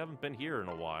Yellistal. We haven't been here in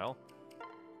a while.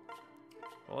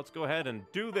 Well, let's go ahead and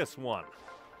do this one.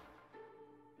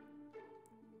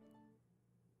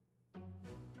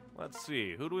 Let's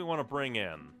see. Who do we want to bring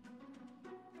in?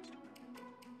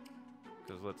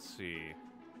 Because let's see.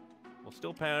 We'll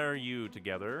still pair you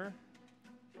together.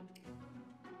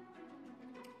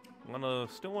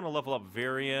 Still want to level up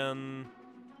Varian.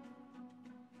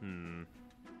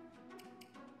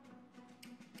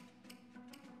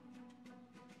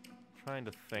 Trying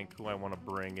to think who I want to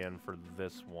bring in for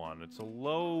this one. It's a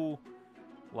low,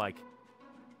 like,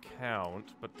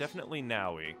 count, but definitely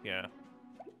Naui. Yeah,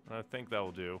 I think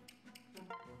that'll do.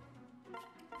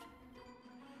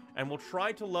 And we'll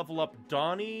try to level up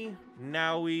Donnie,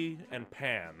 Naui, and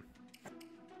Pan.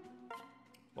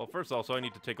 Well, first also, I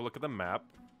need to take a look at the map.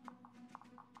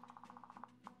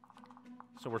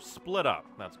 So we're split up.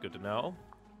 That's good to know.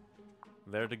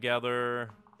 They're together.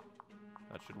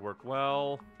 That should work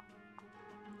well.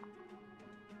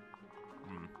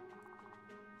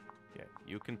 Yeah,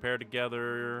 you can pair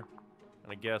together.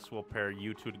 And I guess we'll pair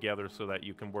you two together so that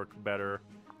you can work better.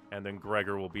 And then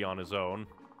Gregor will be on his own.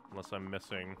 Unless I'm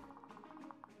missing.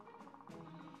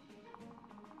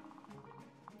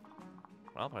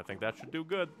 Well, I think that should do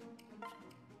good.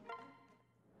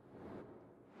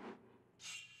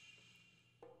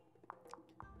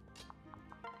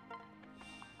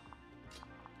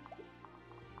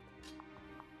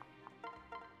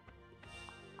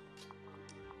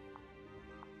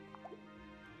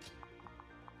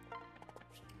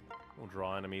 We'll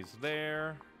draw enemies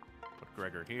there. Put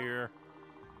Gregor here.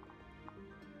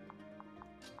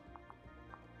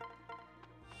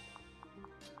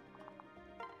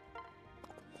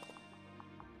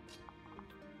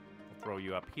 We'll throw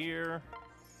you up here.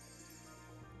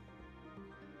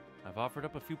 I've offered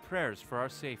up a few prayers for our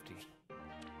safety.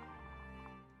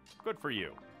 Good for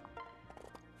you.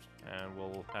 And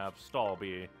we'll have Stall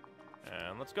be...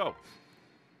 And let's go.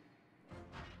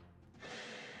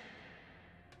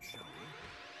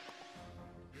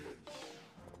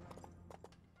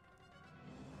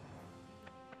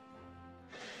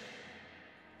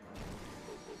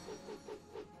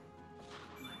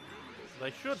 I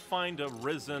should find a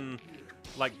risen,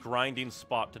 like, grinding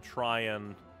spot to try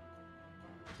and,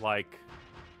 like,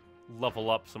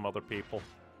 level up some other people.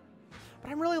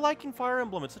 But I'm really liking Fire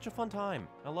Emblem. It's such a fun time.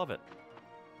 I love it.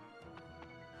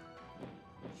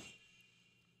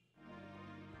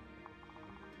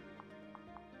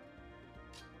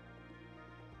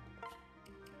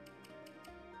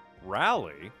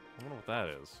 Rally? I wonder what that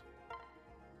is.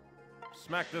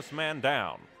 Smack this man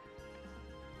down.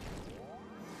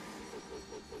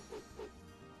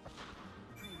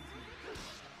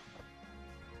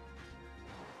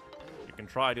 You can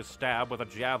try to stab with a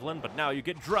javelin, but now you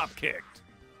get drop-kicked.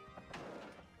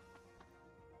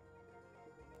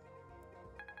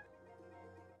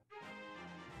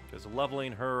 Because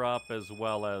leveling her up as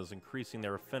well as increasing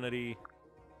their affinity,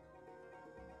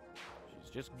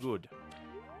 she's just good.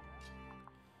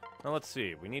 Now let's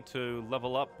see, we need to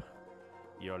level up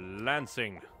your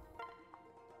lancing.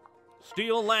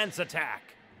 Steel lance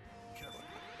attack.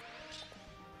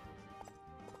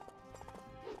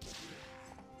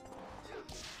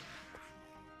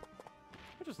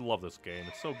 I just love this game.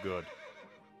 It's so good.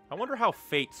 I wonder how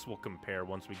Fates will compare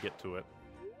once we get to it.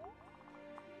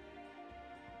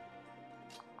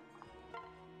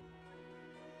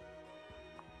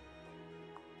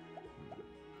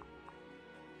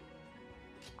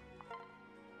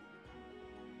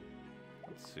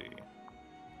 Let's see.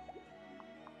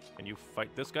 Can you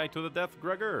fight this guy to the death,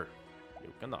 Gregor?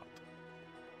 You cannot.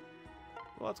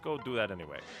 Well, let's go do that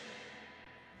anyway.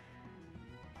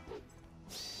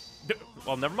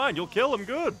 Well, never mind. You'll kill him.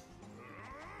 Good.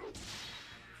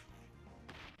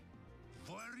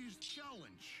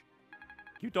 Challenge.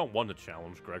 You don't want to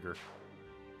challenge, Gregor.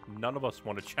 None of us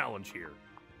want to challenge here.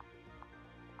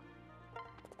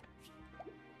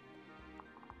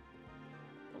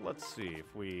 Well, let's see.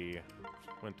 If we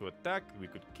went to attack, we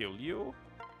could kill you.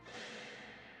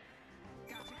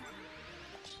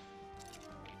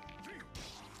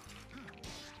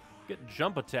 Get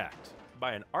jump attacked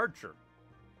by an archer.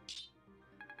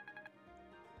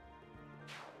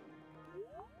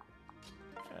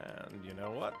 And you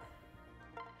know what?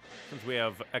 Since we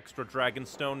have extra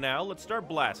Dragonstone now, let's start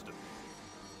blasting.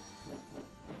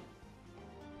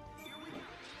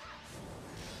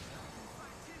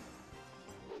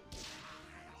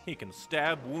 He can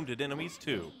stab wounded enemies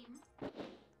too.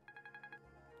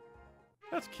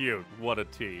 That's cute. What a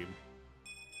team.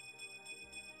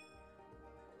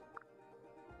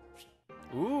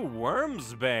 Ooh,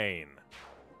 Wormsbane.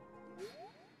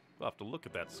 We'll have to look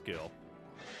at that skill.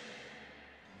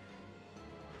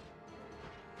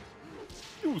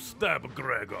 You stab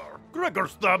Gregor. Gregor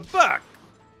stab back.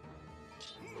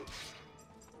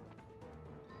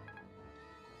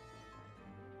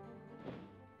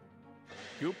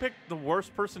 You picked the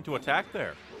worst person to attack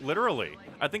there. Literally.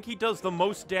 I think he does the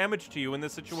most damage to you in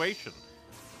this situation.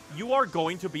 You are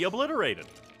going to be obliterated.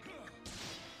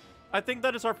 I think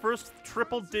that is our first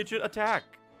triple-digit attack.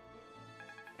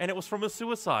 And it was from a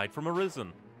suicide, from a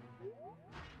Risen.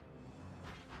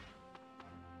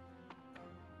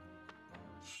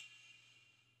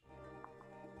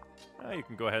 You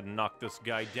can go ahead and knock this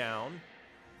guy down.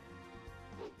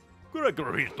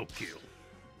 Gregor hit to kill.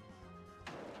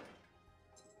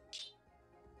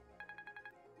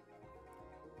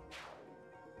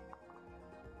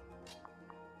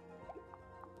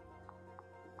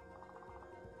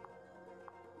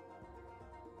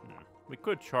 We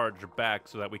could charge back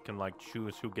so that we can, like,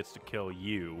 choose who gets to kill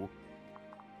you.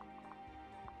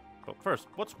 But first,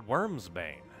 what's Worm's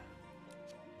Bane?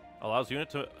 Allows unit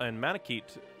to in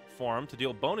Manakite form to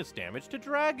deal bonus damage to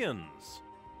dragons.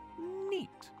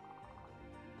 Neat.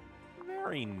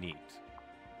 Very neat.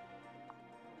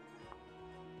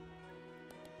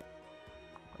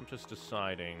 I'm just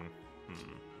deciding,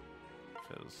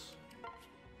 because...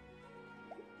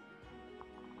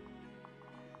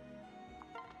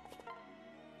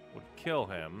 would kill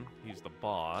him. He's the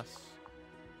boss.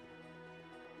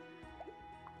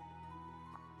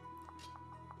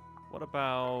 What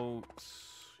about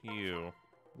you?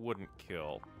 Wouldn't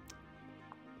kill.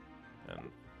 And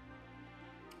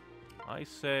I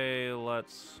say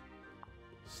let's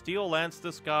Steel Lance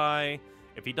this guy.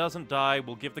 If he doesn't die,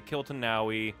 we'll give the kill to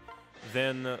Naui.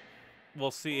 Then we'll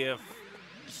see if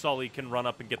Sully can run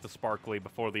up and get the Sparkly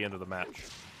before the end of the match.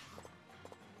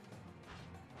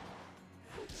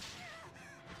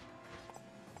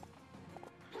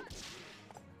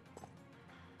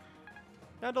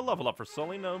 And a level up for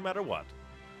Sully no matter what.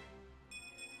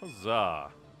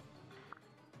 Huzzah.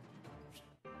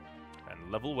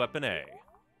 And level weapon A.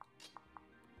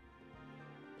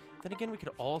 Then again, we could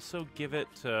also give it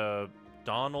to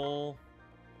Donald.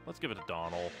 Let's give it to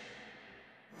Donald.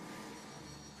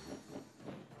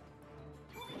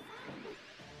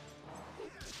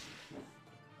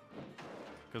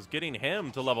 Because getting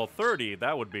him to level 30,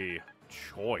 that would be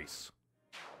choice.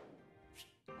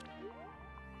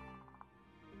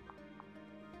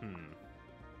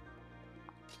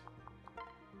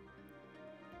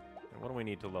 What do we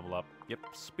need to level up? Yep,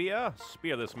 Spear.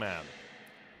 Spear this man.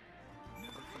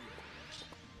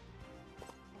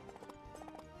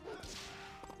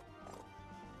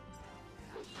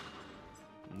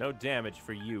 No damage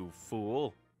for you,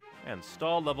 fool. And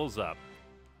Stall levels up.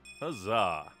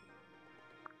 Huzzah.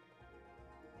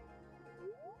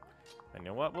 And you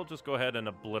know what? We'll just go ahead and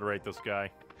obliterate this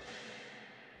guy.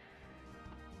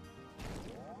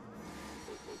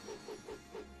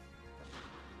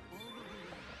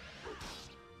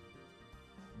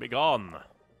 Be gone.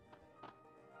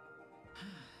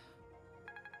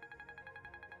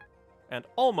 And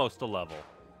almost a level.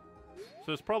 So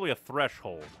there's probably a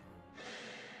threshold.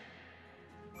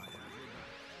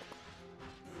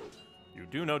 You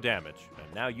do no damage,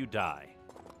 and now you die.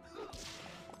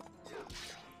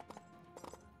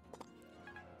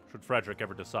 Should Frederick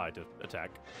ever decide to attack.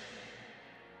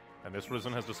 And this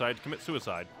Risen has decided to commit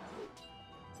suicide.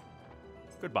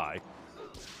 Goodbye.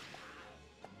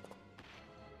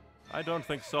 I don't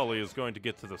think Sully is going to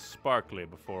get to the Sparkly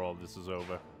before all this is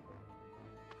over.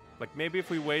 Like, maybe if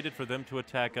we waited for them to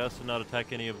attack us and not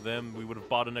attack any of them, we would have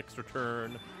bought an extra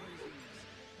turn.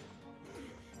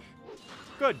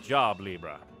 Good job,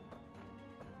 Libra.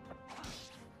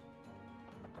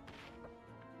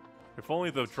 If only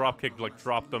the dropkick, like,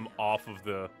 dropped them off of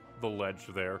the ledge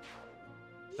there.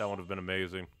 That would have been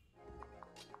amazing.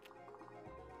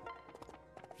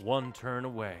 One turn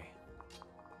away.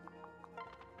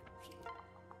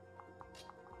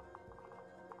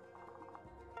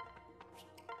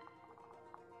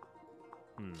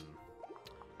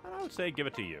 I would say give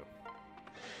it to you.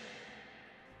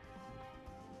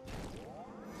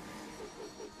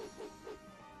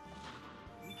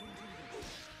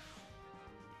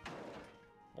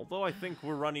 Although I think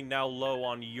we're running now low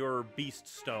on your Beast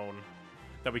Stone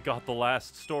that we got the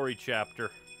last story chapter.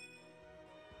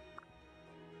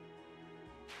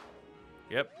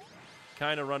 Yep.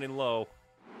 Kind of running low.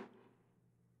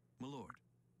 My lord.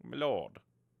 My lord.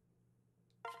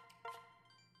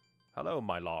 Hello,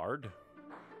 my lord.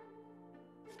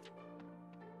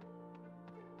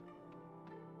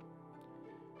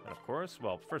 And of course,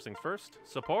 well, first things first,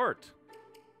 support.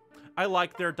 I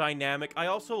like their dynamic. I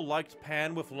also liked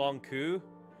Pan with Long Ku,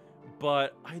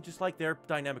 but I just like their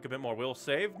dynamic a bit more. We'll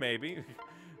save, maybe.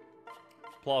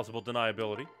 Plausible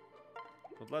deniability.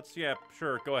 But let's, yeah,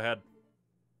 sure, go ahead.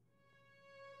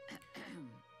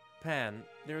 Pan,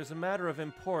 there is a matter of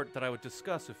import that I would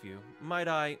discuss with you. Might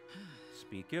I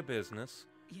speak your business?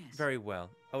 Yes. Very well.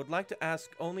 I would like to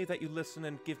ask only that you listen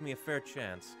and give me a fair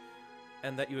chance,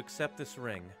 and that you accept this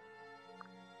ring.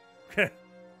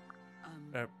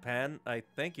 Pan, I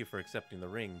thank you for accepting the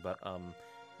ring, but,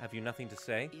 have you nothing to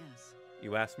say? Yes.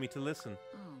 You asked me to listen.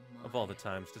 Oh, my. Of all the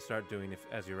times to start doing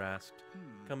as you're asked.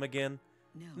 Hmm. Come again?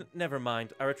 No. Never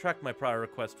mind. I retract my prior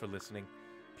request for listening.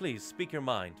 Please, speak your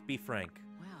mind. Be frank.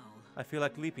 Well, I feel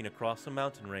like leaping across a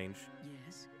mountain range.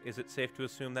 yes. Is it safe to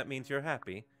assume that means you're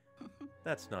happy?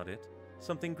 That's not it.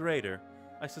 Something greater.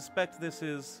 I suspect this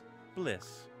is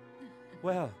bliss.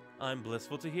 Well, I'm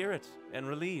blissful to hear it, and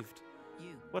relieved.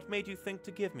 You. What made you think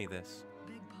to give me this?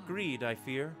 Big pardon. Greed, I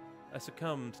fear. I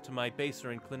succumbed to my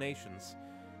baser inclinations.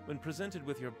 When presented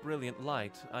with your brilliant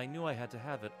light, I knew I had to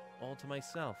have it all to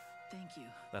myself. Thank you.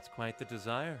 That's quite the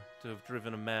desire, to have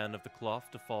driven a man of the cloth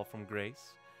to fall from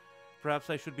grace. Perhaps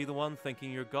I should be the one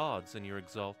thanking your gods and your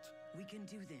exalt. We can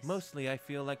do this. Mostly I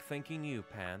feel like thanking you,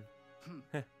 Pan.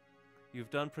 Hmm. You've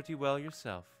done pretty well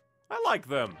yourself. I like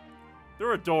them.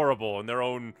 They're adorable in their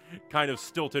own kind of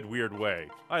stilted, weird way.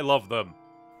 I love them.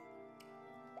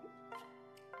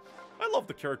 I love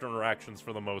the character interactions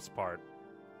for the most part.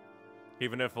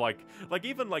 Even if,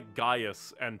 even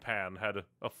Gaius and Pan had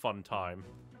a fun time.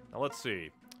 Now, let's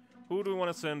see. Who do we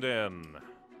want to send in?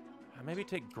 Maybe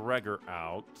take Gregor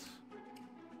out.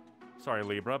 Sorry,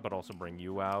 Libra, but also bring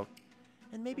you out.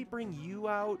 And maybe bring you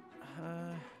out.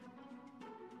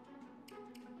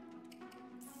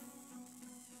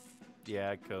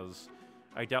 Yeah, because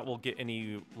I doubt we'll get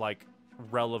any,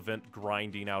 relevant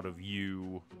grinding out of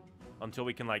you until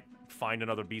we can, find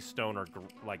another beast stone or,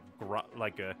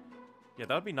 yeah, that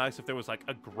would be nice if there was,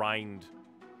 a grind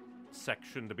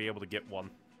section to be able to get one.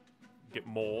 Get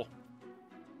more.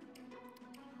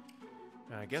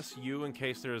 I guess you, in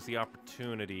case there's the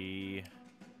opportunity.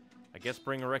 I guess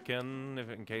bring Rick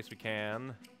in case we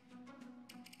can.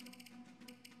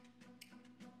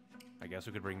 I guess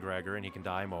we could bring Gregor and he can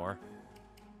die more.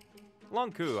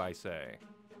 Long Ku, I say.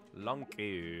 Long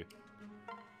Ku.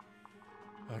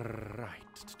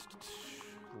 Right.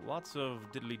 Lots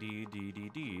of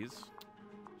diddly-dee-dee-dee-dees.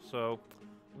 So,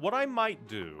 what I might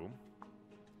do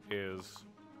is...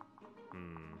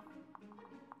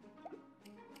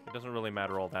 It doesn't really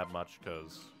matter all that much,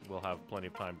 because we'll have plenty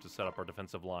of time to set up our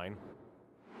defensive line.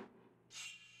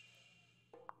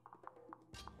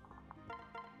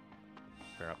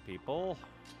 Pair up people.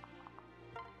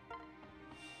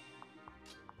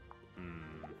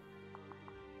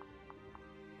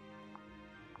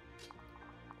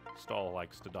 Stall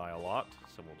likes to die a lot,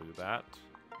 so we'll do that.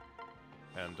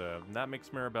 And that makes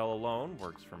Maribel alone.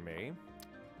 Works for me.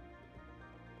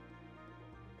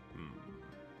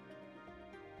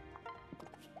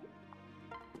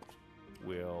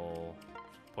 We'll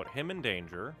put him in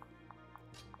danger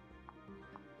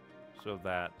so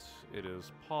that it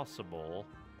is possible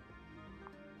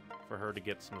for her to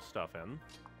get some stuff in.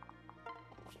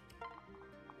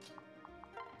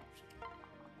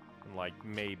 And,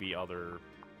 maybe other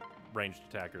ranged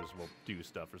attackers will do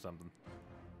stuff or something.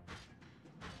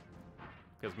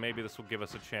 Because maybe this will give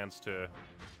us a chance to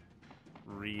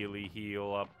really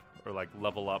heal up, or,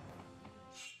 level up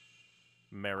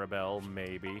Maribel,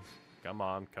 maybe. Come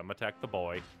on, come attack the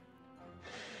boy.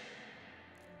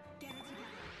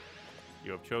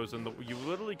 You have chosen the... You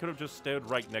literally could have just stood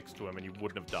right next to him and you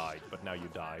wouldn't have died, but now you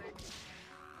die.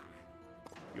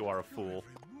 You are a fool.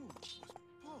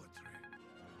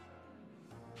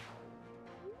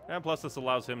 And plus this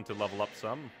allows him to level up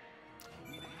some.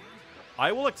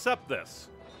 I will accept this.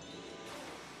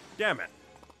 Damn it.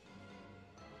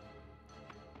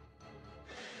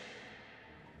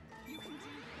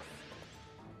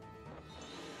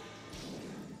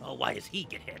 Oh, why does he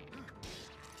get hit?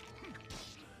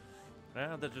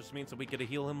 Well, that just means that we get to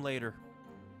heal him later.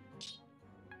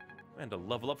 And to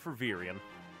level up for Virion.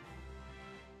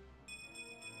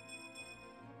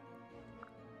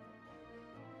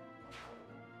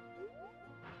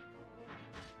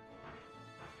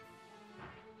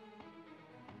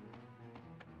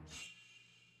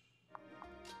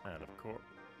 And of course...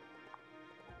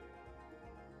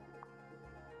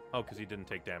 Oh, because he didn't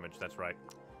take damage, that's right.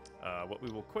 What we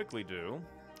will quickly do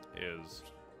is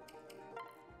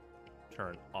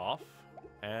turn off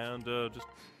and just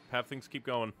have things keep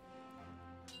going.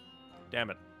 Damn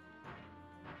it.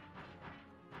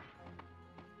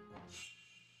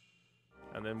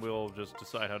 and then we'll just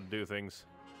decide how to do things.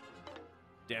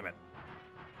 Damn it.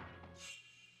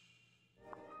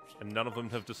 And none of them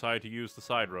have decided to use the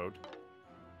side road.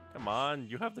 Come on,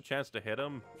 you have the chance to hit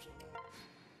him.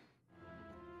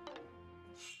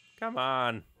 Come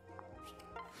on.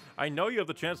 I know you have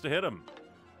the chance to hit him.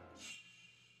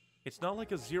 It's not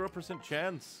like a 0%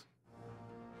 chance.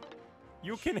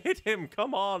 You can hit him,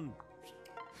 come on.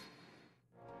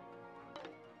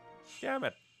 Damn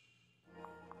it.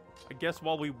 I guess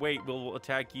while we wait, we'll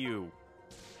attack you.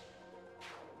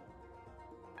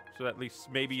 So at least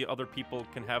maybe other people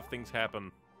can have things happen.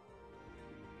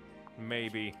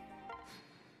 Maybe.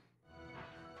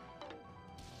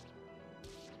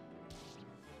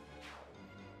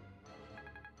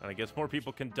 And I guess more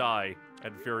people can die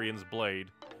at Varian's blade.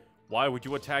 Why would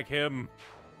you attack him?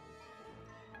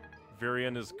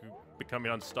 Varian is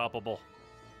becoming unstoppable.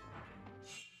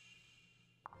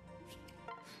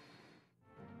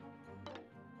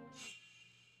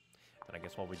 And I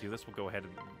guess while we do this, we'll go ahead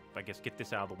and, I guess, get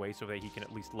this out of the way so that he can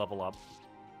at least level up.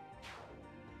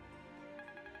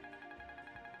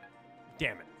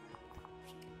 Damn it.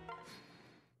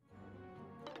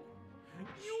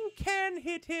 You can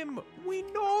hit him! We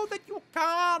know that you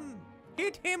can!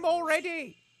 Hit him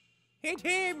already! Hit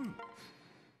him!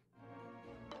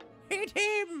 Hit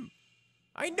him!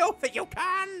 I know that you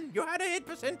can! You had a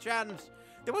 8% chance!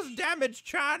 There was damage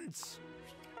chance!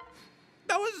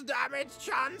 There was damage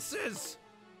chances!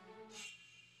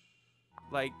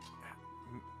 Like,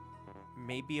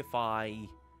 maybe if I,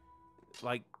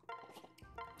 like,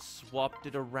 swapped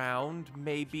it around,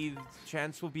 maybe the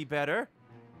chance will be better?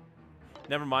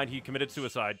 Never mind, he committed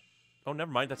suicide. Oh,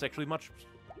 never mind, that's actually much...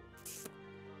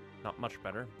 Not much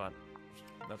better, but...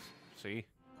 Let's see.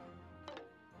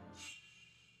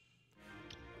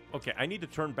 Okay, I need to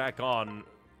turn back on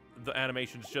the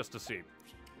animations just to see.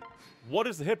 What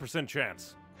is the hit percent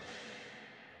chance?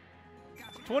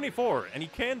 24, and he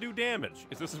can do damage.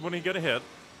 Is this when he got a hit?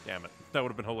 Damn it, that would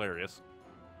have been hilarious.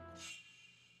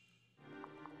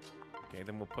 Okay,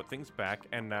 then we'll put things back,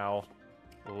 and now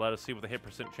let us see what the hit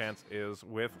percent chance is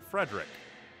with Frederick.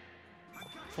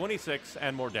 26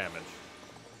 and more damage.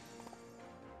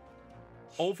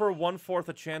 Over 1/4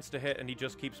 a chance to hit, and he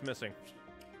just keeps missing.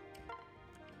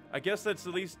 I guess that's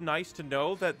at least nice to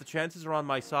know that the chances are on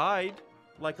my side,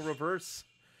 like a reverse.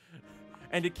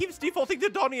 And it keeps defaulting to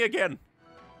Donnie again.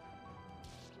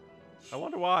 I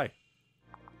wonder why.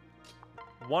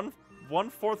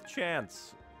 1/4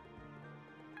 chance.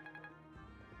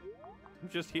 I'm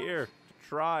just here to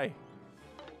try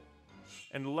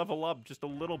and level up just a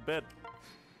little bit.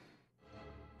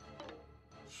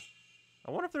 I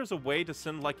wonder if there's a way to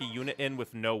send, like, a unit in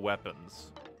with no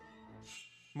weapons.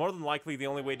 More than likely, the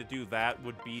only way to do that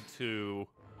would be to,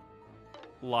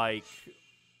 like,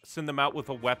 send them out with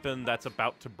a weapon that's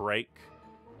about to break.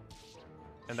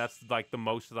 And that's, like, the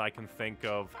most that I can think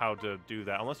of how to do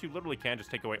that. Unless you literally can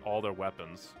just take away all their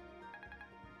weapons.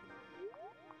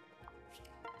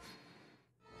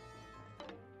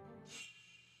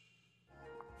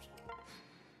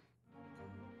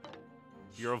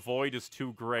 Your avoid is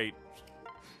too great.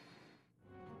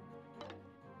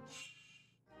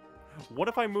 What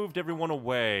if I moved everyone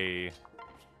away?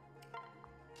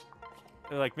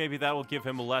 Like, maybe that will give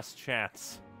him less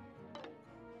chance.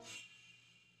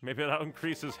 Maybe that'll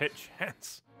increase his hit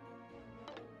chance.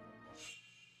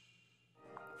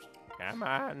 Come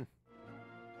on.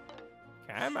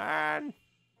 Come on.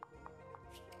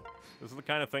 This is the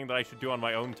kind of thing that I should do on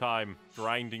my own time.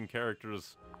 Grinding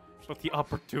characters. But the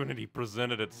opportunity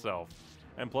presented itself.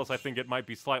 And plus, I think it might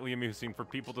be slightly amusing for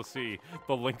people to see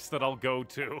the links that I'll go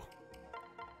to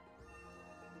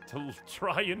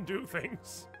try and do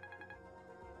things.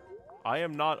 I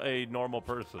am not a normal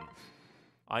person.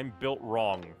 I'm built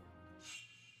wrong.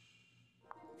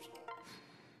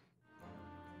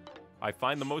 I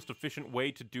find the most efficient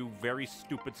way to do very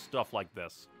stupid stuff like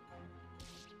this.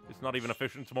 It's not even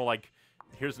efficient, it's more like,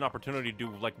 here's an opportunity to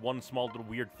do, like, one small little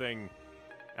weird thing,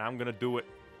 and I'm gonna do it.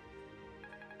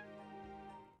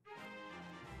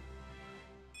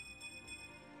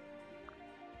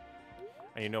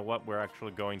 And you know what? We're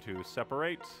actually going to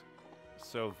separate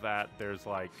so that there's,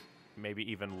 like, maybe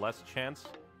even less chance.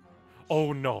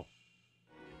 Oh, no.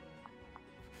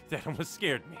 That almost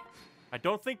scared me. I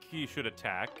don't think he should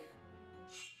attack.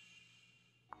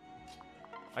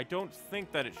 I don't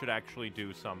think that it should actually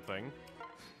do something.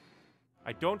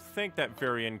 I don't think that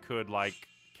Varian could, like,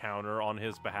 counter on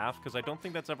his behalf, because I don't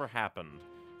think that's ever happened.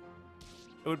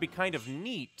 It would be kind of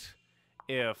neat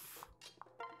if,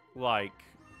 like,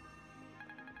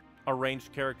 a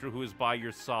ranged character who is by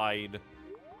your side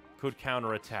could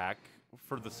counterattack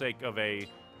for the sake of a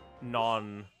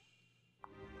non,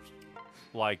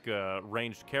 like,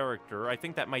 ranged character. I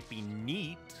think that might be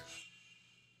neat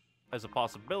as a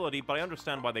possibility, but I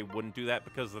understand why they wouldn't do that,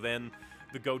 because then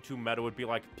the go-to meta would be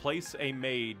like, place a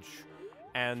mage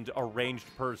and a ranged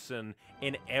person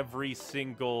in every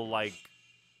single, like,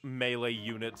 melee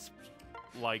unit's,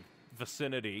 like,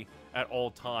 vicinity at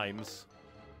all times.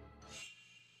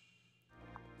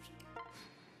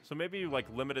 So maybe you, like,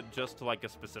 limit it just to, like, a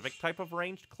specific type of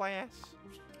ranged class?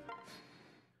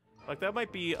 Like, that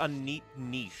might be a neat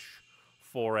niche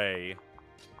for a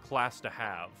class to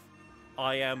have.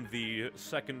 I am the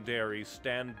secondary,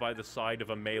 stand by the side of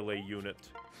a melee unit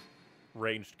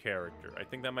ranged character. I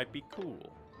think that might be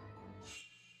cool.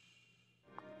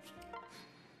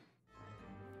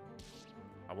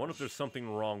 I wonder if there's something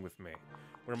wrong with me,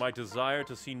 where my desire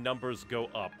to see numbers go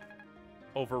up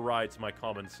overrides my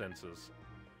common senses.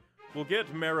 We'll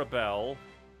get Maribel.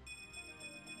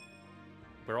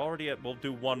 We're already at... We'll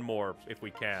do one more, if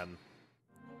we can.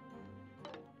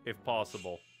 If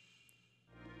possible.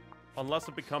 Unless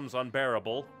it becomes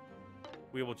unbearable,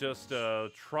 we will just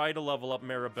try to level up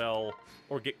Maribel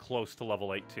or get close to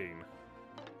level 18.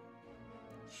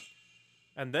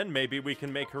 And then maybe we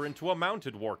can make her into a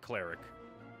mounted war cleric.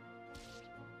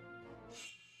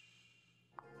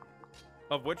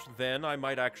 Of which then I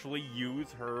might actually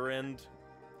use her and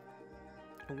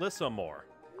Lissa more.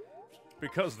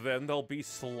 Because then they'll be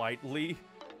slightly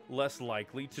less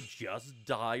likely to just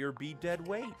die or be dead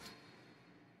weight.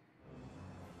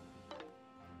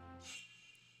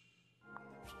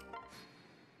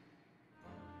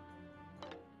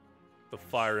 The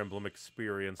Fire Emblem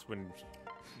experience when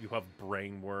you have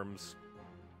brain worms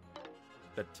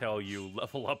that tell you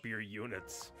level up your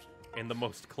units in the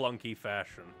most clunky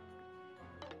fashion.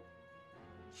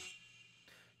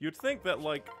 You'd think that,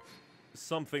 like,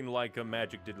 something like a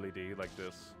Magic Diddly-Dee like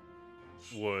this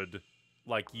would,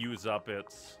 like, use up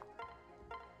its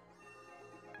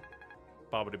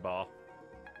Babidi-Ba.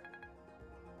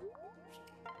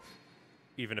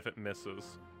 Even if it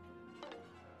misses.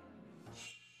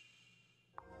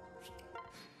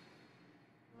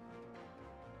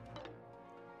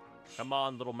 Come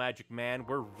on, little magic man,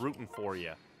 we're rooting for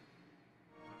you.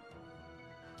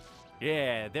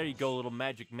 Yeah, there you go, little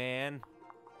magic man.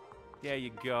 There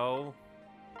you go.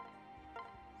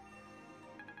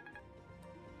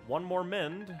 One more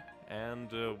mend,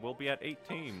 and we'll be at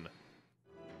 18.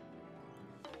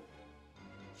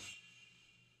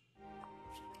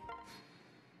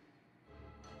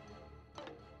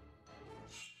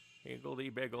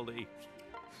 Higgledy-biggledy.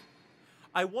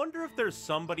 I wonder if there's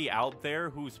somebody out there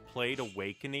who's played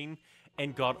Awakening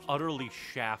and got utterly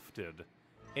shafted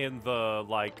in the,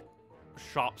 like,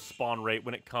 shop spawn rate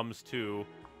when it comes to,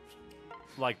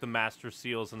 like, the Master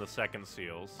Seals and the Second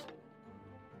Seals.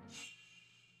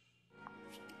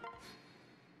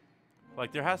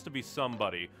 Like, there has to be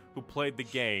somebody who played the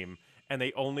game and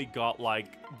they only got, like,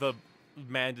 the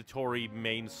mandatory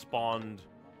main spawned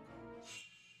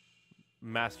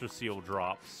Master Seal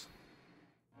drops.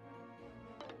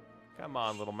 Come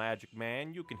on, little magic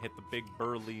man. You can hit the big,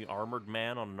 burly, armored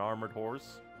man on an armored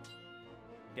horse.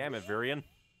 Damn it, Virion.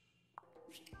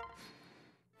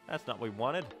 That's not what we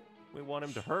wanted. We want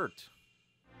him to hurt.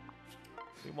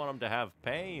 We want him to have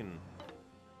pain.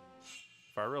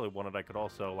 If I really wanted, I could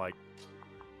also, like...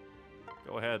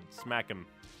 Go ahead, smack him.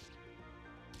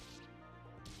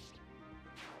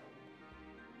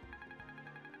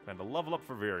 And a level up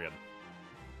for Virion.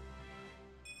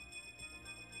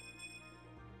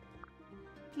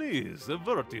 Please,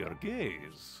 avert your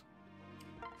gaze.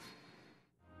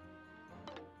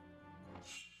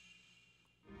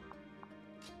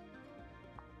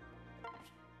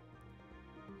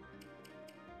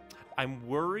 I'm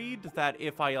worried that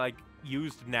if I, like,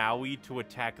 used Naui to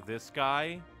attack this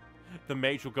guy, the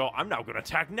mage will go, I'm now gonna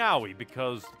attack Naui,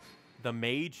 because the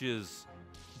mage is...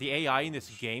 The AI in this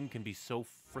game can be so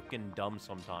freaking dumb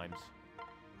sometimes.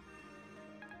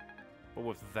 But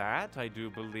with that, I do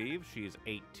believe she's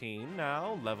 18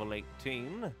 now, level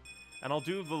 18. And I'll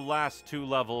do the last 2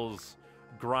 levels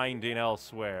grinding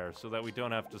elsewhere, so that we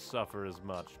don't have to suffer as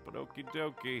much. But okie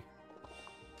dokie.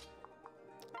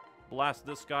 Blast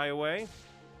this guy away.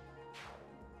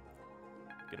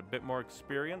 Get a bit more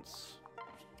experience.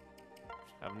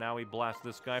 Have Naui blast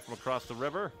this guy from across the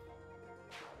river.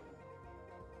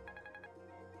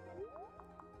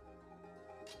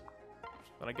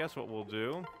 Then I guess what we'll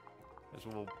do is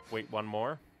we'll wait one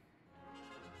more.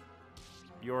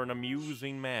 You're an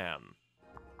amusing man.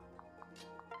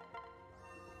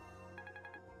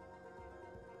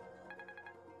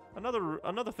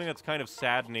 Another thing that's kind of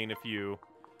saddening if you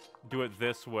do it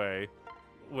this way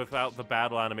without the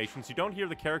battle animations. You don't hear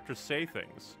the characters say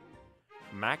things.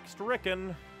 Maxed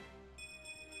Rickon.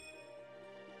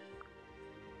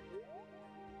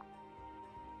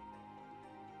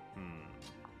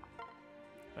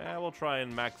 Yeah, we'll try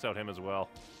and max out him as well.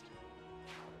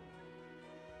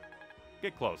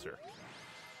 Get closer.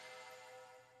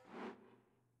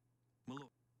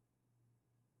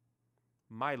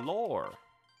 My lore.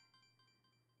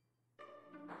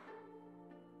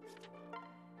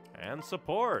 And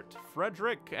support,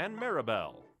 Frederick and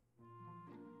Maribel.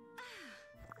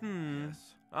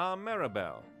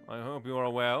 Maribel, I hope you are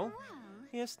well. Well,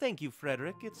 Yes, thank you,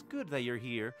 Frederick. It's good that you're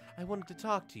here. I wanted to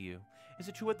talk to you. Is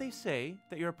it true what they say,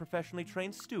 that you're a professionally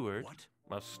trained steward? What?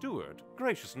 A steward?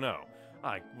 Gracious, no.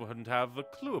 I wouldn't have a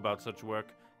clue about such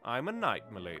work. I'm a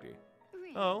knight, milady.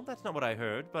 really? Oh, that's not what I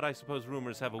heard, but I suppose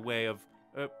rumors have a way of...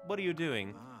 what are you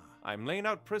doing? I'm laying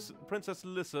out Princess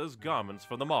Lissa's garments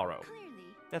for the morrow. Clearly.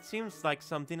 That seems like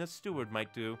something a steward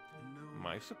might do.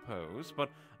 I suppose, but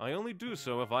I only do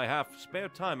so if I have spare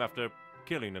time after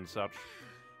killing and such.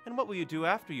 And what will you do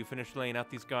after you finish laying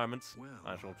out these garments? Well,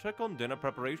 I shall check on dinner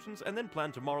preparations and then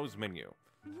plan tomorrow's menu.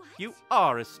 What? You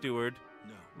are a steward.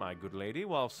 no. My good lady,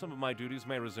 while some of my duties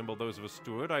may resemble those of a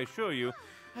steward, I assure you,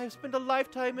 I have spent a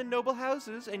lifetime in noble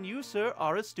houses, and you, sir,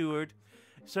 are a steward.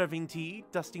 Serving tea,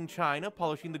 dusting china,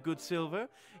 polishing the good silver.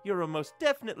 You're most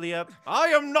definitely a... I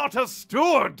am not a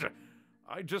steward!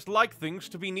 I just like things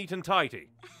to be neat and tidy.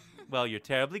 Well, you're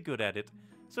terribly good at it.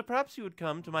 So perhaps you would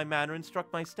come to my manor and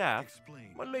instruct my staff.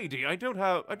 Explain. My lady, I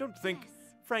don't think... Yes.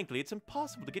 Frankly, it's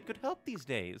impossible to get good help these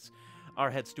days. Our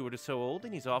head steward is so old,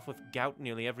 and he's off with gout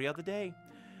nearly every other day.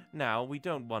 Now, we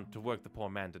don't want to work the poor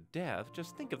man to death.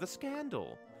 Just think of the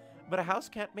scandal. But a house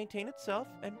can't maintain itself,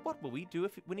 and what will we do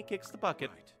when he kicks the bucket?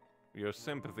 Right. Your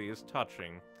sympathy is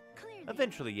touching. Clearly.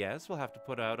 Eventually, yes, we'll have to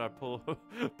put out our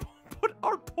put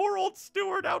our poor old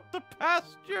steward out to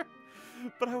pasture.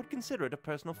 But I would consider it a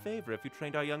personal favor if you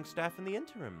trained our young staff in the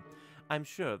interim. I'm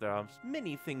sure there are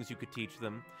many things you could teach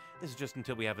them. This is just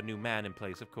until we have a new man in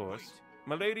place, of course.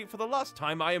 My lady, for the last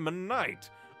time, I am a knight.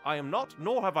 I am not,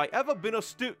 nor have I ever been a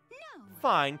No.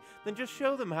 Fine, then just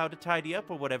show them how to tidy up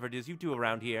or whatever it is you do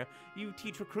around here. You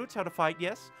teach recruits how to fight,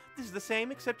 yes? This is the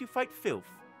same, except you fight filth.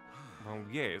 Oh,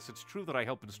 yes, it's true that I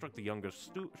help instruct the younger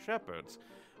shepherds,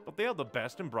 but they are the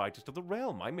best and brightest of the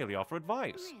realm. I merely offer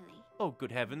advice. Really? Oh,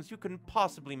 good heavens, you couldn't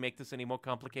possibly make this any more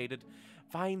complicated.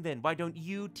 Fine then, why don't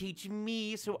you teach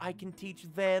me so I can teach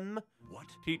them? What?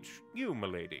 Teach you,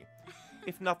 milady.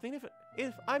 If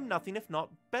I'm nothing if not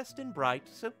best and bright,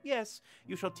 so yes,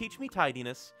 you shall teach me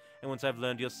tidiness. And once I've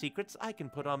learned your secrets, I can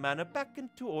put our manor back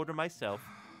into order myself.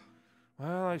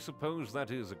 Well, I suppose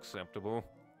that is acceptable.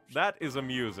 That is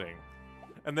amusing.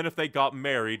 And then if they got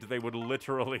married, they would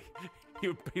literally... he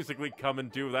would basically come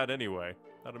and do that anyway.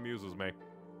 That amuses me.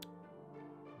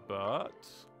 But...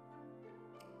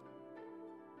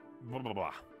 Blah, blah,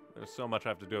 blah. There's so much I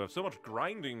have to do. I have so much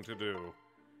grinding to do.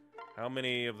 How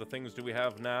many of the things do we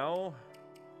have now?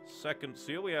 Second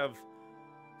seal, we have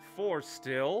 4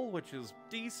 still, which is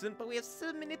decent, but we have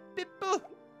so many people!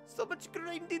 So much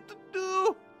grinding to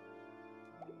do!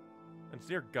 And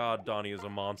dear God, Donnie is a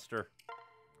monster.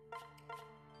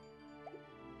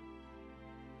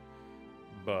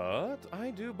 But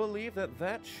I do believe that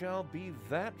that shall be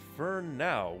that for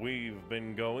now. We've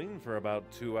been going for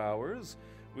about 2 hours.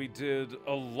 We did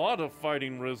a lot of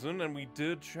fighting Risen, and we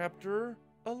did chapter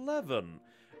 11.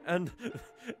 And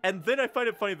then I find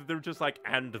it funny that they're just like,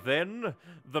 and then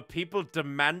the people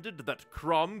demanded that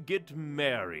Crom get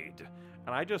married.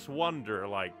 And I just wonder,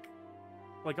 like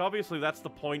obviously that's the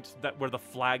point that where the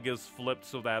flag is flipped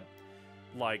so that,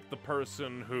 like, the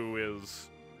person who is,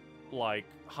 like,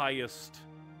 highest,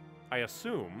 I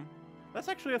assume, that's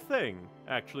actually a thing,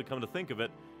 actually, come to think of it.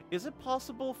 Is it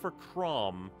possible for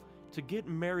Crom to get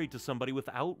married to somebody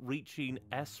without reaching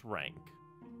S rank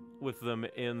with them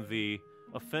in the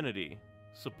affinity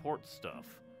support stuff?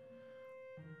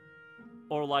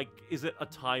 Or, like, is it a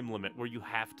time limit where you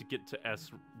have to get to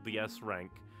the S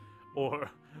rank? Or,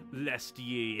 lest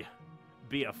ye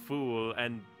be a fool,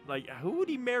 and, like, who would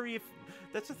he marry if...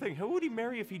 That's the thing, who would he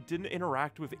marry if he didn't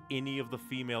interact with any of the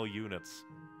female units?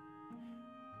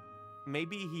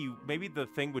 Maybe the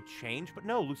thing would change, but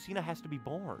no, Lucina has to be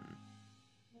born.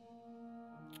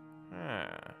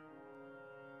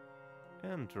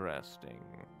 Interesting.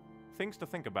 Things to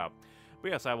think about.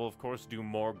 But yes, I will, of course, do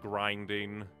more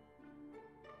grinding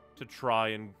to try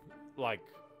and, like...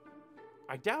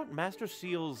 I doubt Master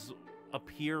Seals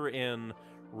appear in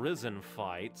Risen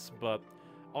fights, but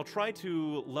I'll try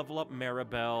to level up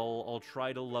Maribel, I'll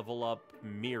try to level up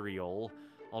Muriel,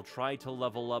 I'll try to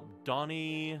level up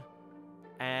Donnie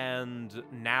and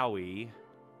Nowie.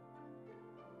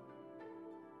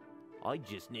 I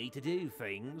just need to do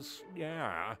things.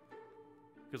 Yeah.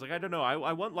 Because, like, I don't know,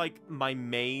 I want, like, my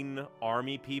main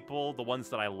army people, the ones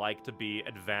that I like, to be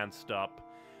advanced up.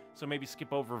 So maybe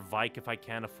skip over Vike if I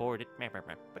can afford it.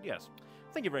 But yes,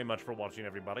 thank you very much for watching,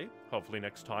 everybody. Hopefully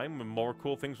next time more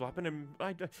cool things will happen, and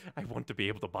I want to be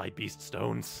able to buy Beast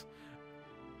Stones.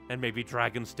 And maybe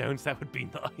Dragon Stones, that would be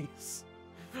nice.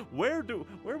 How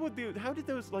did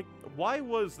those, like, why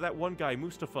was that one guy,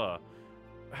 Mustafa,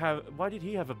 why did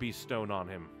he have a Beast Stone on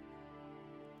him?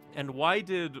 And why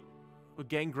did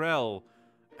Gangrel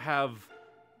have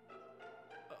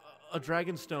a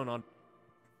Dragon Stone on?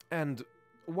 And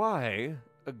why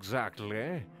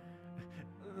exactly?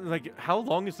 Like, how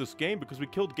long is this game? Because we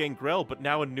killed Gangrel, but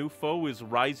now a new foe is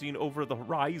rising over the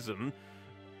horizon.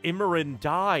 Imran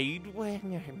died.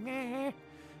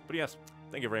 But yes,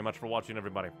 thank you very much for watching,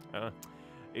 everybody.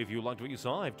 If you liked what you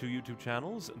saw, I have 2 YouTube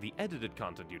channels. The edited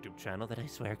content YouTube channel that I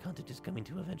swear content is coming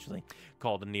to eventually,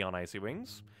 called Neon Icy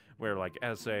Wings, where, like,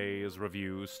 essays,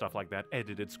 reviews, stuff like that,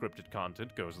 edited, scripted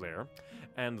content goes there.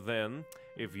 And then,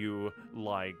 if you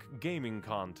like gaming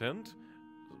content,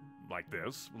 like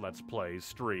this, Let's Play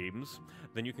streams,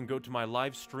 then you can go to my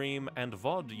live stream and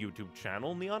VOD YouTube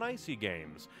channel, Neon Icy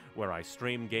Games, where I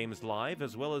stream games live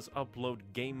as well as upload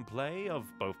gameplay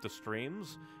of both the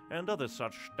streams and other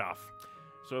such stuff.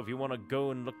 So if you want to go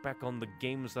and look back on the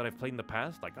games that I've played in the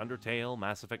past, like Undertale,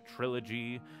 Mass Effect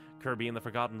Trilogy, Kirby and the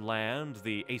Forgotten Land,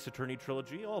 the Ace Attorney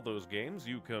Trilogy, all those games,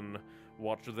 you can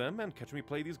watch them and catch me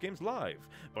play these games live.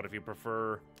 But if you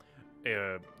prefer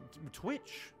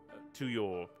Twitch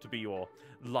to be your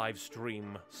live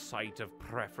stream site of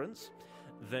preference,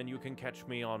 then you can catch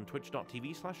me on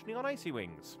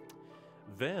twitch.tv/neonicywings.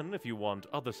 Then, if you want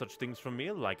other such things from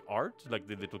me, like art, like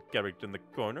the little character in the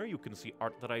corner, you can see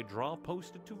art that I draw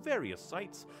posted to various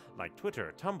sites, like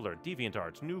Twitter, Tumblr,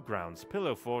 DeviantArt, Newgrounds,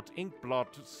 Pillowfort,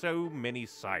 Inkblot, so many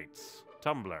sites.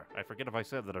 Tumblr, I forget if I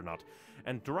said that or not.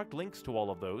 And direct links to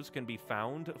all of those can be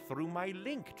found through my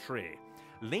link tree,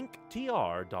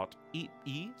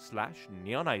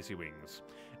 linktr.ee/neonicywings.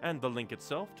 And the link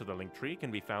itself to the link tree can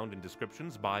be found in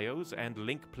descriptions, bios, and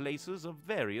link places of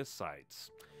various sites.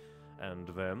 And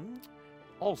then,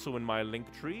 also in my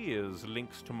link tree is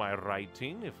links to my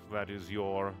writing, if that is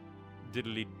your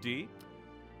diddly-dee,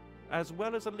 as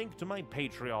well as a link to my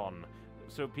Patreon,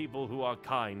 so people who are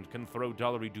kind can throw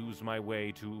dollary dues my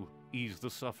way to ease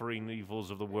the suffering evils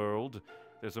of the world.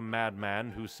 There's a madman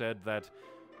who said that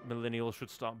millennials should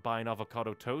stop buying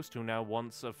avocado toast, who now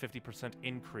wants a 50%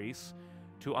 increase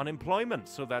to unemployment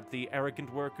so that the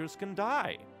arrogant workers can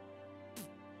die.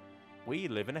 We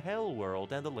live in a hell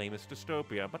world and the lamest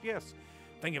dystopia. But yes,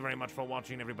 thank you very much for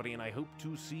watching, everybody, and I hope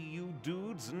to see you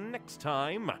dudes next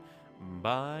time.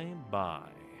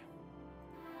 Bye-bye.